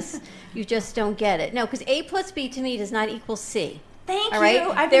because you just don't get it. No, because A plus B to me does not equal C. Thank All right? you.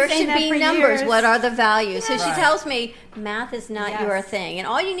 I've been There saying should that be for numbers. years. What are the values? So she Right. tells me math is not your thing. And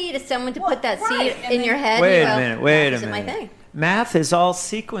all you need is someone to put that seed and in your head. Wait and a go, minute. Wait math a isn't my minute. thing. Math is all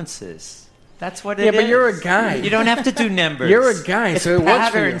sequences. That's what it is. Yeah, but you're a guy. You don't have to do numbers. You're a guy, It's so it works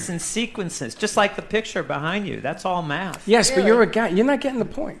for you. patterns and sequences, just like the picture behind you. That's all math. Yes, but you're a guy. You're not getting the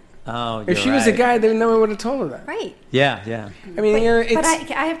point. Oh, If you're she was a right. guy, they never would have told her that. Right. Yeah. I mean, it's... But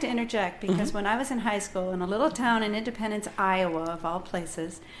I have to interject because when I was in high school in a little town in Independence, Iowa, of all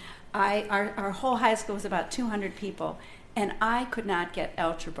places, our whole high school was about 200 people, and I could not get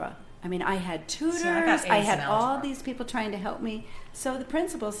algebra. I mean, I had tutors, See, I got I A's had in all algebra. these people trying to help me. So the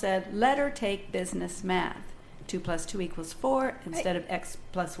principal said, let her take business math. 2 plus 2 equals 4 instead of x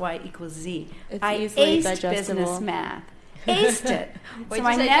plus y equals z. It's I easily aced digestible. business math. aced it. What'd So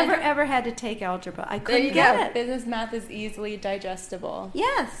you I say, never, Kendra? ever had to take algebra. I There couldn't you get go. it. Business math is easily digestible.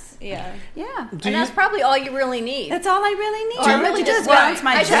 Yes. Yeah. Yeah. And that's probably all you really need. That's all I really need. Or I really just balance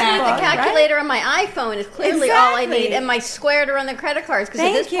my I just need the checkbook, calculator on my iPhone is clearly all I Exactly. need, and my Square to run the credit cards. Because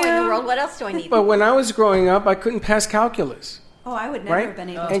at this Thank point in the you. world, what else do I need? But when I was growing up, I couldn't pass calculus. Oh, I would never Right? have been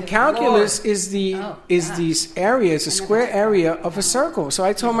able And to. calculus is the area, it's a square area of a circle. So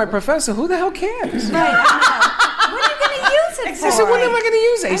I told my professor, who the hell cares? What are you going to use it for? I said, what am I going to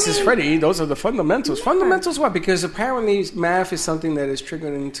use? He says, Freddie, those are the fundamentals. Fundamentals what? Because apparently math is something that is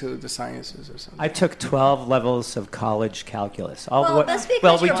triggered into the sciences or something. I took 12 levels of college calculus. Well, that's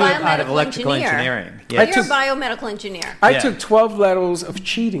because we you're do a it out of biomedical electrical engineer. engineering. You're Yeah. a biomedical engineer. I Yeah. took 12 levels of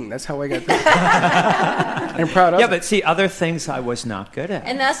cheating. That's how I got that. I'm proud of Yeah, it. but see, other things I was not good at.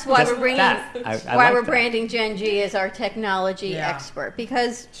 And that's why Just we're bringing, that. I why like we're that. branding Jen G as our technology expert,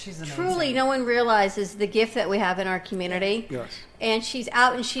 because truly no one realizes the gift that we have in our community. Yes. And she's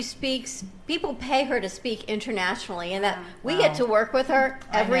out and she speaks. People pay her to speak internationally, and that we get to work with her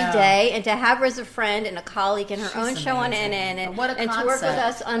every know. day, and to have her as a friend and a colleague in her own show on NN, and, What a and to work with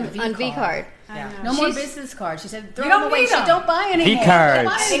us concept, on the V card. No more She's- business cards. She said, throw You them don't away. need She them. don't buy anymore. V-cards.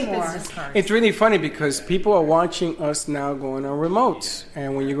 Don't buy anymore. It's really funny because people are watching us now going on remotes,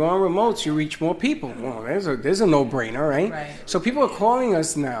 and when you go on remotes, you reach more people. Well, there's a no-brainer, right? So people are calling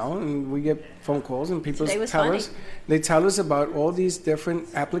us now, and we get phone calls, and people Today was tell funny. us they tell us about all these different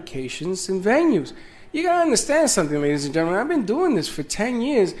applications and venues. You gotta understand something, ladies and gentlemen. I've been doing this for 10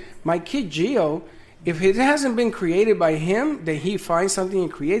 years. My kid Gio, if it hasn't been created by him, then he finds something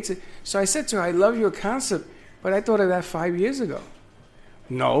and creates it. So I said to her, I love your concept, but I thought of that 5 years ago.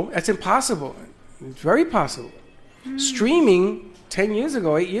 No, that's impossible. It's very possible. Streaming 10 years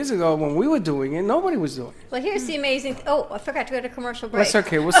ago, 8 years ago, when we were doing it, nobody was doing it. Well, here's the amazing. Oh, I forgot to go to commercial break. That's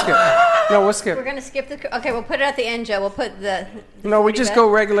okay. We'll skip. No, we'll skip. We're going to skip the. Okay, we'll put it at the end, Joe. We'll put the. No, we 40 just bet. go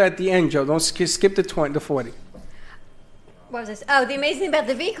regular at the end, Joe. Don't skip the 20, the 40. What was this? Oh, the amazing thing about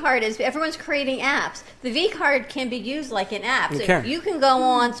the V card is everyone's creating apps. The V card can be used like an app. It So can. you can go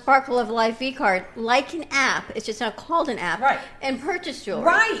on Sparkle of Life V card like an app. It's just not called an app. Right. And purchase jewelry.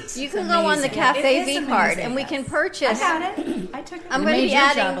 Right. You can It's go on the amazing. Cafe It is V card, amazing, and we can purchase. I got it. I took it. I'm It going to made be your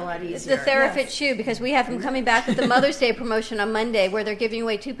job a adding lot the easier. TheraFit shoe because we have them coming back with the Mother's Day promotion on Monday, where they're giving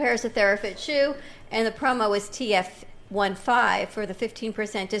away 2 pairs of TheraFit shoe, and the promo is TF15 for the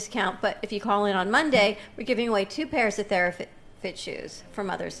 15% discount. But if you call in on Monday, we're giving away 2 pairs of TheraFit shoes for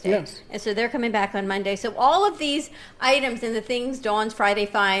Mother's Day. Yes. And so they're coming back on Monday. So all of these items and the things Dawn's Friday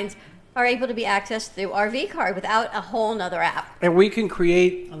finds are able to be accessed through our V card without a whole nother app. And we can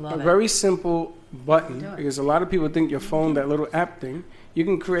create a love it. very simple button because a lot of people think your phone, that little app thing, you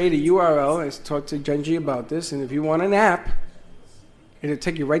can create a URL. Let's talk to Genji about this. And if you want an app, it'll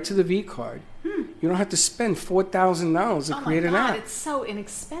take you right to the V card. You don't have to spend $4,000 to create an app. It's so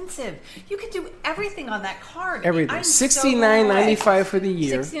inexpensive. You can do everything on that card. Everything. I'm so $69.95 for the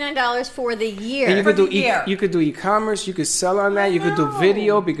year. $69 for the year. And you could For do the year. you could do e-commerce. You could sell on that. You could do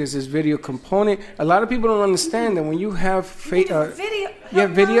video because there's video component. A lot of people don't understand that when you have video.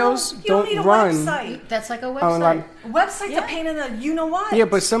 videos You don't need a run website. That's like a on a lot- website. Website's a pain in the you know what. Yeah,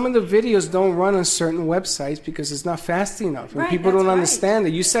 but some of the videos don't run on certain websites because it's not fast enough, and Right, people that's don't right. understand that.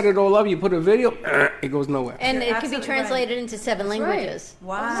 You set it all up, you put a video, it goes nowhere. And You're it can be absolutely translated into 7 right. languages.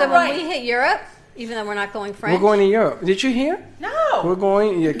 Wow. So when Right. we hit Europe, even though we're not going French, We're going to Europe. Did you hear? No. We're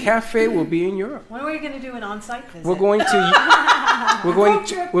going. Your cafe will be in Europe. When are we going to do an on-site visit? We're going to.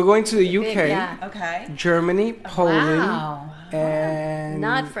 We're going to the UK, yeah. Okay. Germany, Poland, Wow. and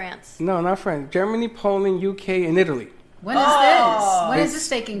not France. No, not France. Germany, Poland, UK, and Italy. When is this? When is this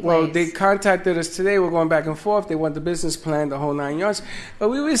taking place? Well, they contacted us today. We're going back and forth. They want the business plan, the whole 9 yards. But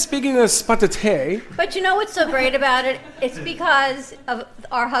we were speaking of Spatate. But you know what's so great about it? It's because of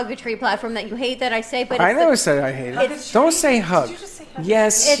our Hug-a-Tree platform that you hate that I say, but I it's never said I hate it. Don't say hug.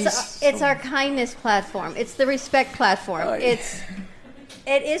 Yes. it's our kindness platform. It's the respect platform.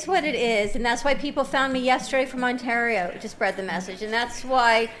 It is what it is, and that's why people found me yesterday from Ontario to spread the message, and that's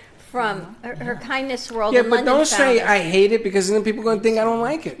why from her kindness world. Yeah, in but London don't found say us. I hate it because then people are going to think I don't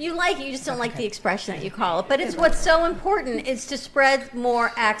like it. You like it, you just don't like the expression that you call it. But it's what's so important is to spread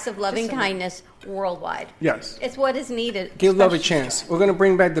more acts of loving kindness worldwide. Yes. It's what is needed. Give love a especially- chance. We're going to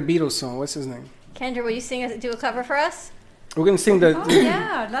bring back the Beatles song. What's his name? Kendra, will you do a cover for us? We're going to sing Oh,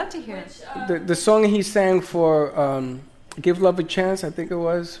 yeah, I'd love to hear it. the song he sang for Give Love a Chance, I think it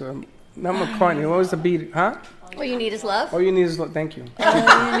was. Not McCartney. What was the beat? Huh? All you need is love. All you need is love. Thank you.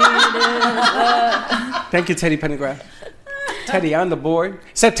 Thank you, Teddy Pendergrass. Teddy, on the board.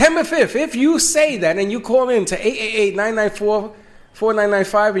 September 5th, if you say that and you call in to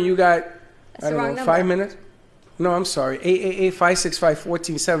 888-994-4995 and you got, the wrong number. 5 minutes. No, I'm sorry.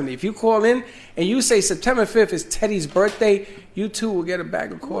 888-565-1470. If you call in and you say September 5th is Teddy's birthday, you too will get a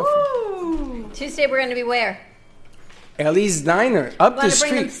bag of coffee. Woo! Tuesday we're going to be where? Ellie's Diner, up the Want to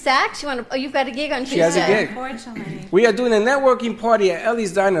bring them street. sacks? You want to? Oh, you've got a gig on Tuesday. She has a gig. Unfortunately. We are doing a networking party at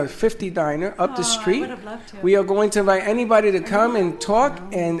Ellie's Diner, 50 Diner, up the street. I would have loved to. We are going to invite anybody to come and talk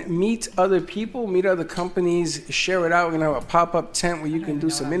and meet other people, meet other companies, share it out. We're going to have a pop-up tent where you can do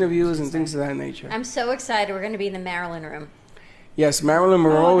some interviews and things of that nature. I'm so excited. We're going to be in the Maryland room. Yes, Marilyn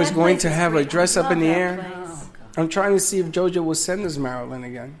Monroe is that going place to is have a great. dress up in the Love air. that place. I'm trying to see if JoJo will send us Marilyn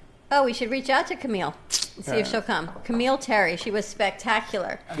again. Oh, we should reach out to Camille and see if she'll come. Camille Terry, she was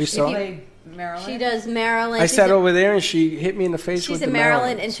spectacular. You saw? Maryland? She does Maryland. I sat over there and she hit me in the face with She's the a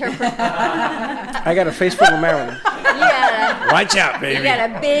Maryland Maryland. interpreter. I got a face full of Maryland. Watch out, baby. You got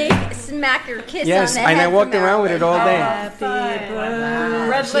a big smacker kiss Yes, on the and head I walked from around with it all day.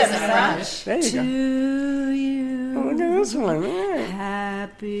 Red lips, There you go. You. Oh, look at this one, man.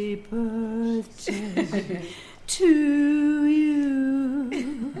 Happy birthday to you.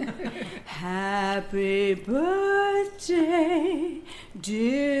 Happy birthday,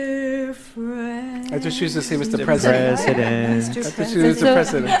 dear friend. I just used to say Mr. President. President. I just used Mr.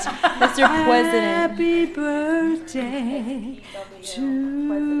 President. Mr. President. Happy birthday to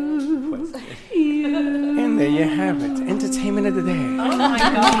you. And there you have it. Entertainment of the day. Oh my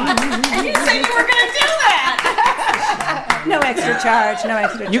God. And you said you were going to do that. No extra charge, no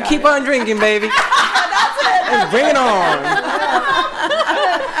extra charge. You keep on drinking, baby. And bring it on.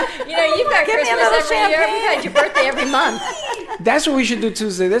 You know, you've got Give me a Christmas little every year. champagne. We've had your birthday every month. That's what we should do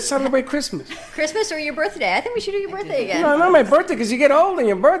Tuesday. Let's celebrate Christmas. Christmas or your birthday? I think we should do your birthday again. No, not my birthday, because you get old on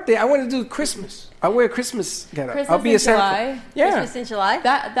your birthday. I want to do Christmas. I'll wear Christmas getup. Christmas I'll be in a Santa. July. Yeah. Christmas in July?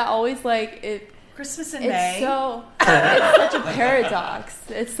 That always like it. Christmas in It's May. so. It's such a paradox.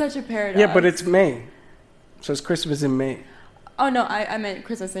 It's such a paradox. Yeah, but it's May. So it's Christmas in May. Oh no, I meant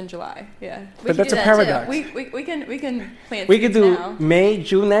Christmas in July. Yeah. But that's a paradox. We can plan. We could do now. May,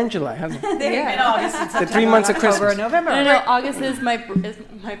 June, and July. How's that? Yeah. In August and The September, 3 months of October, Christmas. and November. No, August is my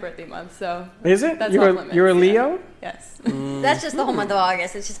birthday month, so. Is it? That's You're off limits, a yeah. Leo? Yes. That's just the whole month of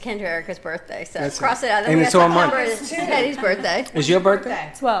August. It's just Kendra Erica's birthday. So That's cross it. it out. Then And we it's got all month. September. It's Teddy's birthday. Is your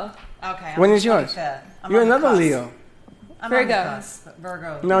birthday? 12. Okay. When is yours? You're another Leo. Virgo.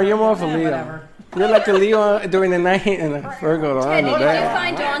 Virgo. No, you're more of a Leo. Whatever. You're like a Leo during the night and a Virgo during Teddy, the did you day.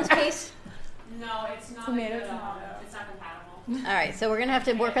 find Dawn's piece? No, it's not. Tomato. It's not compatible. All right, so we're gonna have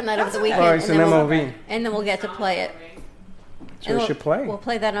to work on that over the weekend, Oh, it's an MOV. and then we'll get to play it. So we should play. We'll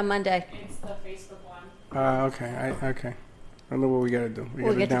play that on Monday. It's the Facebook one. Okay. Okay. I know what we got to do.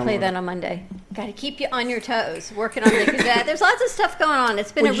 We'll get to download play it. that on Monday. Got to keep you on your toes, working on it, because there's lots of stuff going on.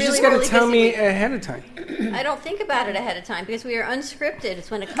 It's been Well, a you really, just got really to tell busy me week. ahead of time. I don't think about it ahead of time because we are unscripted. It's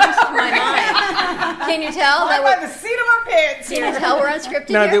when it comes to my mind. Can you tell that I'm by we're? the seat of our pants. Can you tell we're unscripted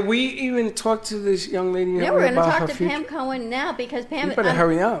Now, here? did we even talk to this young lady No, we're going to about talk her to future? Pam Cohen now because Pam. You better I'm,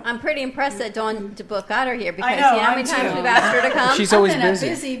 hurry up. I'm pretty impressed that Dawn DeBook got her here because I know, you know how I'm many times too. we've asked her to come. She's always I've been busy. a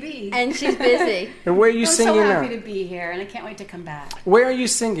busy bee. And she's busy. And where are you I'm singing so happy now? to be here, and I can't wait to come back. Where are you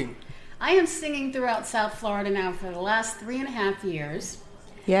singing? I am singing throughout South Florida now for the last 3.5 years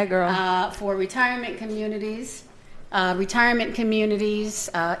Yeah, girl. for retirement communities,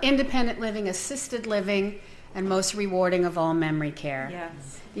 independent living, assisted living, and most rewarding of all, memory care.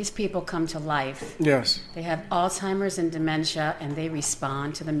 Yes. These people come to life. Yes. They have Alzheimer's and dementia, and they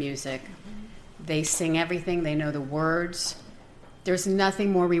respond to the music. They sing everything. They know the words. There's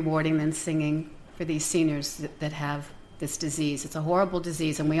nothing more rewarding than singing for these seniors that have this disease. It's a horrible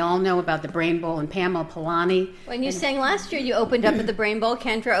disease, and we all know about the Brain Bowl and Pamela Polani. When you sang last year, you opened up at the Brain Bowl.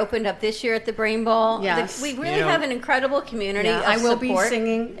 Kendra opened up this year at the Brain Bowl. Yes. We really have an incredible community of I will be support.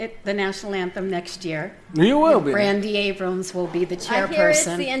 singing the national anthem next year. You will be. Brandy Abrams will be the chairperson. I hear it's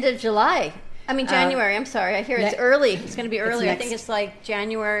the end of July. I mean, January. I'm sorry. I hear it's early. It's going to be early. I think it's like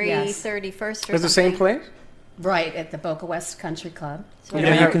January 31st or something. It's the same place? Right, at the Boca West Country Club. You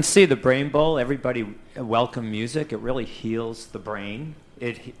know, you can see the Brain Bowl. Everybody welcome music. It really heals the brain.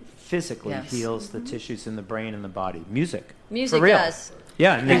 It physically heals the tissues in the brain and the body. Music. Music For real. does.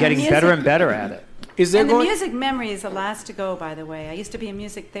 Yeah, and they're getting better and better at it. Is there And the music memory is the last to go, by the way. I used to be a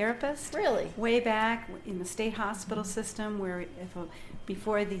music therapist. Really? Way back in the state hospital system where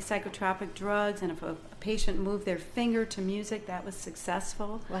before the psychotropic drugs, and if a patient moved their finger to music, that was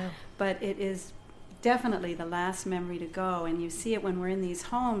successful. Wow. But it is definitely the last memory to go, and you see it when we're in these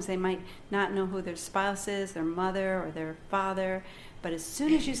homes. They might not know who their spouse is, their mother or their father, but as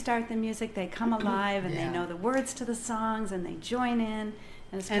soon as you start the music, they come alive and they know the words to the songs and they join in.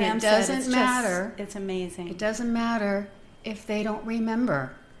 And as Pam it said, doesn't it's matter. it's amazing. It doesn't matter if they don't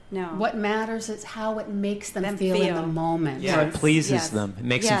remember. No. What matters is how it makes them feel in the moment. Yeah, it pleases them. It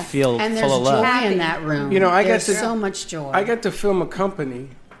makes them feel and full of love. there's joy in that room. You know, there's so much joy. I got to film a company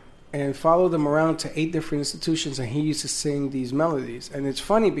and follow them around to 8 different institutions, and he used to sing these melodies. And it's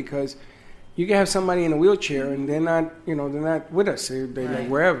funny because you can have somebody in a wheelchair and they're not with us. They're like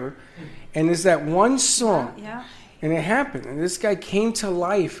wherever. And there's that one song. Yeah. And it happened. And this guy came to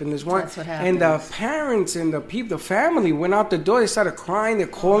life. And this one, That's what and the parents and the people, the family went out the door. They started crying. They're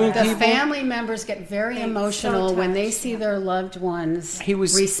calling The people. family members get very emotional when they see their loved ones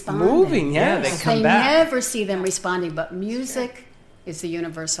responding. moving, yes. They never see them responding, but music is the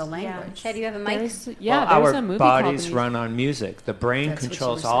universal language. Ted, you have a mic? Our bodies run on music. The brain That's what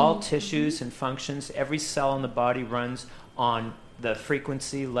controls you were all saying. tissues and functions. Every cell in the body runs on the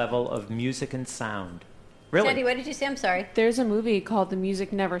frequency level of music and sound. Really? Teddy, what did you say? I'm sorry. There's a movie called The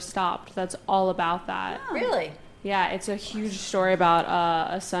Music Never Stopped that's all about that. Oh. Really? Yeah, it's a huge story about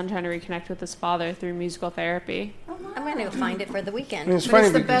a son trying to reconnect with his father through musical therapy. I'm going to go find it for the weekend. It's But funny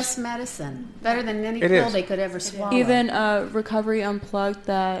it's the because- best medicine. Better than any It pill is. they could ever swallow. Even Recovery Unplugged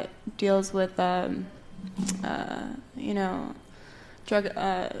that deals with, drug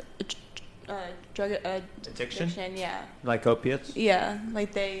Addiction? Yeah. Like opiates? Yeah,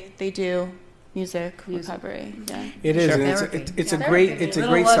 like they do music recovery. Yeah. It is. And it's a great Little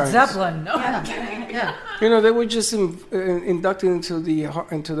Led science. Zeppelin. No. Yeah. You know, they were just inducted into the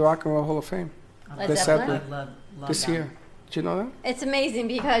Rock and Roll Hall of Fame. Led Zeppelin? This year. Did you know that? It's amazing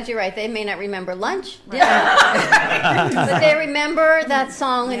because you're right. They may not remember lunch, but they remember that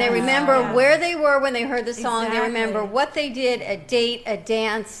song, and they remember where they were when they heard the song. They remember what they did, a date, a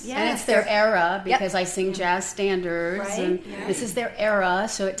dance. And it's their era because I sing jazz standards, Right. and this is their era,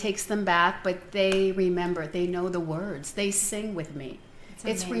 so it takes them back. But they remember, they know the words, they sing with me.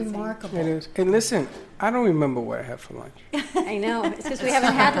 It's remarkable. It is. And listen, I don't remember what I had for lunch. I know. It's because we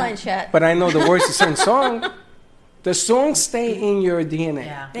haven't had lunch yet. But I know the words to certain song. The songs stay in your DNA.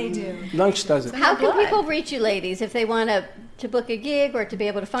 Yeah. They do. Lunch doesn't. How can people reach you, ladies, if they want to book a gig or to be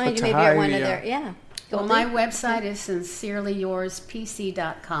able to find you? to Maybe hire at one you, of yeah. their Well, my website is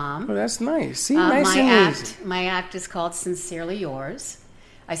sincerelyyourspc.com. Oh, that's nice. See, nice my and act, easy. My act is called Sincerely Yours.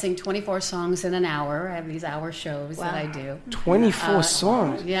 I sing 24 songs in an hour. I have these hour shows that I do. 24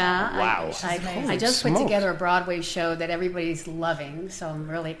 songs? Yeah. Wow. I just put Smokes. together a Broadway show that everybody's loving, so I'm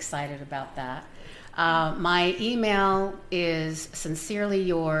really excited about that. My email is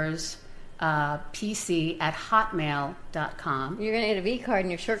sincerelyyours.pc@hotmail.com. You're going to get a V card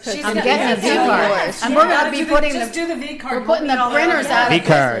in your short coat. I'm getting a V card. And we're going to be putting just do the V card. We're putting the printers out of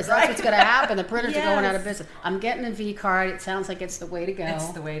V-card. business. That's what's going to happen. The printers are going out of business. I'm getting a V card. It sounds like it's the way to go. It's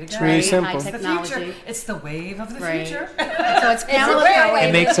the way to go. It's really simple. High It's the technology. future. It's the wave of the Right. future. So it's It's kind a of rare like way.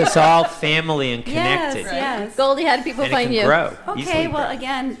 It makes us all family and connected. Yes. Goldie, how do people And it find can you? grow. Okay, easily well, grow.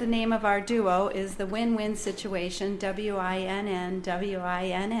 again, the name of our duo is the Win-Win Situation, WINN,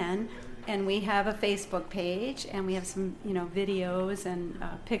 and we have a Facebook page, and we have some, videos and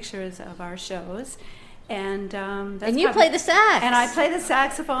pictures of our shows. And And you play the sax. And I play the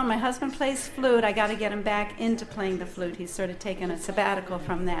saxophone. My husband plays flute. I got to get him back into playing the flute. He's sort of taken a sabbatical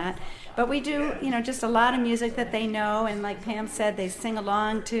from that. But we do, just a lot of music that they know, and like Pam said, they sing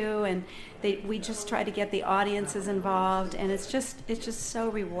along to, and we just try to get the audiences involved, and it's just so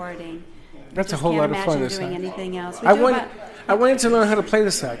rewarding. That's a Just whole can't lot of fun. imagine this doing sax. anything else. We I do wanted to learn how to play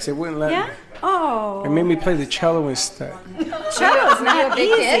the sax. It wouldn't let Yeah? me. Oh. It made me play the cello instead Cello's Were you not a big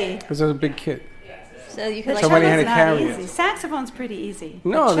easy. kid? because I was a big kid. So you could Somebody had to Cello's carry not it. easy. Saxophone's pretty easy.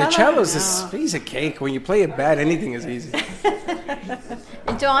 No, the cello's no. a piece of cake. When you play it bad, anything is easy.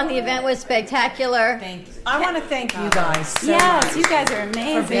 And Dawn, the event was spectacular. Thank you. I want to thank you guys so Yes, much you guys are for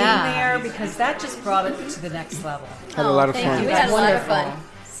amazing. being there because that just brought it to the next level. Had a lot of thank fun. you. We had a lot of fun.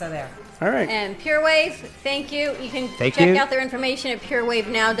 So there. All right. And Pure Wave, thank you. You can Thank check you. out their information at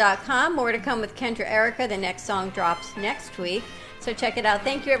purewavenow.com. More to come with Kendra Erica. The next song drops next week. So check it out.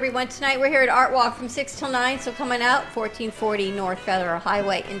 Thank you, everyone. Tonight we're here at Art Walk from 6 till 9. So come on out, 1440 North Federal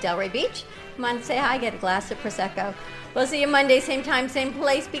Highway in Delray Beach. Come on and say hi. Get a glass of Prosecco. We'll see you Monday, same time, same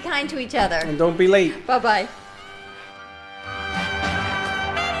place. Be kind to each other. And don't be late. Bye-bye.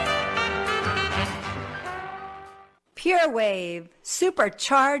 Pure Wave.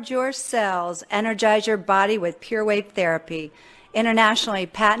 Supercharge your cells. Energize your body with Pure Wave therapy. Internationally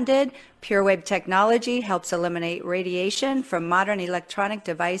patented, Pure Wave technology helps eliminate radiation from modern electronic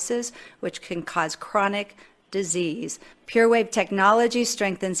devices which can cause chronic disease. Pure Wave technology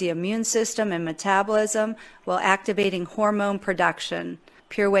strengthens the immune system and metabolism while activating hormone production.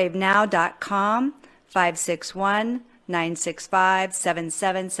 PureWaveNow.com,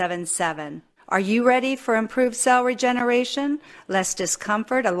 561-965-7777. Are you ready for improved cell regeneration, less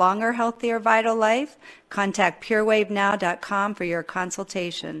discomfort, a longer, healthier, vital life? Contact purewavenow.com for your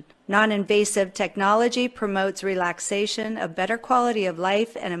consultation. Non-invasive technology promotes relaxation, a better quality of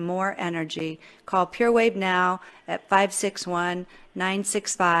life, and more energy. Call PureWave Now at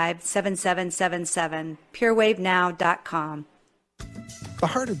 561-965-7777. purewavenow.com. The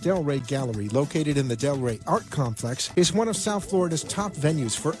Heart of Delray Gallery, located in the Delray Art Complex, is one of South Florida's top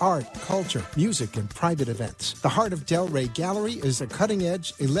venues for art, culture, music, and private events. The Heart of Delray Gallery is a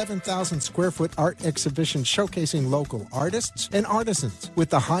cutting-edge, 11,000-square-foot art exhibition showcasing local artists and artisans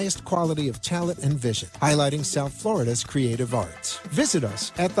with the highest quality of talent and vision, highlighting South Florida's creative arts. Visit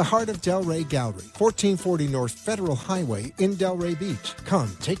us at the Heart of Delray Gallery, 1440 North Federal Highway in Delray Beach.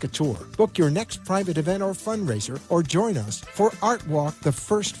 Come, take a tour, book your next private event or fundraiser, or join us for Art Walk the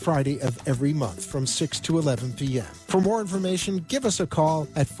first Friday of every month from 6 to 11 p.m. For more information, give us a call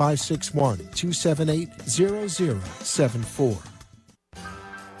at 561-278-0074.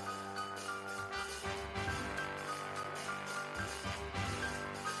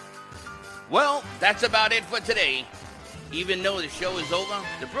 Well, that's about it for today. Even though the show is over,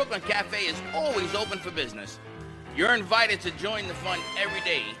 the Brooklyn Cafe is always open for business. You're invited to join the fun every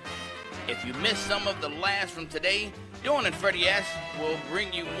day. If you missed some of the laughs from today, Dawn and Freddie S. will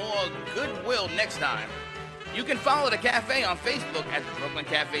bring you more goodwill next time. You can follow the cafe on Facebook at the Brooklyn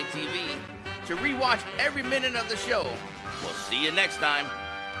Cafe TV to rewatch every minute of the show. We'll see you next time.